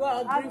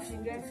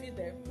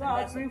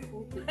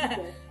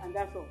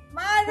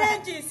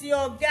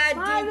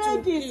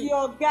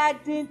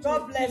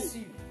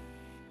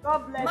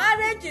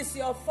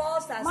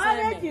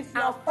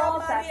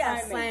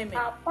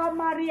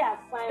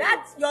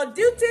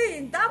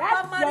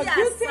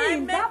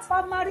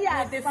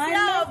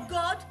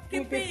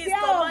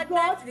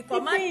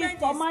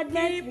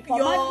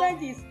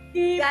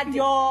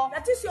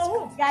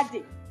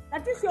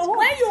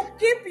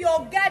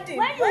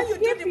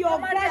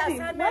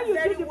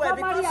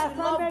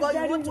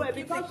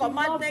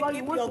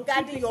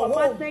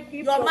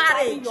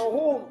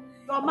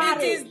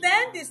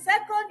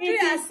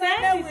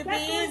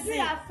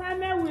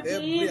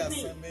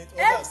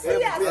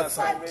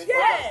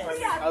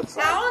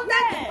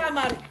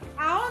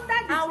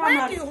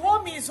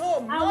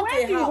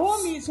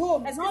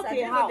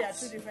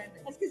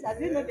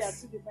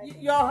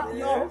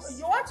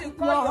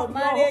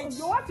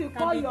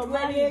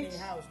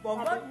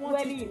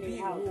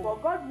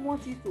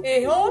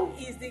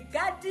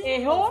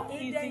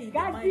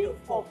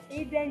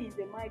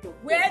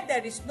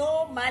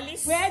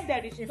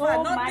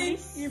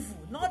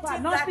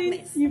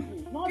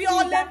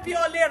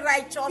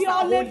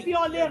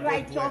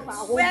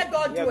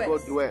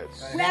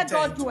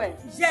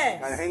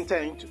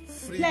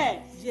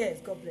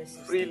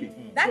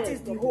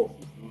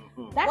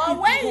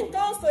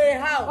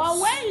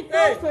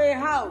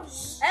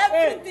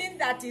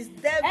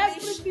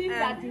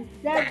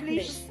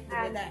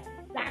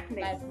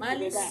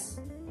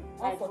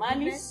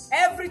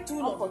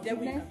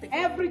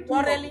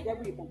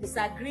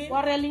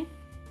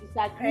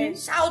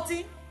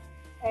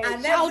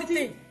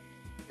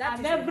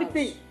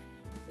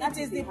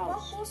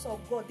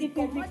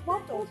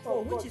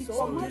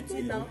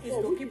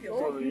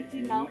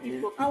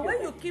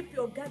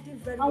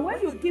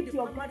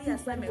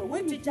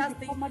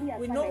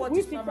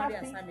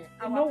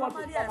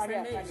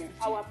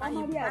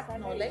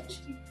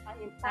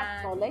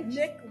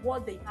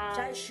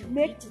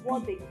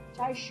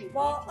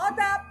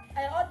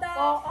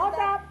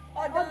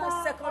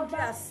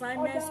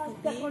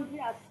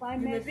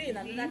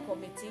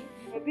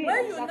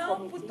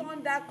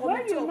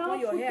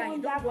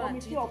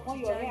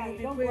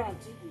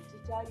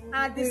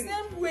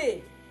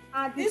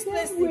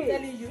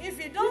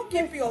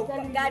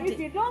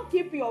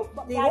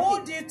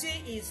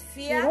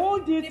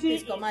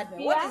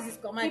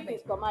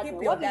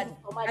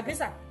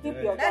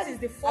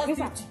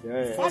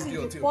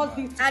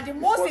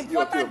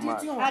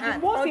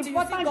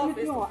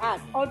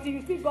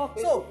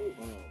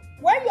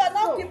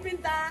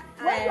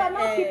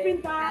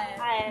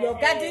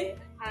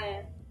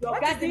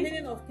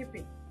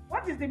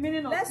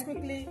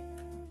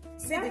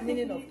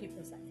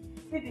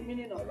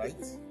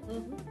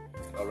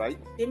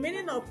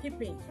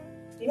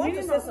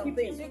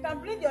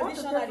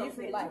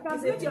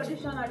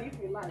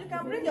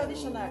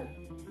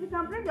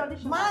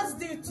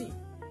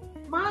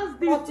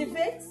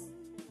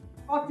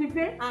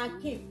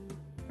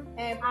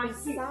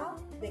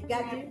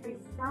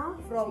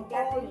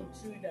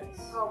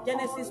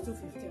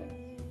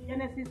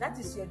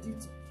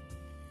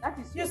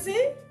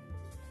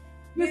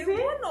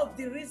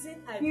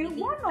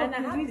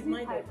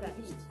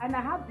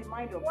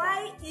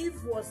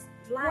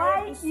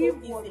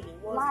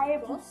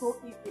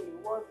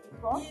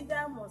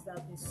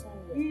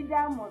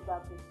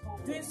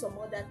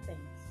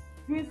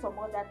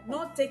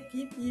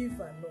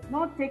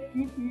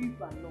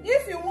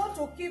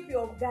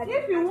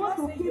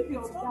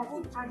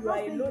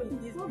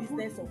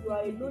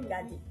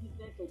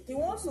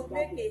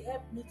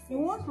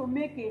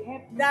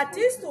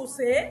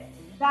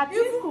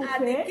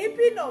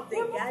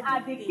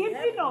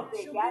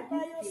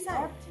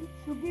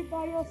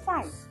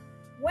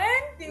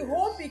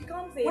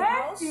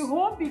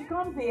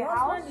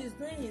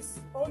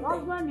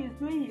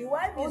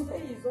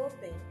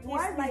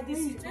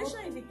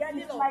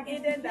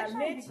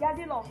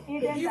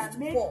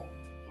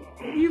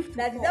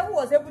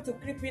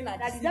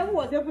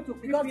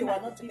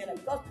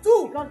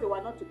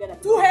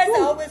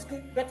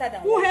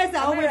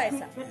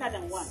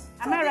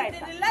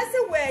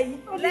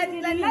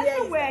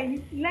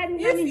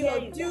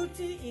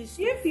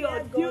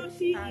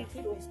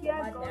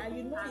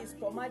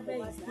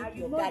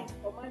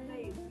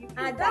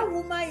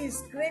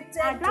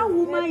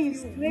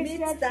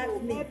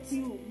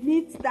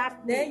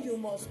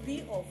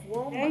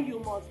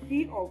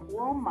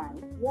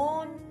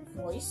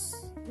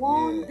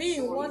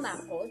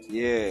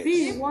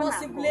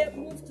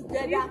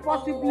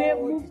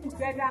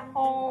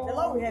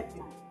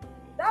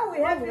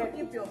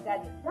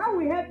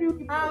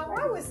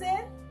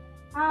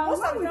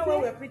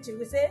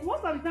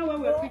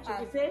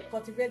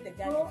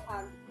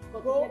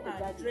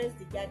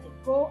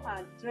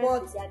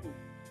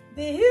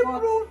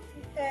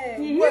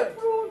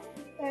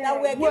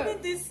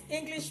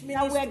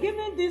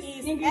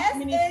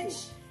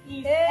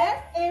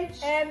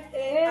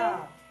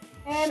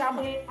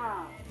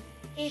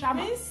 It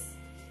means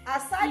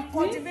Aside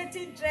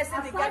cultivating,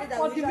 dressing the garden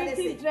that we usually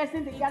say,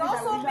 it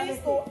also means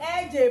to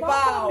edge It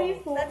about. also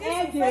means to That is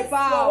edge to face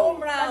about. your home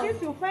That round. is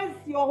to face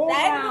your home The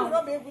enemy will round.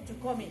 not be able to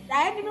come in. The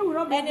enemy will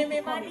not be able Enemy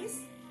to come in. malice,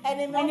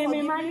 enemy Enemy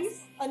unforgiveness,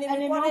 malice, enemy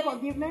enemy quarreling,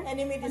 unforgiveness,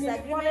 enemy enemy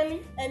disagreement,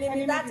 quarreling,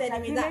 enemy that,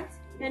 enemy that.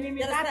 enemy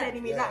You that, understand?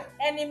 enemy Yeah. that.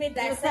 Enemy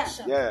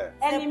dissection, Yeah.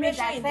 Enemy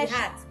separation in the dissection.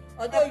 heart.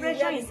 Although you wear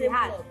Separation the in same the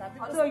heart. clothes, and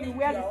people Although you think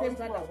wear you the are same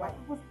husband clothes, and wife.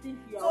 people think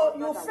you are So you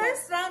husband and wife.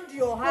 first round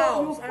your So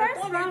house you and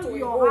first turn round into a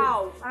your home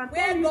house and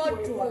where turn it God to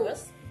a home.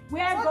 dwells,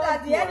 Where so God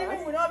that the enemy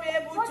dwells. will not be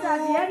able So to that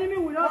the enemy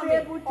will not come be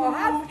in able to or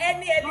have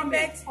any come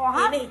element in or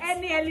have in it.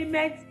 any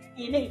element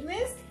in It it.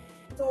 means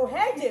to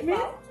hedge It means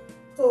about,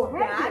 to to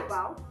hedge guard,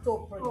 about, to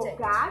to protect.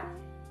 guard,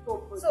 to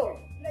protect. So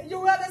you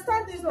will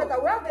understand this better.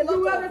 We have a lot You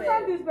will of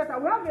understand this better.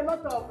 We have a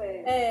lot of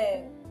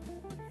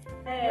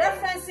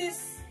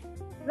references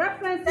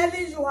references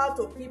telling you how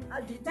to keep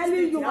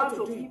telling you how to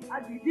do keep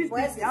it. this For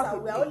thing instance, you have to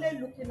we are do. only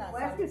looking at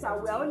For instance,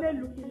 we are only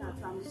looking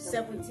at Psalm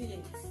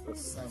 78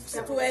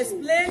 Psalm to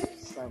explain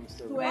Psalm to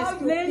 7. how you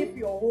explain keep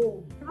your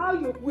home how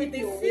you with keep the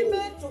your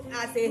female home. to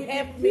as a With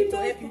help the me to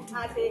female help you do as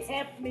that. a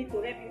help me to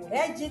help you.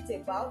 Hedge it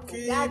about,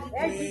 Keep guard it,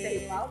 Hedge me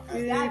it about, as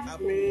the guard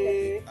apple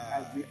Me of the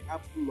as the eye.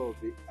 apple of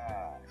the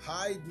eye.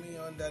 Hide me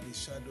under the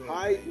shadow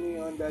Hide of me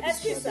under the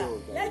Excuse shadow me,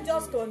 of thy let's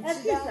just wings.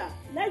 consider.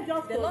 Let's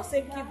just The Lord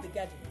say consider- keep the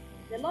garden.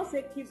 The Lord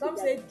say keep Some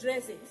the say garden.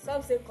 dress it.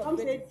 Some say Some say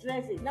cultivate it.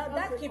 dress it. Now Some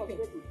that say keeping,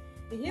 cultivate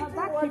it. the Now Hebrew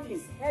that word keeping,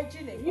 is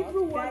hedging the about,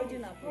 Hebrew word guiding is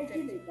and hedging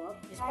protecting. about,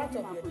 It's part guiding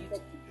of and your duty.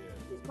 protecting.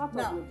 It's part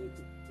Now, of your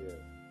duty. Yeah.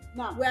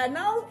 Now, We are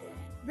now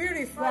we we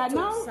refer are to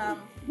now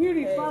Psalm we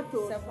refer to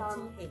Psalm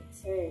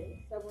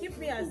 78. Keep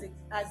me as the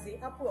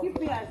apple of Keep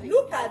me your as eye. the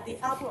Look at the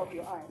apple. of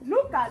your eye.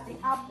 Look at the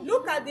apple.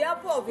 Look at the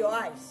apple of your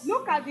eyes.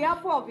 Look at the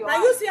apple of your Can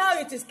eye. you see how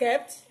it is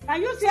kept?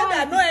 Can you see So how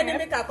that it no is enemy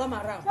kept? can come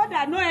around. So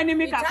that no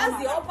enemy It can has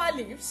come the around. upper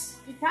leaves.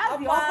 It has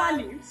the upper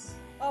leaves.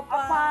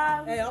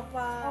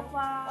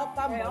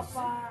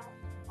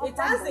 It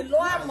has the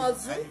lower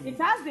muzzle. It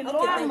has the Okay,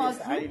 lower thank you,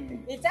 muzzle.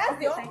 Eyelid. It has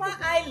the Okay, thank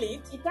upper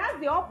eyelid. It has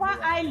the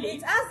upper eyelid.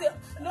 It has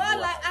the lower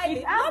eyelid.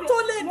 It has Not the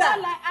only lower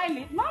that,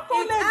 eyelid. Not it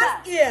only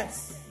that. has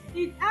ears.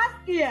 It has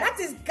ears. That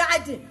is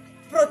guarding,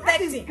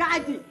 That is protecting,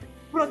 guarding,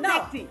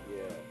 protecting.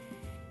 Yeah.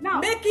 Now,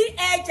 making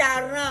edge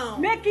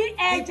around. making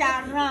edge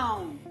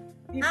around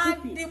the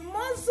And people. the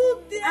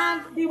muzzle there,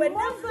 And the whenever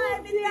muzzle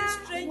anything there,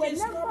 strange is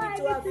whenever coming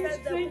to anything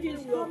affect the strange is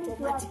people, coming will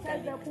to affect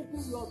the automatically. people,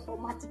 you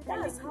automatically.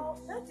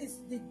 That is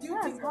the duty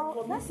That's how- God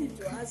that commits is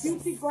to the us.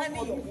 duty God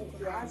Concerning your commits home.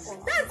 to us. That's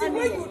the Concerning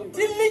way your you home.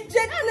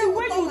 diligently When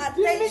with you all attention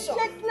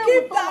diligently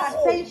keep with all that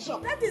home.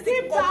 attention, That is the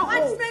keep that home.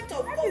 commandment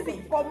of That God. is the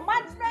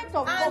commandment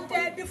of And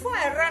God. before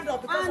I round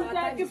up, because our And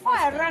time is before I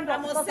fast, round up,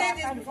 I must because say our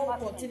this time is before we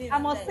fast, continue. I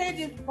must say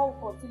this before we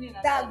continue.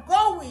 That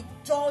God will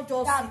judge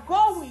us That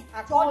God will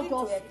according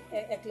judge to us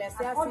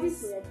according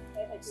Ecclesiastes to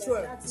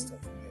 12. Ecclesiastes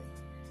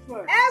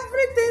 12.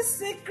 Everything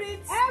secret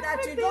that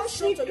you Everything don't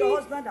show to secret your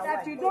husband and that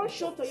wife. you don't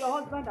show to your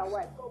husband and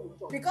wife. God will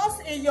judge. Because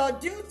in your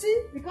duty,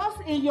 Because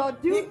in your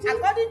duty,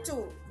 according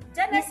to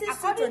Genesis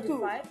according to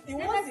 2:25, he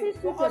wants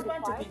Genesis the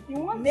husband to 2:25, he be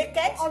wants naked,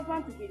 the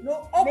husband to be no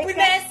naked,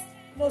 openness,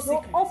 no no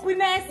secret.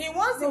 openness. He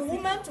wants the no secret.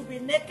 woman to be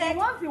naked, He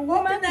wants the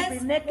woman openness, to be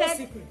no naked,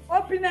 secret.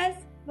 openness.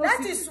 No That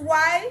secret. is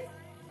why,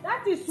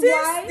 That is since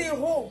why the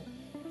home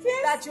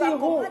since that you are the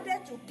home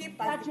commanded to keep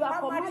as that the you are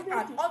primary commanded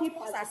and to keep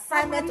utmost as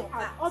assignment primary of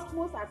and us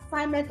utmost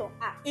assignment of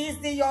us is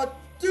your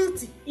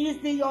duty. is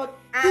your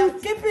And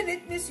duty. keeping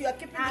it means you are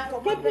keeping the And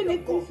commandment keeping of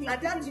it God. is And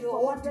keeping that's the your own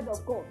commandment duty.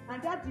 of God,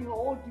 and that's your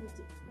whole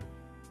duty.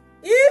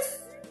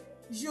 If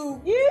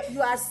If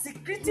you are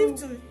secretive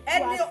to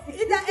any are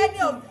either any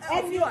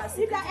of you are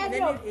secretive in any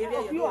any of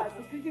area you you are know,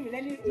 secretive in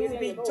any you'll area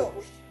be you know.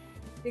 judged.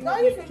 Because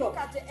You'll if be you look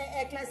judged. at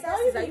Now,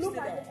 Ecclesiastes, if I you used look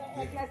to at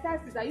there,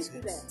 Ecclesiastes, I used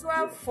to there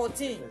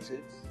 12:14, That's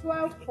it.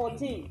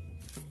 12:14.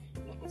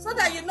 so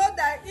that you know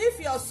that if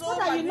your soul So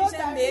that you know magnificent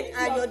that made if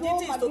and your soul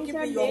duty is to keep in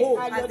magnificent your made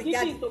home and as your the duty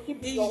garden, is to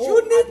keep the your home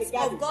as the units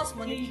garden. of God's The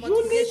multiplication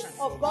units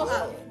of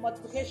God's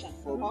multiplication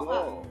For on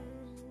earth. God.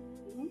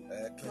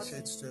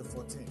 Ecclesiastes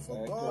 12:14.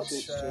 For God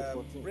Ecclesiastes shall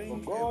 12:14.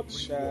 bring For God every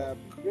shall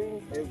work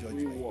bring to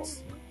every work,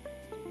 judgment,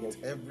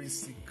 with every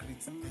secret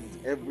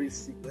thing, every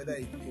secret whether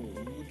it be thing,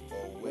 good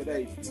or whether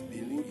it it be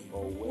be good evil.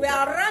 or we whether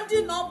are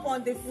rounding up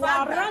on the We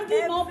are fact that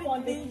rounding up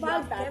on the everything you fact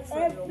have that kept from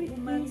your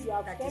everything woman you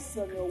have that kept is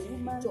from your secret, you will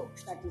woman be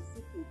judged. that is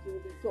secret, you will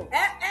be judged.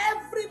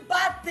 Every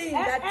bad thing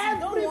that you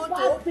Every don't want to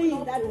bad open thing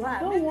up that to you her,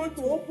 don't want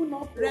to open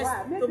up to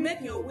her, to maybe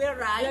make your way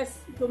right, yes,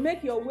 to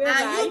make your way and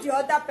right, you the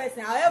other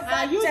person, however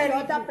and you the terrible,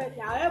 other person,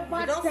 however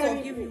you don't terrible,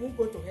 forgive, you won't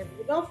go to heaven.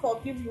 you don't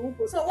forgive, you won't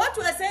go. So what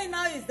we are saying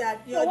now is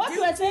that So your what we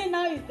are duty saying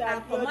now is that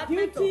and your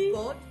commandment duty of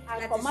God, and that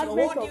is your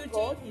commandment whole of duty,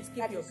 God, is keep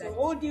that your is your garden.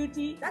 whole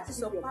duty. That is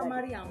keep your your garden.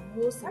 primary and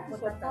most That is your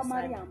important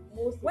primary assignment. and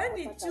most When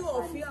the important two of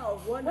assignment. you are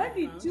of one When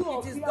the account, two it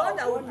of is you God are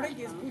that will one bring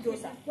his account, bulldozer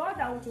it is God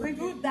that will to bring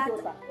do his that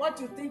bulldozer.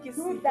 what you think is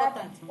Do that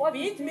important, what be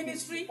you it think is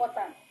ministry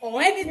important.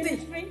 or anything,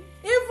 Ministry,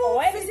 even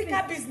or anything.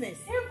 physical business,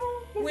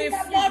 Even will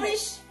physical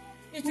flourish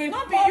It will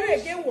not be you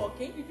again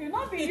working. It will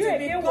not be It you will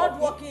be again God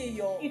working. working in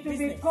your It will be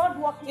business. God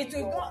working It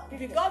in will your be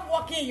business. God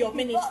working in your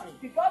ministry.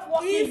 Be God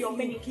working in If your you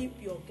ministry.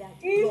 keep your God,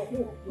 If your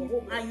you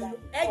home, and you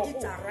edge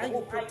it around,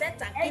 you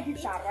protect and keep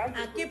it,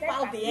 and keep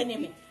out the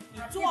enemy.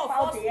 The two of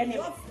us, two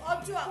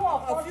of you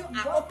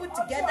are open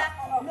together.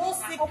 No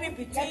secret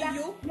between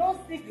you. No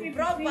secret You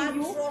brought back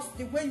between you. trust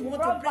the way you want to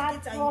brought bring back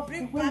it, and you trust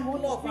bring the way you back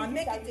want to love bring and it,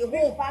 make and it you a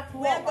bring home back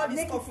where love God and is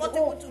make it a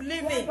comfortable home to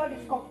live where in. God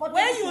is comfortable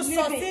When to you live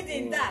succeed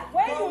in. in that,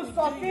 When God you will do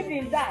succeed your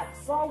in that,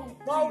 business. God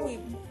God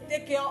will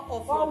take care of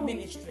God your will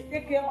ministry.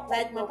 take care of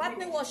Like my your partner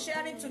ministry. was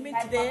sharing to me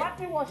Like today, my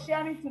partner was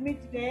sharing to me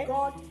today,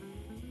 God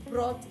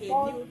brought a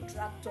God new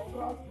tractor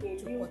brought a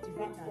to new cultivate our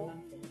tractor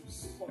land for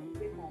us. to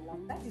cultivate our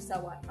land. That is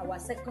our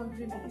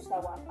secondary That is ministry.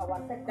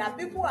 our second. That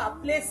people are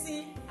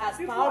placing as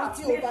People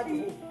priority are over the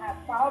placing home. as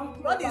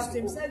priority God over is the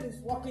Himself home. is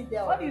working there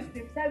God already. is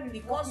Himself is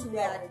Because working we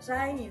there are already.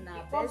 trying in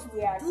our Because best we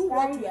to are do what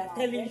trying we are our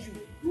telling best you to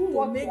do to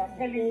what make we are the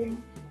telling you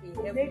home a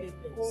to heavenly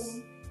make place.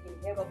 home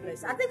a heavenly God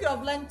bless. place. I think you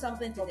have learned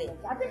something today.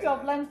 I think you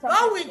have learned something.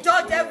 God will today.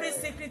 judge every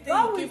secret thing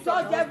God you will keep from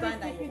judge your every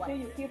husband and your secret thing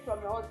wife. you keep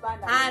from your husband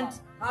and your And wife.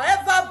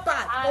 however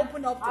bad, And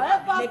open up to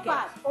however her, be naked.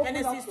 bad, open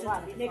Genesis up to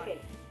her, be 2:25. naked.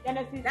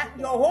 Genesis That 2:25.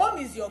 your home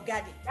is your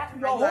garden. That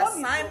And your your home is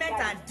your assignment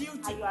garden. and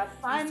duty And your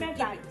assignment is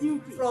to and keep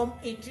duty it from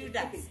keep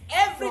intruders. it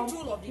Every from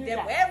tool of the intruders.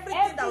 devil,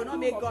 everything that will not Every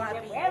make tool God of the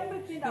happy, devil,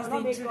 everything that is will the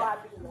not make intruder. God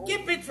happy in your Keep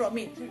home. it from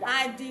it. Intruder.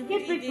 And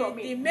Keep it from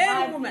the it.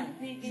 male And woman,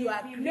 you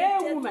are the male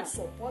created woman, to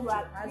support you your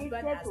are husband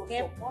created as to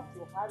help support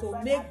your to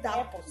husband make as that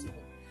help possible.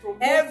 to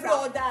make Every that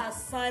other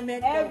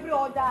assignment, every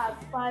God will other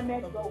take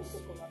assignment God God will bless.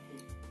 take over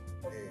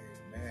for you.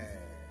 Amen.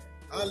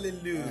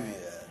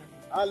 Hallelujah.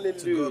 Hallelujah.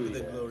 To God be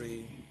the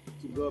glory.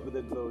 To God be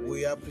the glory.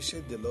 We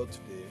appreciate the Lord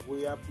today.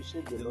 We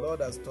appreciate The Lord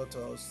has taught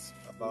us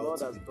about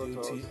the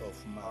beauty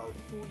of man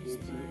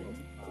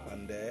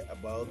and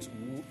about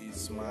who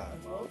is man,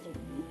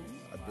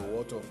 and the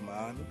word of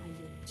man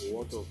the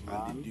word of and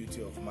the man.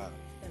 duty of man.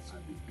 And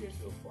the beauty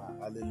of man.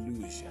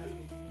 Hallelujah.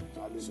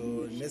 Hallelujah. So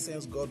in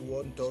essence, God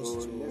wants us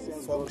So, in to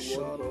essence, God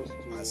function wants us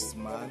to as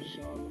man,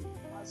 function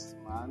as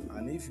man.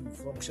 and if you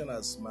function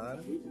as man,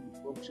 If you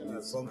function we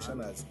as function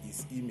man, as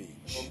His image.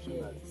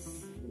 function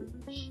as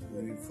image.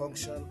 We will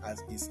function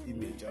as His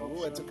image. And when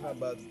we're talking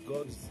about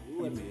God's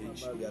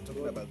image, we are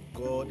talking about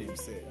God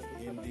Himself.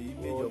 In the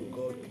image of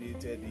God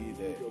created He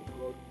there.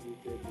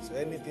 So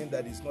anything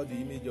that is not the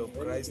image of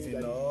Christ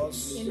in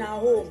us, In our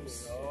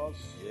homes.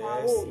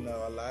 yes, in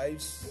our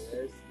lives,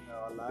 Yes, in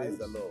our praise lives.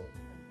 the Lord.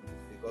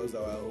 Because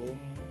our home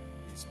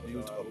is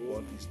built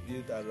upon, is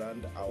built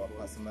around our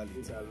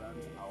personality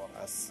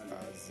as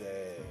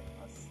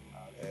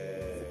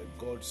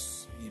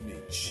God's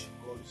image.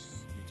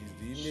 It is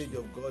the image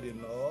of God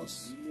in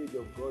us Image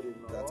of God in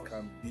that us.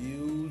 can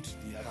build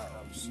the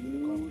house,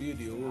 can build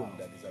the home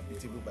that is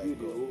habitable by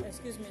God.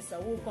 Excuse me, sir.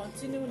 We'll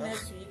continue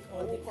next week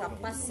on the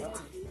capacity,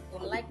 the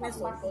likeness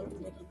of God to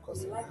make it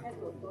possible.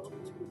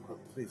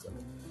 Praise the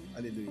Lord.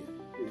 Hallelujah.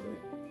 Amen.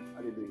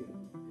 Hallelujah.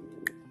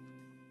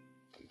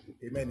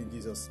 Amen in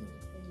Jesus'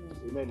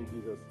 name. Amen in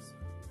Jesus.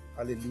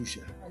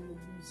 Hallelujah.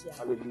 Hallelujah.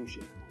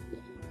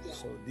 Hallelujah.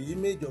 So the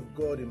image of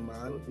God in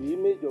man The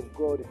image of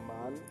God in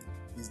man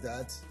is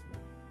that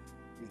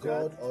is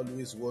God that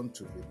always wants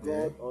to be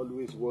there. God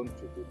always wants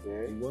to be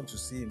there. He wants to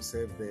see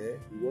Himself there.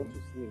 He wants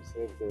to see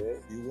Himself there.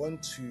 He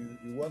wants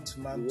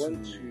man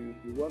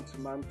He wants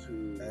man to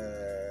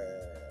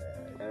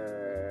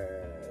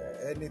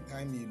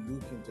anytime he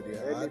look into the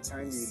heart,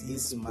 anytime he he sees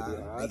looks into man,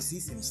 the heart, he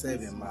sees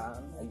himself in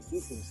man. and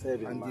sees himself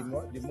in And man.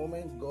 the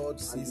moment God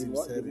sees And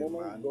himself the in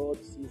moment man, God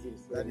sees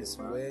himself that is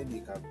in man, when he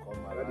can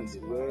come that around is the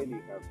when he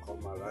man. can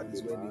come That around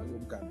is the when the man.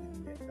 home can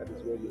be made. That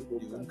is when the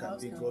home can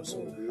be God's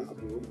home. The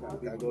home can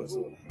be God's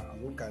home. The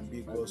home can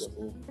be God's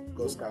home,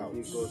 God's Home can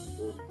be house. God's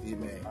home.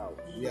 Amen. House.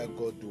 Where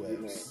God Amen.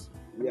 dwells.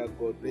 Where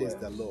God Praise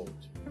dwells. the Lord.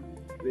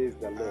 Praise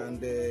the Lord.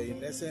 And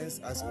in essence,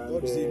 as And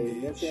God's in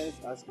image essence,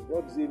 as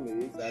God's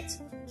image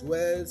that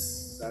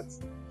dwells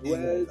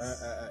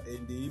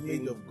in the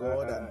image of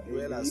God and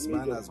dwell as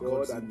man as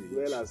God's image,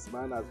 dwell as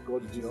man as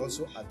God's it image. will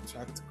also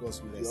attract God's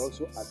It blessings.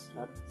 also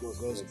attract God's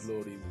God's blessing.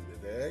 glory will be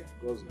there.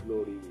 God's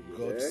glory will be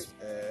God's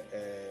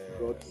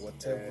God's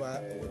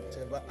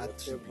whatever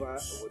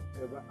attributes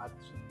whatever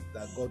attribute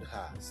that God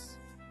has,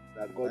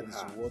 that God that is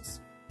has, what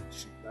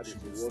that should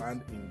is be what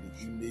found in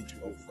the image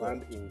we of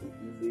found God. in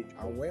the image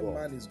And of when God.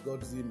 man is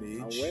God's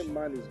image, And when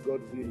man is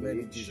God's amen in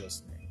image,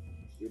 Jesus'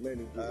 name. amen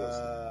in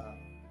Jesus'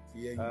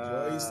 He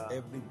enjoys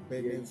every name.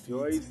 He benefit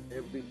enjoys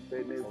every of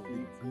benefit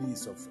the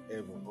bliss of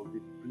heaven. of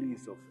the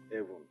bliss of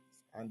heaven.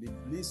 And the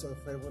bliss of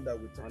heaven that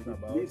we're And talking the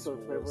about bliss of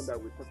heaven was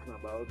that we're talking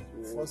about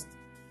was first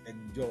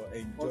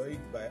enjoyed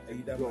by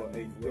Adam and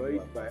Eve when they were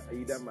enjoyed by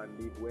perfect. Adam and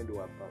Eve when they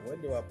were perfect.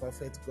 When they were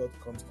perfect, God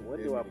comes to When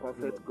them they were in the cool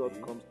perfect, of God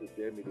day, comes to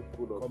them in the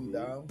cool of come day.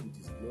 down with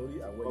His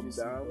glory, and when Come you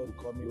see down God with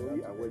coming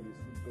glory, down and to when them,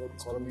 you see God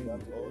He's coming coming down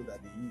with to all them, that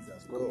He is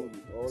as He's coming God.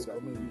 with all He's that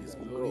coming He with is His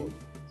as glory. God.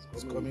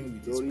 He's coming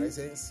with His glory.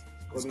 presence.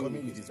 He's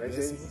coming with His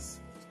blessings.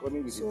 He's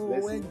coming with So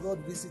His when blessings. God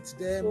visits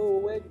them So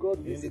when God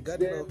in the visits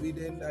Garden them of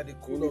Eden at the in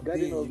cool the of day,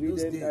 Garden of in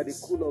those Eden at the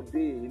days, cool of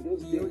day, in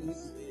those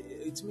days,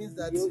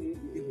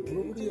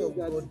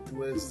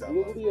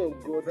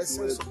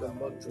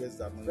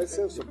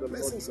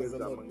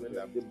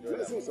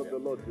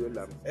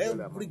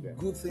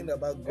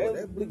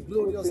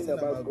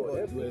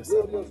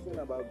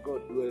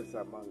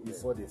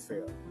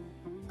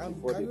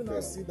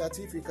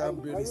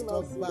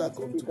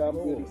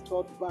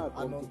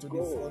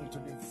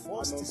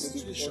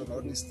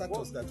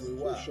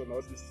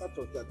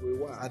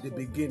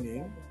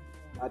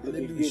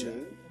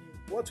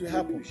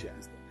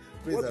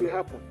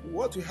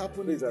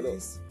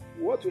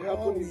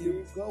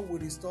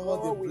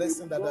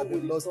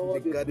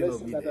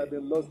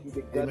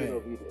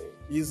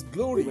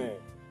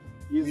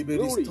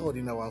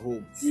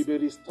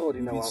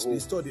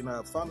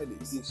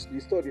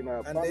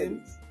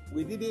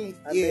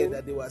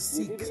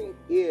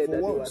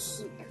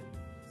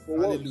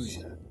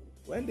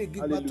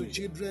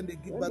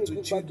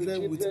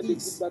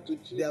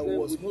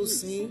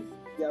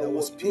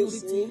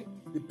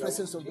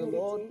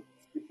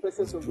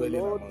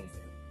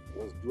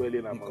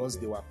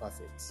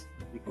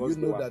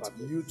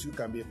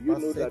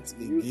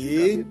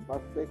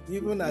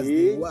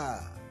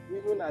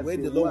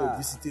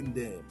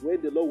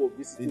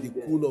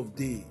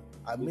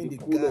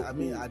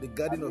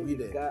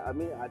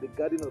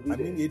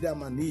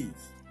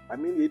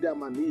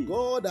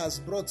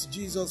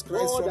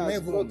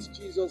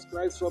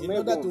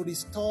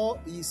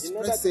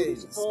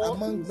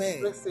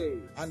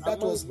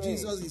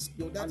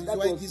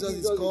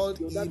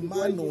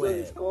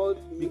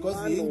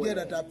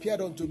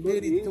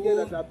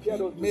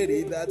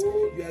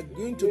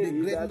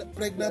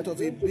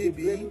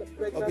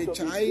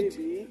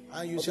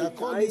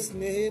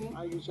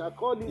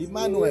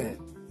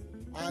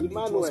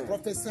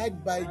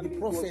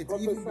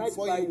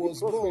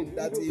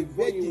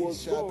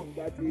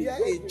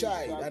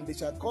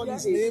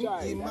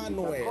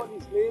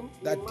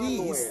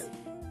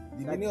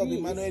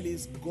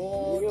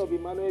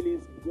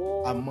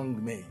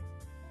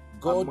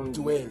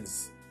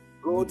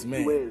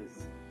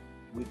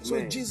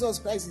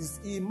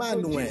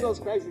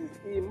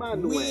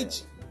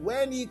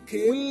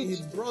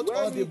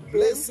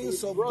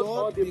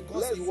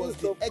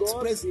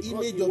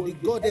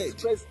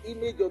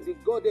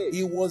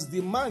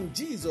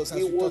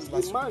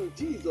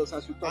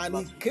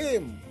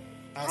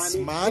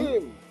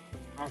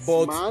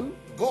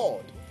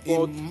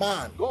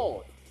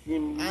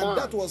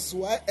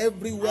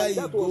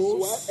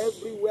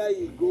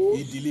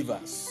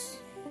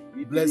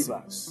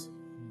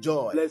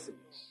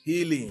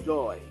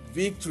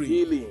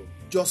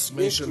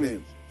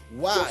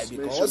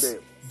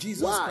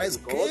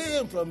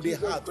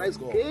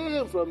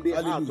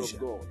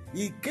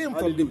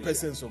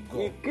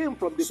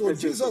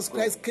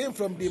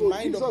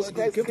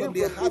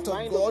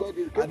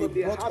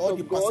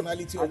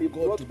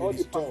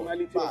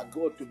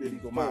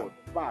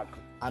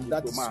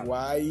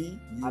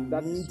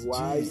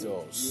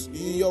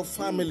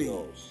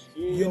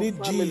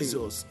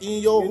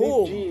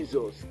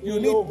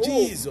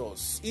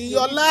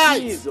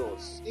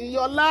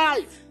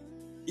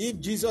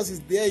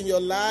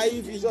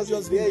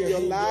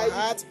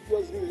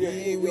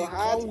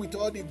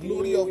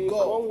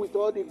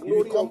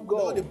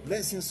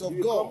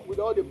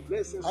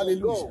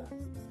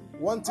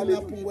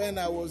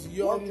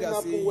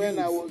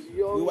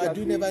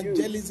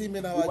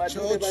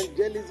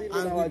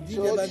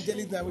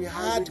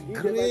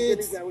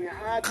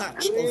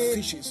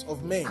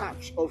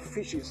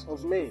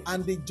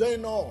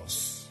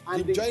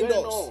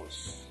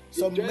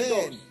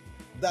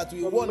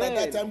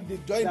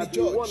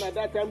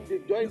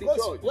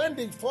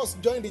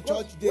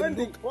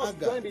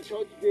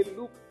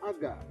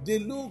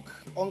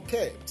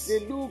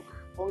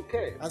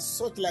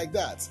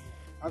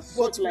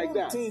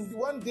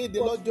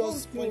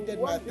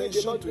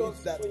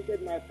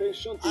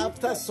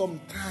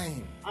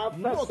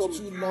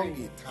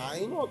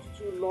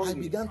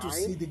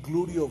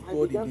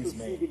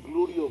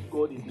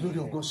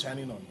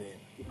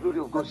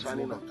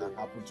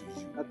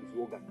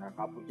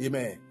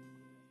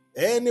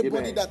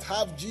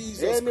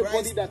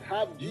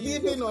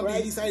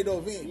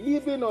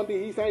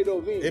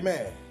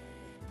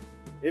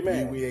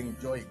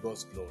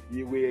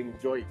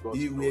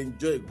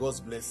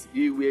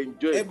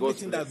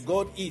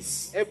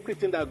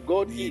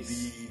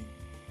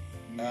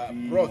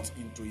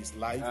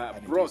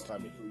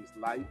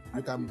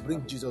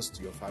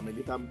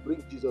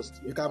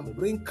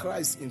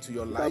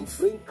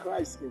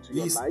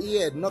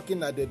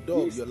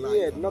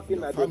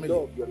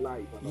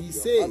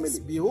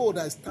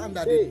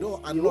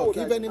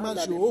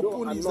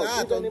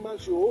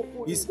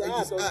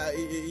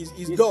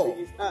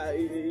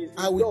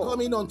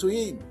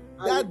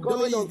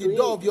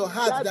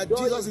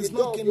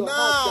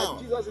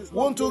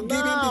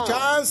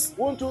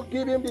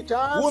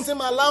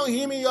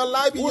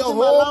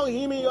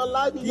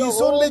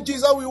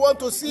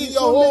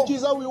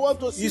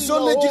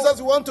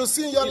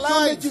 It's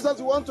only life. Jesus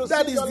who wants to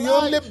That save is your the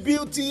life. only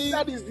beauty,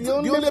 That is the the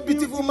only only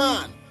beautiful beauty,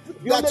 man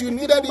the that only you beautiful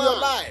needed in your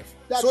man life.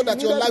 so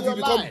that your life will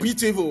become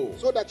beautiful.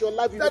 So that your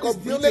life will That is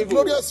become the only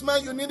beautiful. glorious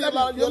man you need in That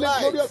your is the only life.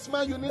 glorious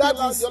man you need That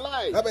in is- your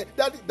life.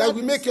 That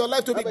will make your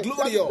life to be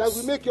glorious. That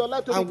will make your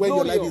life to And be when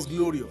your glorious. life is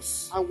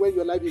glorious, And when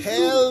your life is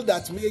hell glorious.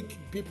 that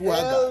make people Hell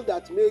haggard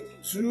that make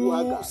people through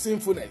haggard.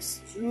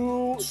 sinfulness,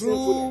 Through through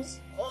sinfulness.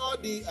 all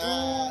the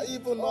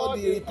even all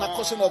the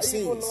repercussion of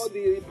sins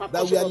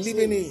that we are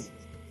living in,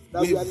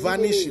 that will we are living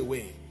vanish in,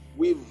 away.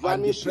 will And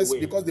vanish away.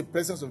 because the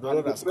presence of the And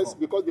Lord the has pres- come.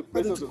 because the Why don't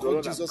presence you of the call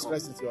Lord has Jesus come.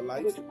 Christ into your Why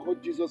life? don't you call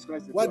Jesus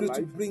Christ into Why your don't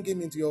you life? bring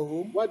him into your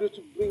home? Why don't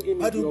you bring him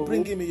Why into don't you your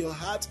bring home? him in your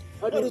heart?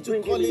 Why Why don't you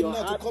bring call him in him your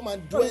now to heart? come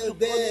and Why don't dwell you call him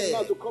there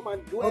now to come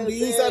and dwell on the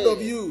there? inside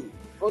of you?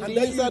 On And the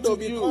then you inside to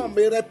of you. become a And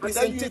then you to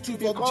representative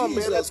become of a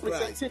Jesus Christ.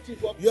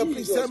 representative of You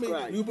Jesus represent,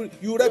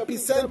 Christ. you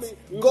represent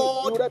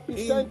God you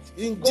represent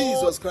in God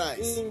Jesus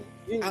Christ.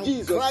 in And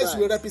Jesus Christ Christ.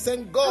 will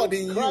represent God And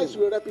in Christ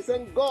you. will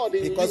represent God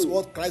in Because you.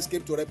 what Christ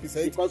came to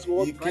represent, Because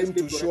what he Christ came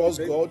came to to show us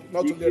represent, God,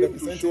 not he only came to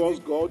representing show us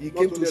him, God, he not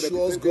came only to show us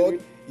representing God, him,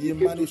 he he came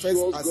to manifests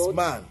show us as God,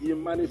 man, he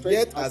manifests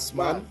yet as as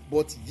man, man,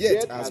 but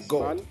yet as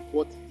God. man,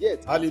 but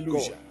yet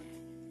Hallelujah.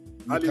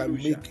 We can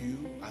Hallelujah. make you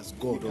as We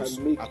God can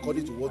also, make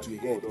according you to what as we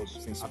God heard also,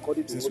 since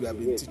according to what we have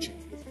we been heard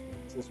teaching.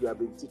 Since we have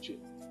been teaching.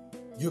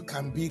 You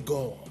can be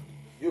God.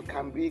 You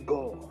can be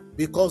God.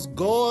 Because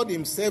God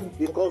himself,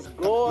 Because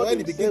God when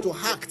he begins to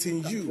himself- act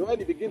in you, When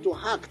he begins to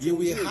act he in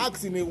will you,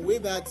 act in a way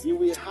that he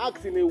will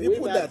act in a way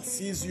people that that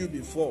sees you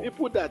before,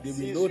 people that they will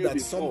sees know you that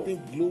before,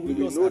 something they will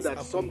glorious know has that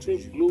happened to something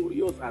you.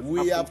 glorious has We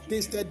happened have to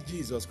tasted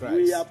Jesus you. Christ.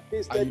 We have And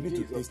tasted you need to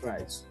Jesus taste him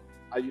Christ. also.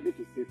 And you need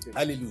to taste him.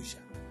 Hallelujah.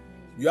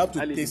 You have to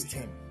Hallelujah. taste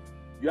him.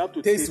 You have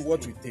to Taste taste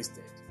what him. we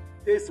tasted.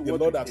 Taste The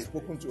what Lord we has tasted.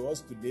 spoken to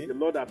us today. The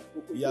Lord has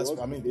spoken He to has, us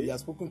today. he has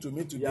spoken to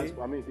me He today has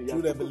spoken to through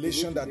me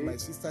revelation that today. my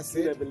sister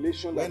Through said.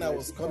 revelation that When I my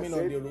was sister coming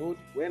said, on the road,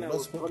 when the I Lord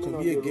was spoke coming to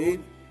on me the again.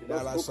 road, the There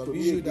Lord are spoke some to me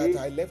issues that again.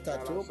 I left There at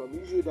are home. some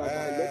issues that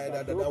I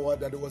left at home.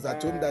 That was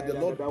at home that the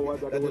Lord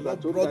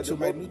brought to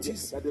my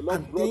notice, that the Lord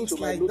and brought things to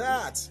my like notice.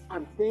 that.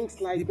 And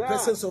things like The that.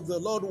 presence of the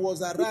Lord was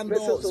The around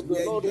presence us. of We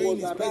the are Lord enjoying was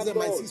His around presence.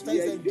 My us. sister We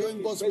is are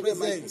enjoying God's My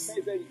presence. sister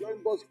is enjoying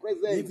God's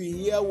presence. If you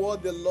hear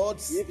what the Lord,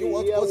 If you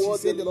what hear she what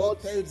said, the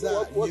Lord tells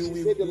her, what you she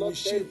will, said, the you will Lord tells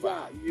shiver.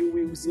 her, you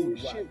will say, wow,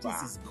 shiver.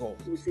 this is God.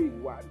 You will say,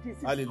 wow, this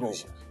is Hallelujah.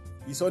 God.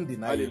 It's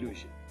undeniable. Hallelujah.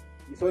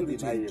 It's Why don't you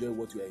undeniable. enjoy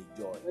what you are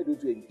enjoying? Why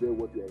don't you enjoy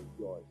what you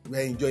enjoy? We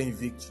are enjoying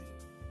victory.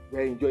 We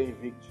are enjoying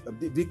victory.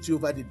 The victory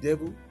over the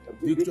devil,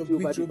 Victory victory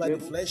over the over the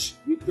devil, flesh,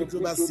 victory victory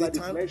over over the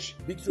Satan, flesh,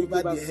 victory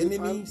over the Satan,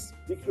 enemies,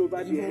 victory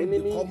over the even the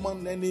enemies,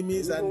 common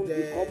enemies even and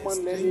the common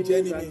strange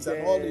enemies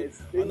and all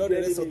the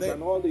rest of them.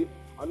 and all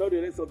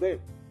the rest of them.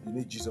 You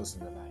need Jesus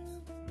in your life.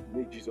 You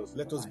need Jesus.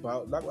 Let us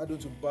bow. Why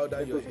don't you bow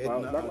down your head now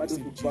and Why don't receive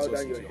you bow Jesus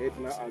down into your your head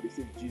heart? now and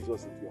receive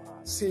Jesus into your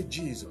heart? Say,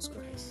 Jesus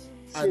Christ,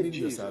 I Say, need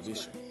your Jesus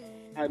salvation. Christ.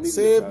 I need your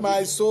Save salvation.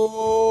 my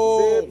soul.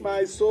 Save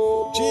my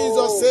soul.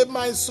 Jesus, save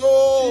my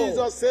soul.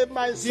 Jesus, save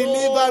my soul.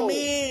 Deliver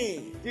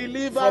me.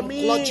 Deliver from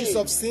me clutches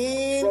of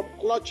sin. From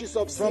clutches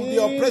of From sin.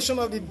 the oppression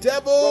of the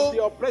devil. From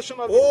the oppression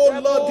of the Oh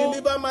devil. Lord,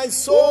 deliver my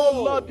soul.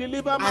 Oh Lord,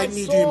 deliver my I soul.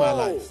 need you in my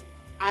life.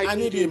 I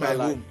need you in my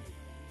life. home.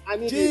 I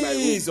need you in my home.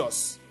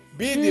 Jesus,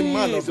 be the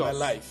man of my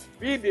life.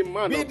 Be the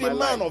man Be of the my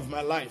man life. of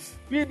my life.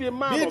 Be the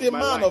man Be of the my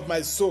man life. of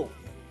my soul.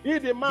 Be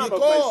the man of my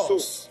soul.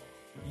 Because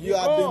you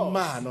have been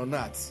man on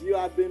earth. You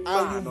have been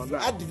man and on you've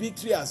earth. had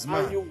victory as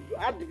man. And you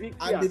had victory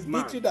and as the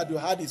man. victory that you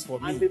had is for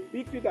And me. the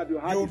victory that you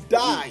had You is for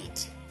died.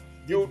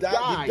 me. You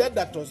died. The death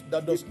that does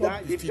The not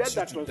death befit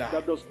you to die.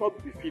 that does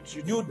not befit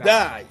you You to die.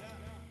 died.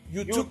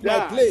 You took my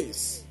died.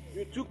 place.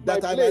 You took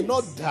that my I place. might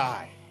not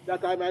die.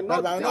 That I might That not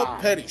I might die.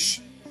 not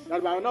perish. That I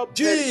might not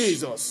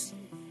Jesus.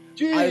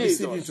 perish. I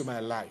receive you into my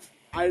life.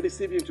 I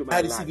receive you into my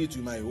I life. receive you to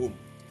my home.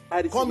 I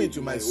receive Come you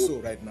into my home. soul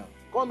right now.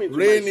 Come into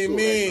Reign my in soul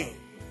me. right now.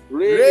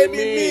 Reign Reign in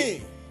in me.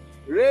 me.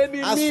 Reign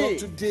in As me. from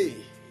today,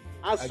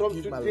 As I from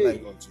give my today,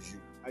 life unto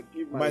you. I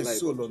give My life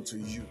soul unto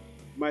you.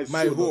 My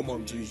My soul home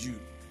unto unto you.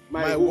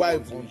 My My home wife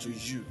unto unto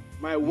you.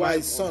 My My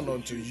wife son unto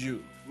unto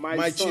you. My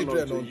My son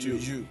children unto unto you.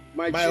 you.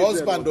 My My children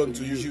husband unto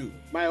unto you. you.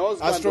 My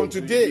husband As from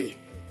unto today, you.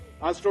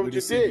 As from we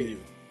receive today, you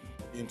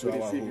into we our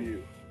receive home.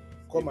 you.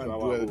 Come into and our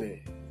dwell home. there.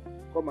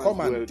 Come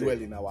and dwell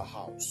there. in our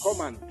house.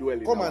 Come and dwell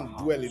in Come our and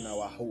house. dwell in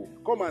our home.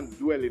 Come and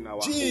dwell in our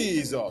home.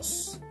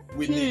 Jesus,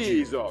 we need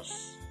you.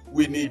 Jesus,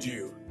 We need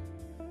you.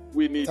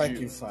 we need Thank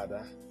you. you,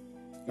 Father.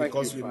 Thank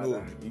Because you, we Father.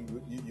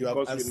 know you have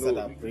Because we answered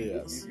know our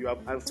prayers. You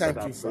have answered Thank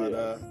our you, Father.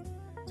 prayers.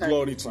 Thank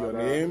Glory you, to your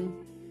Father.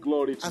 name.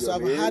 Glory to As your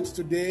I've name. heard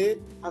today,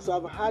 As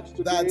I've heard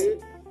today,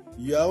 that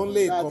you are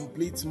only a that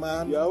complete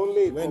man you are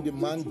only a when the complete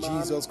man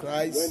man Jesus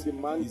Christ when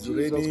the man is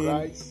Jesus reigning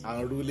Christ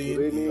and ruling in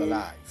reigning your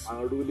life.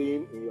 and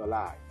ruling in your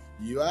life.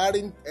 You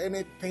aren't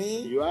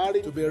anything You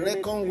aren't to be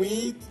reckoned anything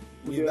with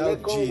to be without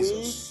reckoned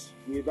Jesus.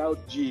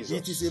 Without Jesus.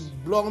 It is a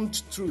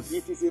blunt truth,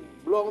 It is a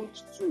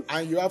blunt truth.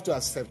 and you have to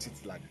accept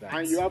it like that.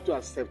 And you have to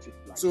accept it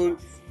like So that.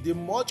 the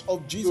much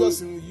of Jesus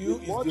So in you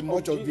the is the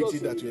much of Jesus victory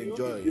in that you you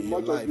enjoy is the in your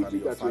much of life and victory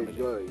your that you family.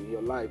 enjoy in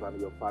your life and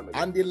your family.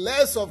 And the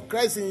less of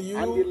Christ in And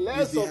you the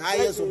less is the of highest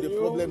Christ of in the you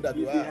problem that is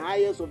you the have.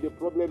 highest of the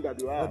problem that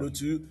you Why have.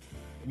 don't you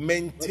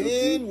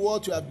Maintain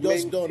what you have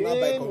just done now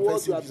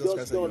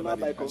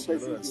by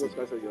confessing Jesus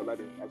Christ as your Lord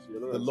and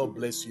Savior. The Lord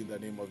bless you in the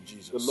name of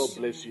Jesus. The Lord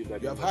bless you.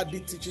 You have had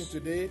this teaching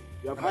today.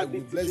 And we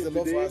bless the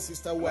Lord for our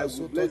sister who has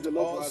so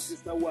taught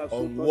us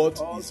on what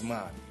is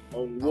man.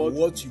 And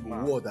what you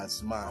word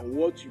as man. And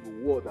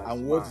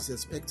what is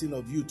expecting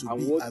of you to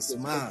be as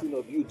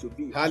man.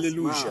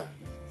 Hallelujah.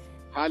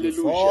 Hallelujah.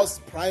 The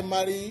first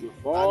primary,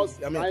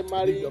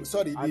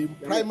 the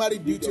primary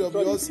duty of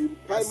yours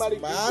as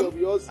man,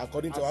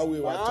 according to how we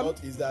were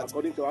taught, is that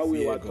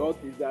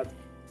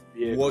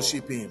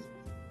worship Him.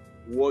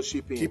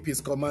 Keep His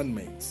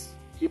commandments.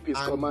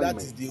 That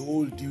is the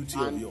whole duty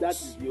of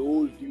yours.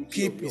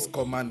 Keep His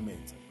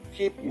commandments.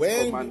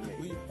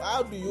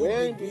 How do you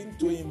begin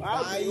to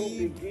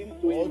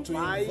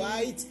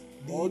invite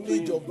the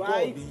image of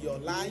God in your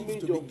life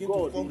to begin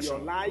to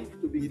function?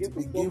 It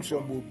begins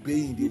from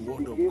obeying the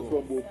word of God,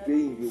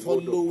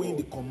 following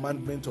the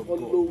commandment of God,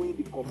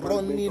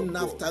 running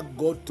after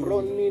God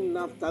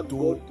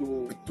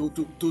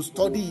to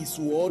study His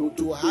word,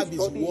 to have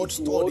His word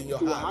stored in your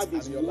heart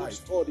and your life.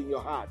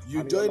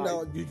 You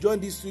join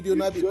this studio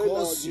now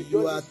because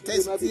you are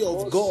thirsty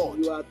of God,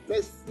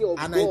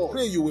 and I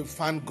pray you will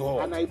find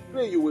God. The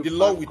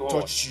Lord will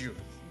touch you.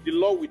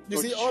 You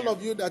see, all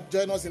of you that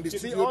join us in the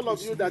studio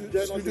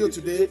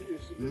today,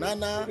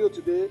 Nana,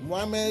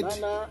 Mohammed,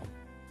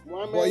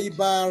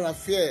 Boiba,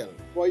 Raphael,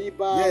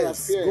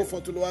 yes, Go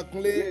for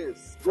Tuluakunle,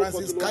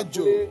 Francis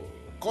Kajo,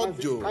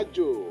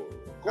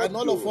 and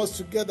all of us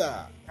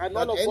together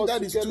that enter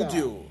the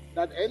studio,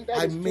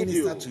 I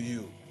minister to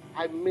you.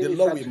 The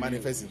Lord will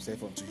manifest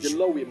Himself unto you.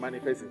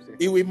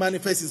 He will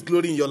manifest His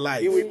glory in your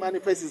life. In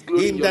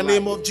the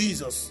name of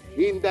Jesus.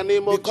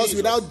 Because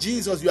without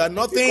Jesus, you are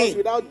nothing.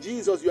 Without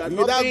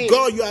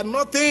God, you are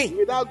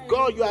nothing.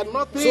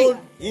 So,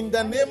 in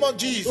the name of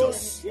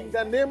Jesus,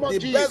 the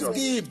best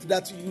gift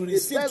that you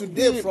receive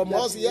today from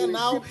us here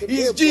now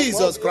is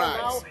Jesus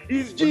Christ.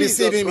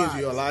 Receive Him into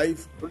your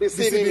life.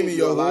 Receive Him in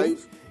your home.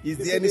 Is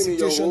there any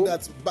situation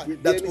that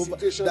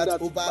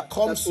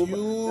overcomes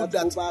you,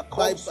 that is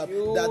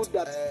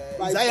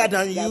higher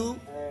than you?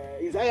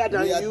 We are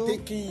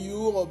taking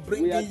you or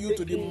bringing you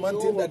to the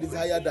mountain that is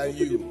higher than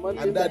you,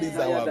 and that is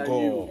our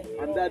God.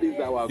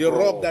 The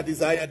rock that is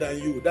higher than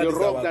you, that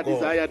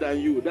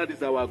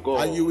is our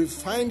God. And you will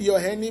find your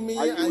enemy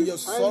and your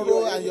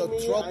sorrow and your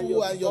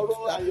trouble and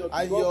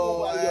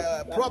your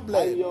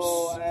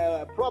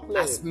problems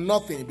as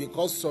nothing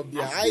because of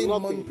the high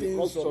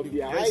mountains of the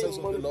presence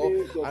of the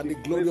Lord and the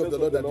glory of the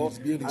Lord that is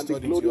being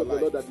restored into your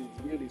life.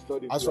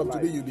 As from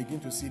today, you begin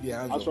to see the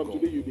hands of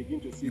God.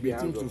 You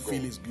begin to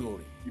feel His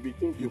glory.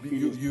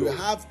 You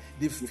have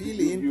the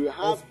feeling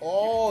of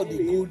all the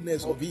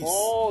goodness of His in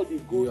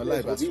your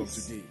life as from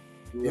today.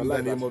 In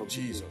the name of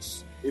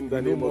Jesus. You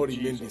no more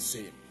remain the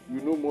same.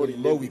 The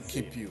Lord will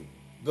keep you.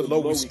 The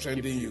Lord will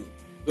strengthen you.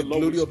 The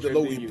glory of the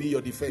Lord will be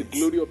your defense.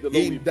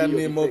 In the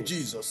name of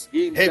Jesus.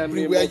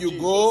 Everywhere you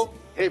go,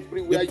 the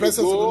presence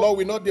of the Lord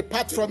will not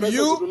depart from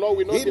you.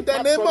 In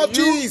the name of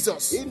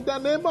Jesus.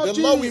 The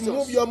Lord will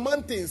move your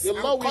mountains and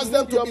cause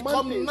them to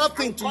become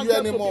nothing to you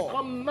anymore.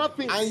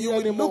 And you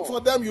will look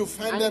for them, you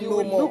find them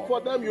no more.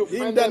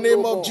 In the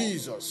name of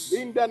Jesus.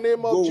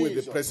 Go with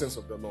the presence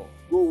of the Lord.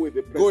 Go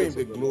in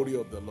the glory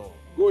of the Lord.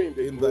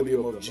 In the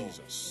name of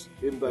Jesus.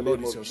 The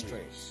Lord is your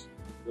strength.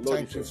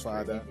 Thank you,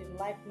 Father.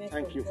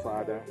 Thank you,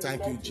 Father.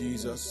 Thank you,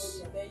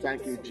 Jesus.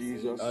 Thank you,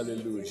 Jesus.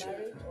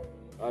 Hallelujah.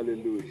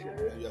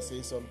 Hallelujah. You are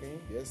saying something?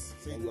 Yes.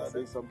 You are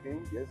saying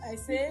something? Yes. I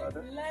say,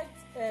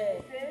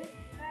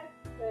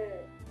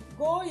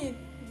 go achieve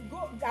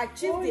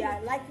the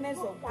likeness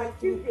of God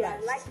through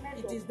Christ.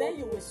 It is then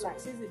you will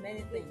succeed in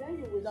anything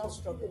without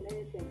struggle,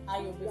 and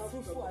you'll be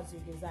fruitful as you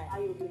desire.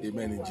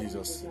 Amen in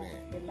Jesus' name.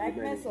 The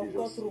likeness of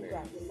God through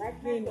Christ.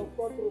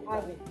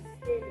 Have it.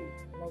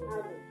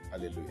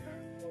 Hallelujah.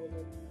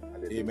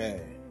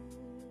 Amen.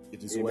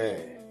 It is well.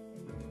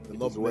 The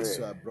Lord bless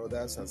you, our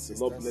brothers and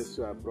sisters.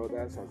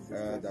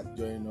 That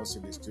join us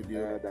in the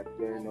studio.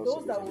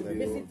 Those that will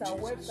visit our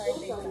website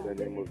later.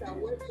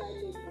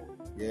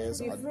 Yes.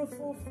 Be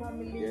fruitful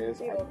family. Yes.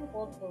 The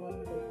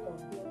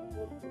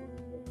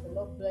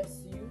Lord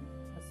bless you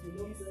as you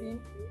listen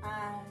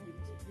and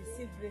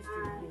receive grace to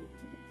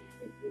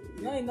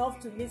grow. Not enough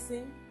to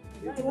listen.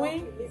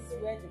 Doing is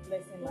where the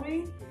blessing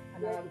lies,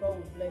 and our God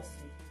will bless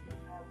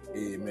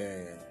you.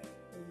 Amen.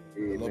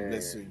 The Lord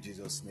bless you in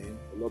Jesus' name.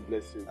 The Lord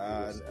bless you.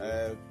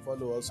 And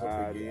follow us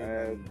up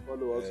again.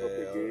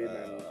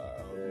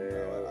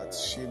 At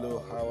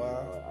Shiloh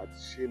Hour.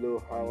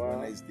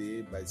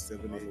 Wednesday by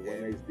 7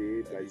 a.m.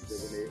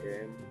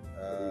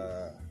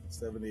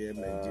 7 a.m.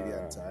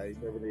 Nigerian time.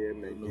 7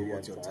 a.m. Don't know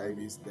what your time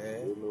is there.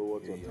 Don't know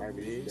what your time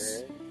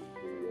is there.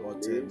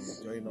 But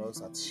join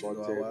us at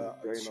Shiloh Hour.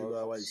 Shiloh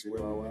Hour is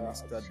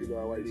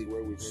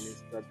where we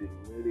minister the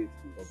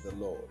miracle of the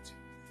Lord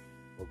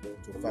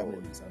to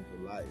families and to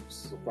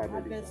lives.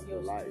 And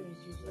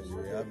you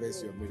will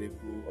harvest your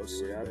miracle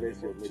also in the name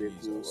of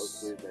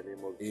Jesus.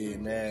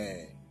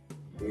 Amen.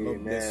 The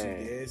Lord bless you,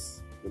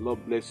 yes. The Lord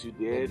bless you,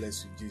 dear. God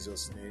bless you in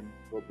Jesus' name.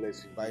 God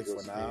bless you. Bye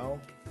for now.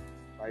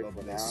 5 God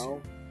for bless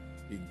now.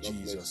 you. In God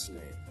Jesus' bless you.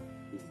 name.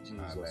 In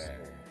Jesus' Amen.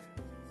 name.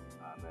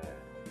 Amen.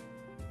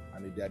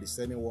 And if there is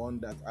anyone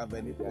that have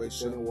any If there is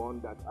question, anyone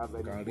that have you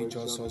any can reach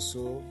us question,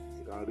 also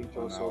you can reach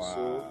on us our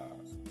also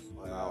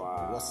on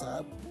our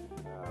WhatsApp. WhatsApp.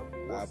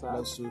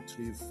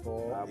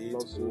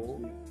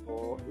 +23480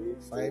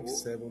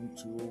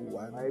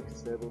 5721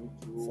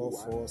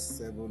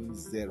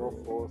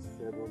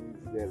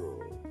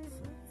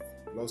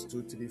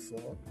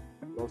 4470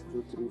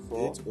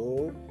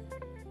 +234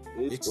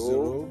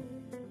 80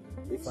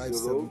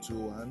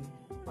 5721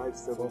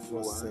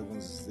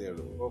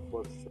 4470.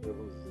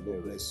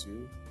 God bless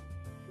you.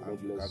 And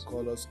you can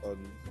call us on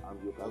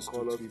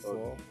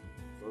 +234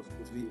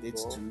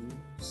 382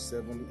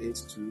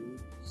 782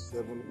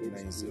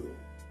 790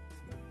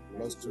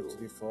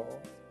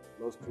 +234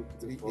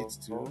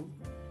 382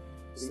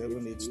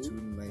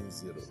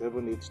 78290.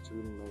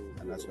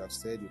 And as you have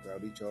said, you can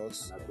reach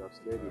us,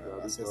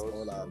 access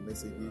all our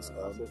messages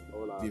on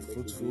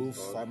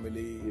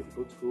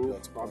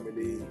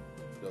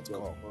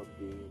thefruitfulfamily.podbean.com.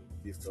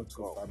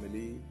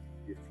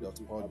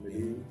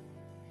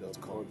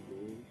 thefruitfulfamily.podbean.com.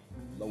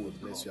 Lord will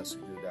bless you as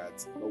you do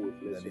that in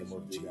the name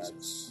of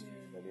Jesus.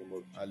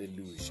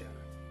 Hallelujah.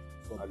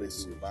 God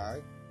bless you.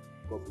 Bye.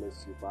 God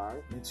bless you.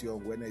 Bye. Meet you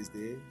on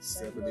Wednesday,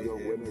 7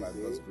 a.m. by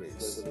God's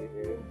grace. 7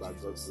 a.m. by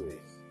God's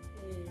grace.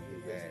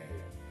 Amen.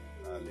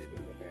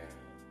 Hallelujah.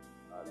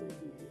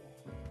 Hallelujah.